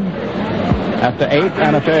lifted after 8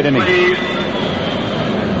 and a third innings.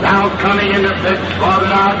 Now coming into pitch for the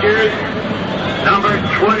Dodgers, number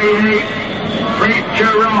 28,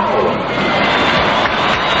 Preacher Rowe.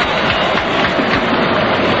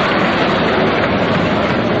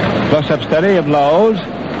 Close-up study of Lowe's.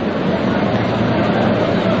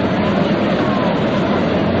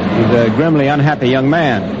 He's a grimly unhappy young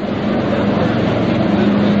man.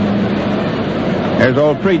 There's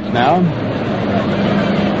old Preach now.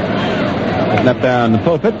 Sitting up there on the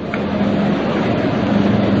pulpit.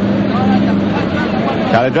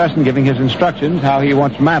 Charlie Dresden giving his instructions, how he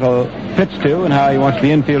wants Mantle pitched to and how he wants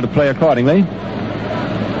the infield to play accordingly.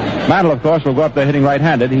 Mantle, of course, will go up there hitting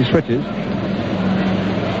right-handed. He switches.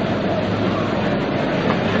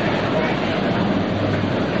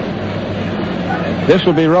 This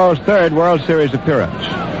will be Rowe's 3rd World Series appearance.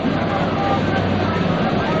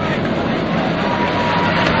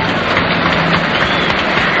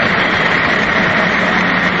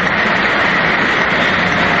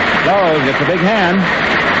 Lowe gets a big hand.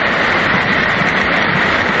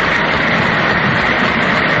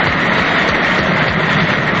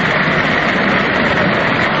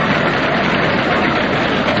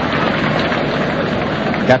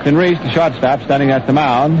 Captain Reese, the shortstop, standing at the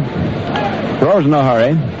mound. Rowe's in no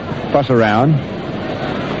hurry. Fuss around.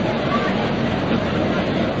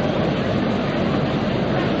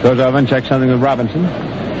 Goes over and checks something with Robinson.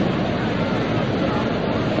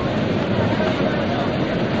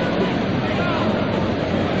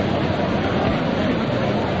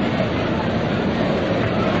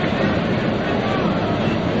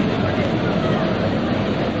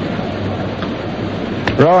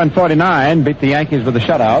 Rowe in 49 beat the Yankees with a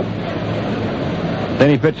shutout. Then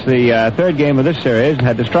he pitched the 3rd game of this series,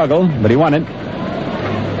 had to struggle, but he won it.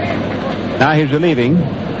 Now he's relieving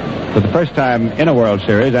for the first time in a World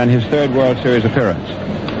Series and his 3rd World Series appearance.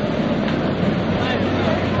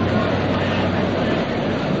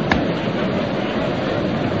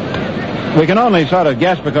 We can only sort of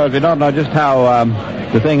guess because we don't know just how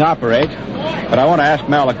the thing operates, but I want to ask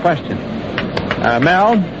Mel a question.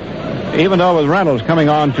 Mel, even though with Reynolds coming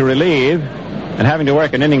on to relieve and having to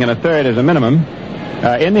work an inning and a third as a minimum,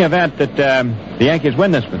 in the event that the Yankees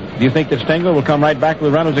win this one, do you think that Stengel will come right back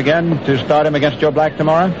with Reynolds again to start him against Joe Black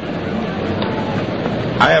tomorrow?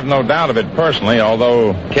 I have no doubt of it personally,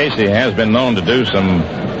 although Casey has been known to do some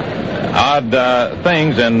odd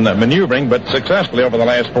things in maneuvering, but successfully over the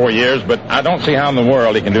last 4 years. But I don't see how in the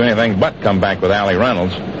world he can do anything but come back with Allie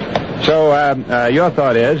Reynolds. So your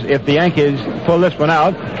thought is, if the Yankees pull this one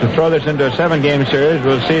out to throw this into a 7-game series,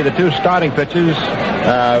 we'll see the 2 starting pitchers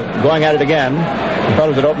going at it again. The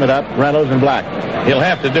fellows that open it up, Reynolds and Black. He'll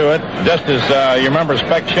have to do it, just as you remember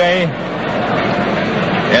Spec Shea.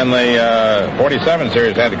 In the 47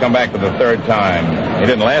 series, had to come back for the third time. He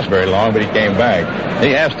didn't last very long, but he came back.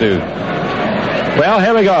 He has to. Well,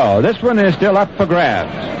 here we go. This one is still up for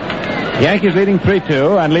grabs. Yankees leading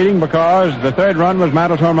 3-2, and leading because the third run was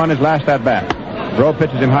Mantle's home run his last at-bat. Rowe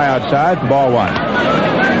pitches him high outside for ball one.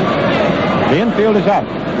 The infield is up.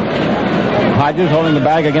 Hodges holding the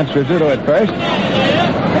bag against Rizzuto at first.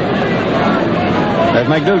 There's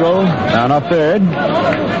McDougal down off third.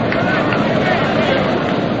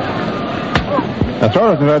 The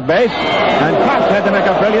throw to third base, and Cox had to make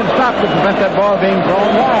a brilliant stop to prevent that ball being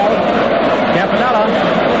thrown wild. Campanella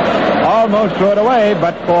almost threw it away,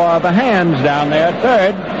 but for the hands down there at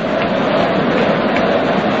third.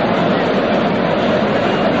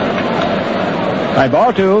 Right,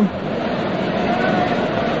 ball two.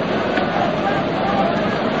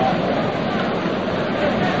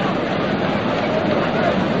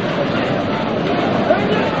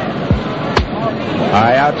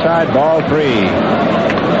 High outside, ball three.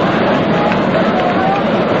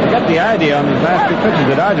 You get the idea on these last two pitches.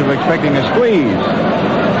 The Dodgers were expecting a squeeze.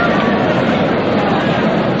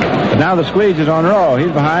 But now the squeeze is on Rowe.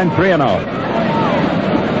 He's behind 3-0.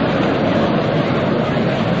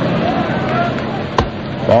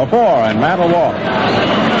 Ball four, and Mantle walks.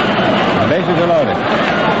 The bases are loaded.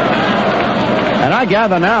 And I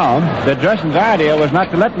gather now that Dressen's idea was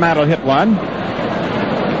not to let Mantle hit one.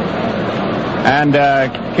 And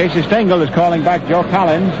Casey Stengel is calling back Joe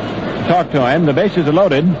Collins to talk to him. The bases are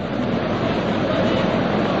loaded.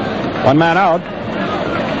 One man out.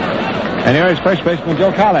 And here is first baseman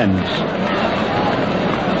Joe Collins.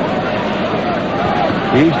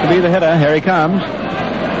 He used to be the hitter. Here he comes.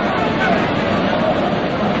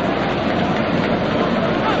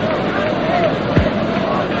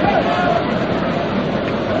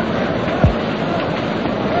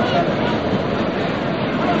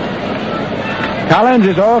 Collins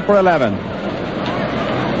is 0 for 11.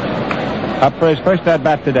 Up for his first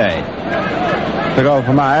at-bat today. Took over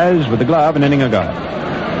from Myers with the glove an inning ago.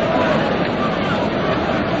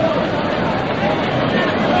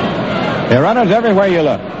 There are runners everywhere you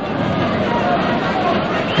look.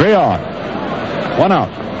 3 on. 1 out.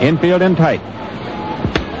 Infield in tight.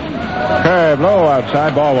 Curve low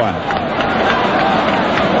outside, ball one.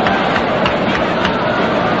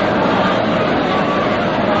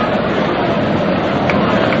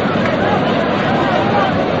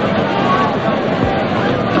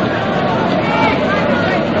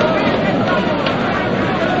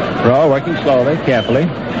 Rowe working slowly, carefully.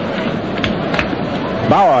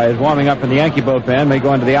 Bauer is warming up in the Yankee bullpen. May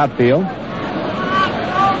go into the outfield.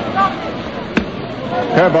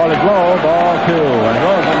 Curveball is low, ball two. And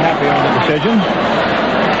Rowe's unhappy on the decision.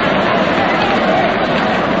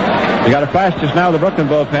 We got a flash just now of the Brooklyn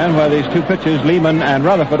bullpen where these two pitchers, Lehman and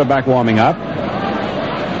Rutherford, are back warming up.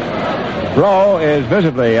 Rowe is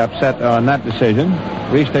visibly upset on that decision.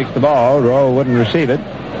 Reese takes the ball. Rowe wouldn't receive it.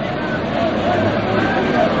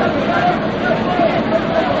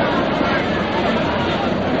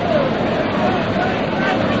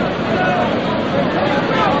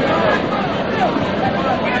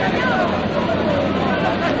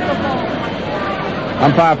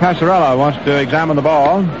 Umpire Passarella wants to examine the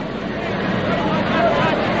ball.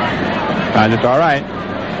 And it's all right.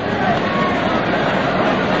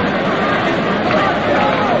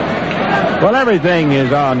 Well, everything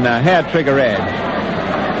is on hair trigger edge.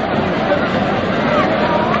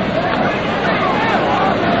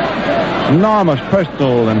 Enormous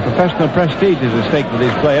personal and professional prestige is at stake for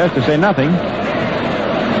these players, to say nothing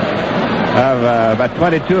of about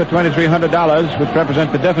 $2,200 or $2,300, which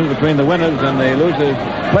represent the difference between the winners and the losers'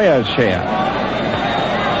 players' share.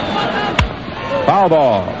 Foul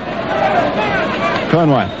ball.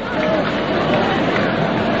 2-1.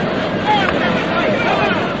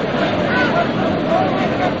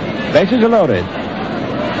 Bases are loaded.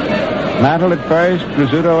 Mantle at first,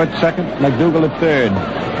 Rizzuto at second, McDougal at third.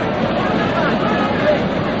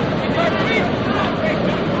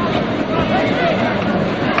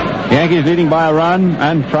 Yankees leading by a run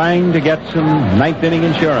and trying to get some ninth inning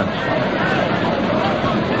insurance.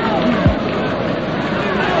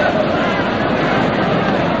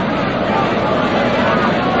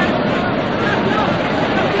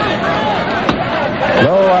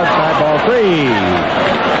 Low outside, ball three.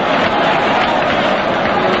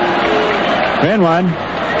 3-1.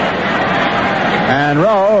 And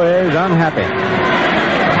Rowe is unhappy.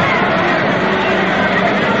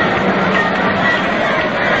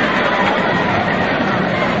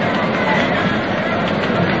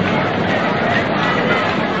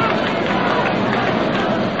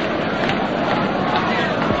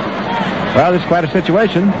 Well, it's quite a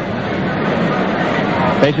situation.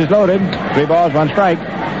 Bases loaded. 3 balls, 1 strike.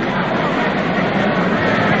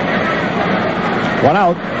 1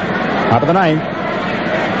 out. Top of the 9th.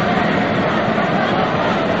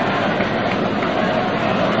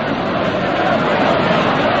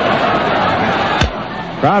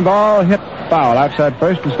 Ground ball hit foul outside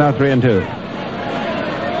first. It's now 3-2.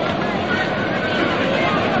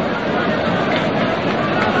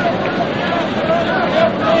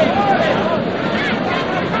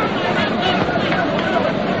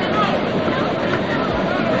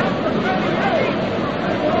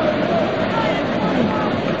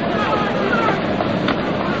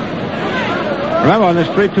 Remember, on this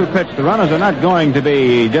 3-2 pitch, the runners are not going to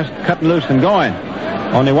be just cutting loose and going.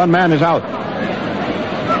 Only one man is out.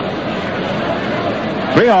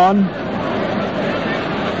 3 on.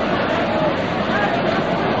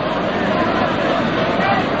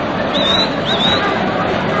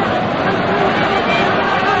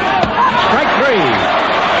 Strike 3.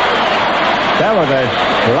 That was a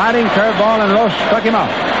sliding curveball, and Rose struck him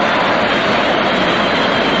out.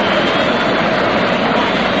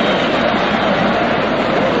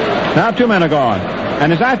 Now 2 men are gone.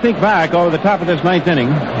 And as I think back over the top of this 9th inning,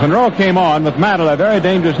 when Rowe came on with Mantle, a very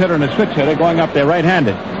dangerous hitter and a switch hitter, going up there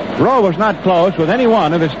right-handed, Rowe was not close with any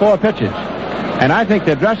one of his 4 pitches. And I think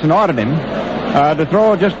that Dresden ordered him to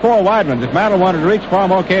throw just 4 wide ones. If Mantle wanted to reach for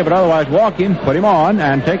him, okay, but otherwise walk him, put him on,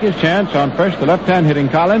 and take his chance on first the left-hand hitting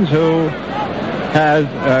Collins, who has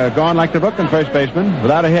gone like the Brooklyn first baseman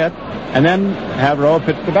without a hit, and then have Rowe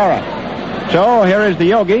pitch to Barra. So here is the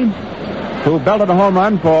Yogi, who belted a home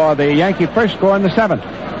run for the Yankee first score in the 7th.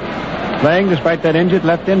 Playing despite that injured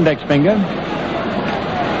left index finger.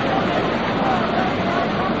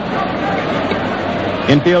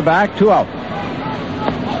 Infield back, 2 out.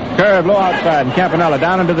 Curve low outside, and Campanella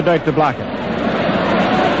down into the dirt to block it.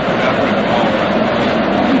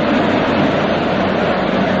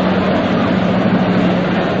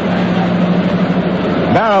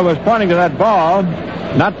 Barrow was pointing to that ball,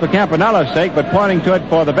 not for Campanella's sake, but pointing to it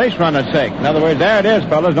for the base runner's sake. In other words, there it is,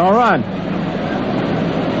 fellas, don't run.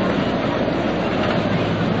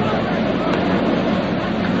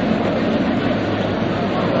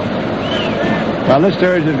 Well, this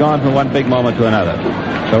series has gone from one big moment to another,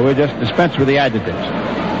 so we'll just dispense with the adjectives.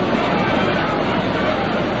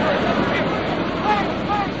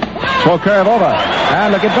 Full curve over,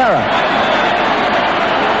 and look at Barra.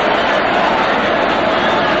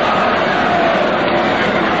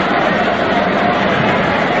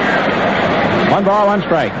 One ball, 1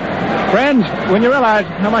 strike. Friends, when you realize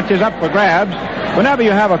how much is up for grabs, whenever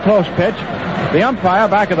you have a close pitch, the umpire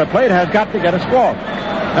back of the plate has got to get a squawk.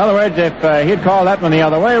 In other words, if he'd called that one the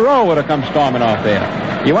other way, Rowe would have come storming off there.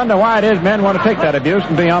 You wonder why it is men want to take that abuse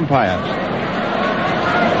and be umpires.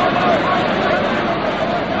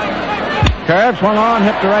 Curve swung on,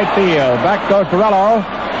 hit to right field. Back goes Pirello,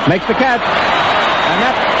 makes the catch. And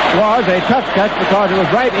that was a tough catch because it was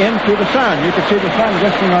right into the sun. You could see the sun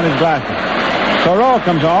glistening on his glasses. So Rowe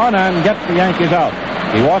comes on and gets the Yankees out.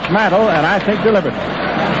 He walks Mantle, and I think deliberately.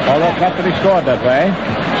 Although it's not that he scored that way.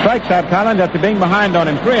 Strikes out Collins after being behind on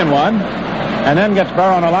him 3-1, and then gets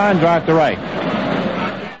Barrow on a line drive to right.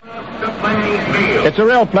 It's a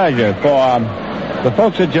real pleasure for the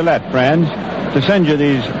folks at Gillette, friends, to send you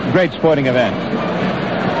these great sporting events.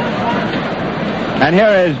 And here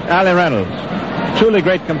is Allie Reynolds, truly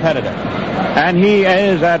great competitor. And he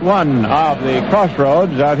is at one of the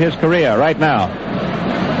crossroads of his career right now.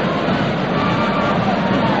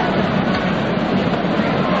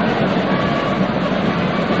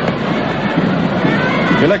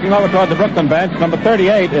 You're looking over toward the Brooklyn bench. Number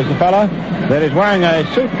 38 is the fella that is wearing a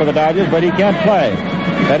suit for the Dodgers, but he can't play.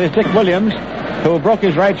 That is Dick Williams, who broke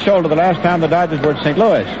his right shoulder the last time the Dodgers were at St.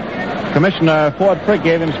 Louis. Commissioner Ford Frick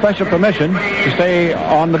gave him special permission to stay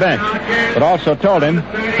on the bench, but also told him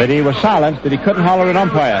that he was silenced, that he couldn't holler at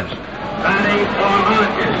umpires.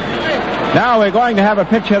 Now we're going to have a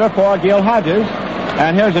pinch hitter for Gil Hodges,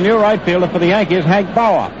 and here's a new right fielder for the Yankees, Hank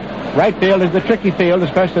Bauer. Right field is the tricky field,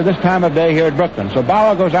 especially this time of day here at Brooklyn. So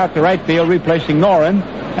Bauer goes out to right field, replacing Noren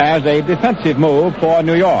as a defensive move for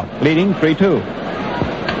New York, leading 3-2.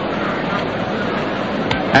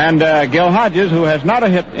 And Gil Hodges, who has not a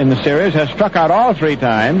hit in the series, has struck out all 3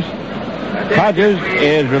 times. Hodges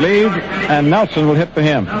is relieved, and Nelson will hit for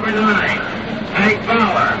him. Number 9, Hank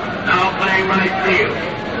Bauer, now playing right field.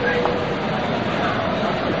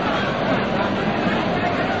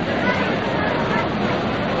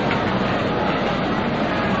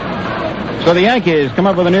 So the Yankees come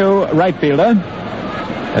up with a new right fielder.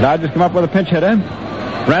 The Dodgers come up with a pinch hitter.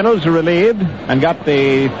 Reynolds relieved and got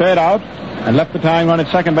the 3rd out and left the tying run at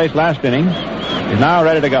second base last inning. is now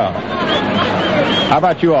ready to go. How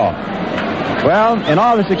about you all? Well, in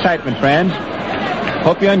all this excitement, friends,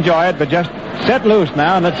 hope you enjoy it, but just set loose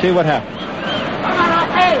now and let's see what happens.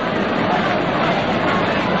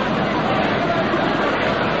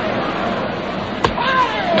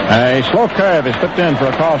 A slow curve is put in for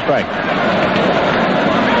a call strike.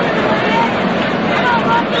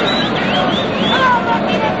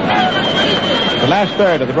 The last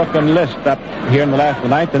third of the Brooklyn list up here in the last of the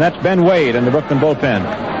ninth, and that's Ben Wade in the Brooklyn bullpen.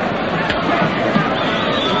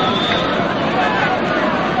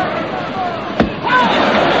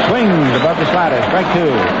 Swings above the slider, strike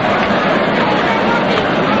two.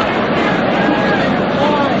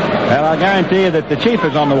 Well, I'll guarantee you that the Chief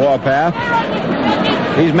is on the warpath.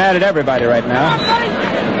 He's mad at everybody right now.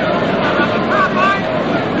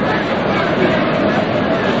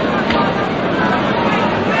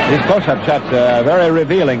 These close-up shots are very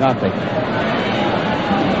revealing, aren't they?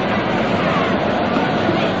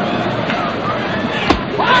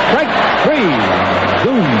 Strike three.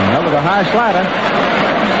 Zoom over the high slider.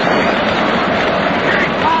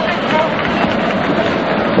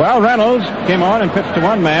 Well, Reynolds came on and pitched to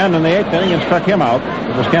one man in the eighth inning and struck him out.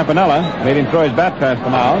 It was Campanella. Made him throw his bat past the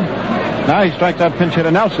mound. Now he strikes out pinch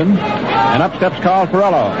hitter Nelson. And up steps Carl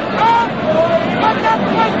Perello.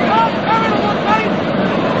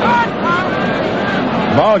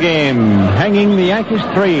 Ball game hanging the Yankees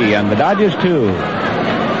 3 and the Dodgers 2.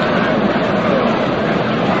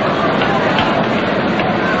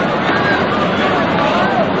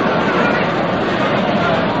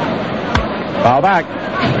 Foul back.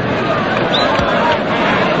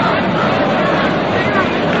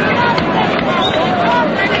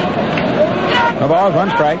 No balls, one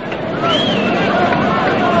strike.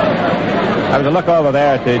 I was a look over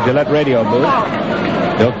there at the Gillette radio booth.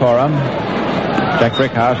 Bill Corum, Jack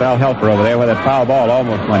Brickhouse, Al Helper over there where that foul ball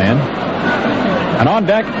almost went in. And on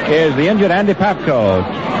deck is the injured Andy Papko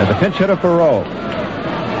as a pinch hitter for Rowe.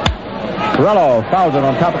 Perello fouls it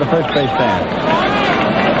on top of the first base stand.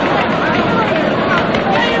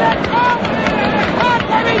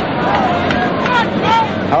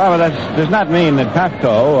 However, that does not mean that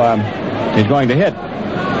Papko is going to hit.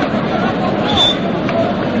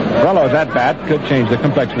 Perello's at bat could change the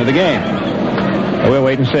complexion of the game. So we'll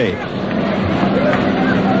wait and see.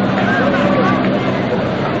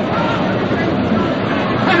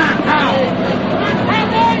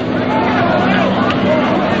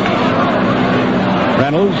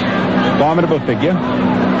 Reynolds, formidable figure.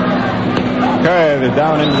 Curve is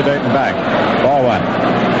down into the dirt and back. Ball one.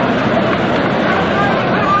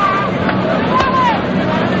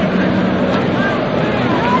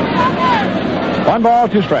 One ball,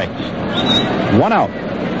 two strikes. One out.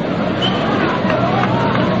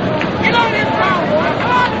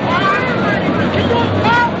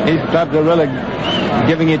 These clubs are really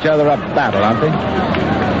giving each other a battle, aren't they?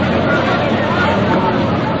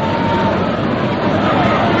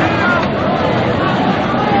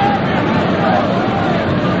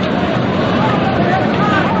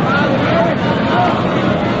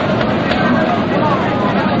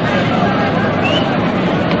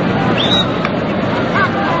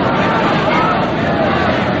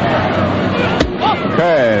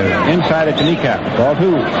 Inside at the kneecap. Ball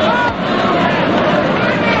two.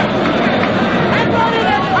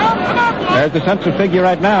 There's the central figure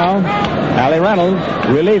right now. Allie Reynolds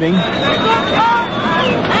relieving.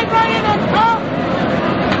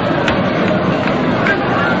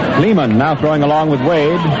 Lehman now throwing along with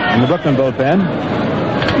Wade in the Brooklyn bullpen.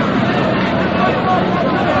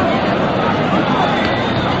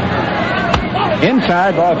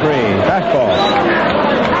 Inside, ball three. Fastball.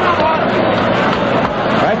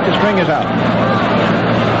 Right, the string is out.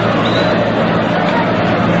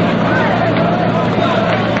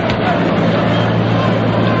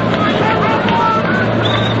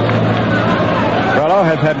 Perello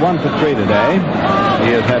has had 1 for 3 today.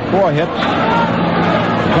 He has had 4 hits,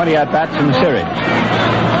 20 at-bats in the series.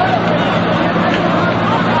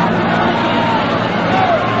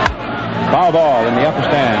 Foul ball in the upper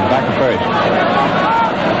stand, back to first.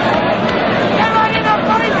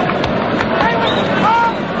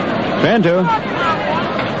 Into.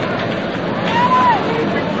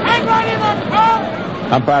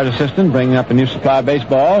 Umpire's assistant bringing up a new supply of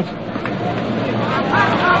baseballs.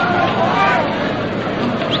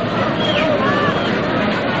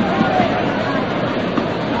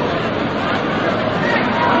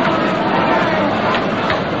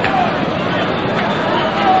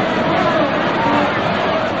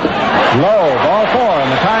 Low, ball 4,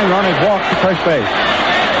 and the tying run is walked to first base.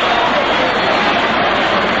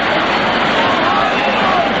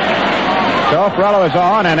 So Perello is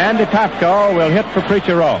on, and Andy Pafko will hit for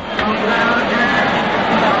Preacher Row.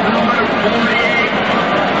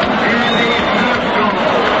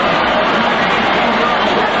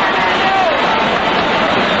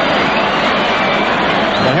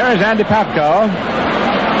 Well, here's Andy Pafko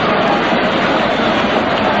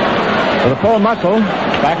with a pull muscle,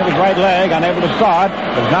 back of his right leg, unable to start,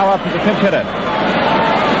 is now up to the pinch hitter.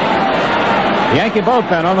 The Yankee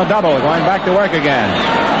bullpen on the double, going back to work again.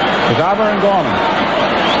 Zauber and Gorman.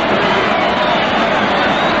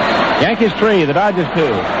 Yankees 3, the Dodgers 2.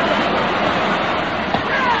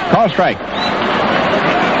 Call strike.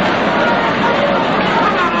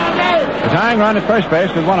 The tying run at first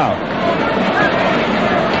base with 1 out.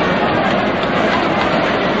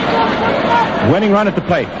 Winning run at the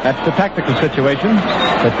plate. That's the tactical situation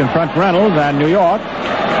that confronts Reynolds and New York.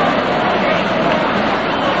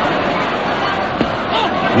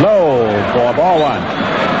 Low for ball 1.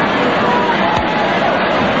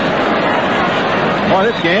 Boy,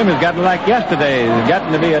 this game has gotten like yesterday. It's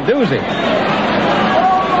gotten to be a doozy. In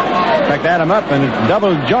fact, add them up and it's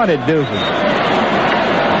double-jointed doozy.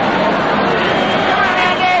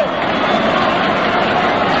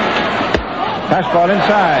 Fastball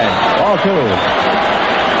inside. Ball 2.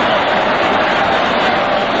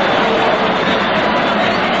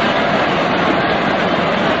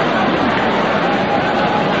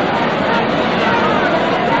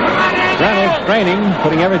 Reynolds straining,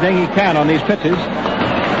 putting everything he can on these pitches.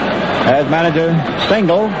 As manager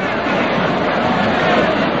Stengel.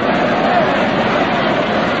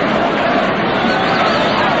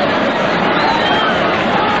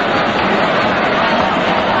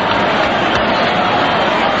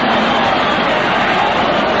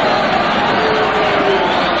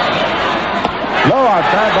 Low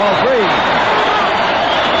outside, ball 3.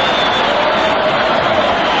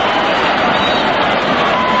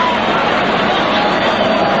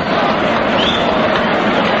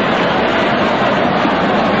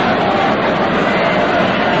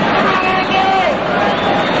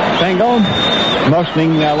 Stengel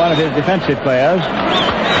motioning one of his defensive players.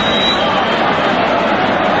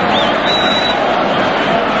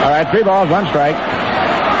 All right, 3 balls, 1 strike.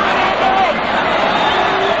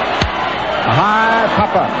 High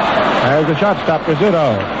pop-up. There's the shortstop,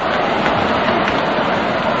 Rizzuto.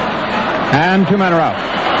 And 2 men are out.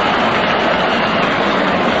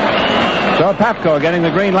 So Pafko getting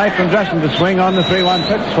the green light from Dresden to swing on the 3-1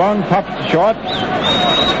 pitch. Swung, popped short.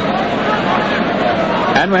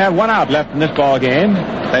 And we have 1 out left in this ball game.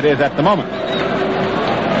 That is at the moment.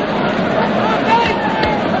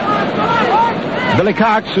 Billy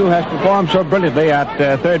Cox, who has performed so brilliantly at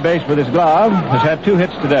third base with his glove, has had 2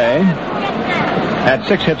 hits today. Had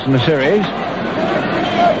 6 hits in the series.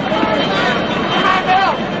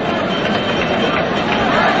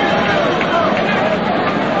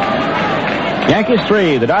 Yankees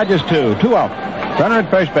 3, the Dodgers 2. 2 out. Runner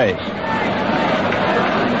at first base.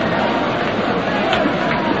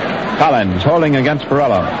 Collins holding against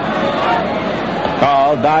Perello.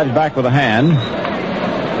 Carl dives back with a hand.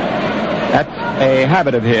 That's a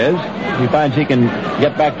habit of his. He finds he can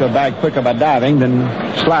get back to a bag quicker by diving than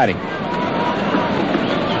sliding.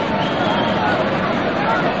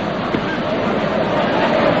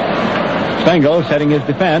 Stengel setting his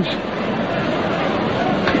defense.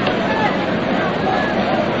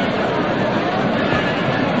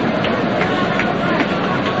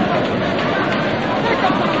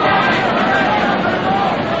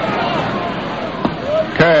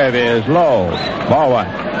 Curve is low. Ball 1.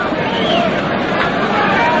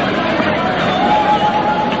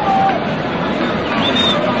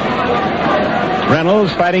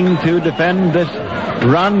 Reynolds fighting to defend this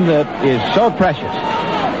run that is so precious.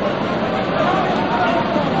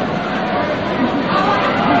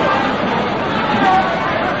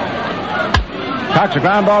 Cox a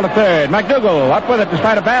ground ball to third. McDougal up with it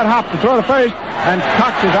despite a bad hop to throw to first. And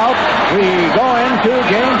Cox is out. We go into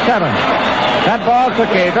game 7. That ball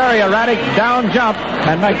took a very erratic down jump,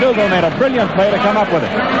 and McDougal made a brilliant play to come up with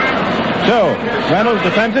it. So, Reynolds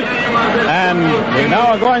defends it, and we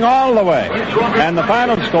now are going all the way. And the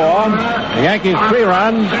final score, the Yankees 3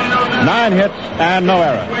 runs, 9 hits, and no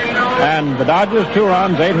error. And the Dodgers 2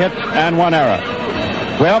 runs, 8 hits, and 1 error.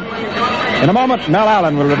 Well, in a moment, Mel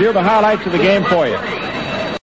Allen will review the highlights of the game for you.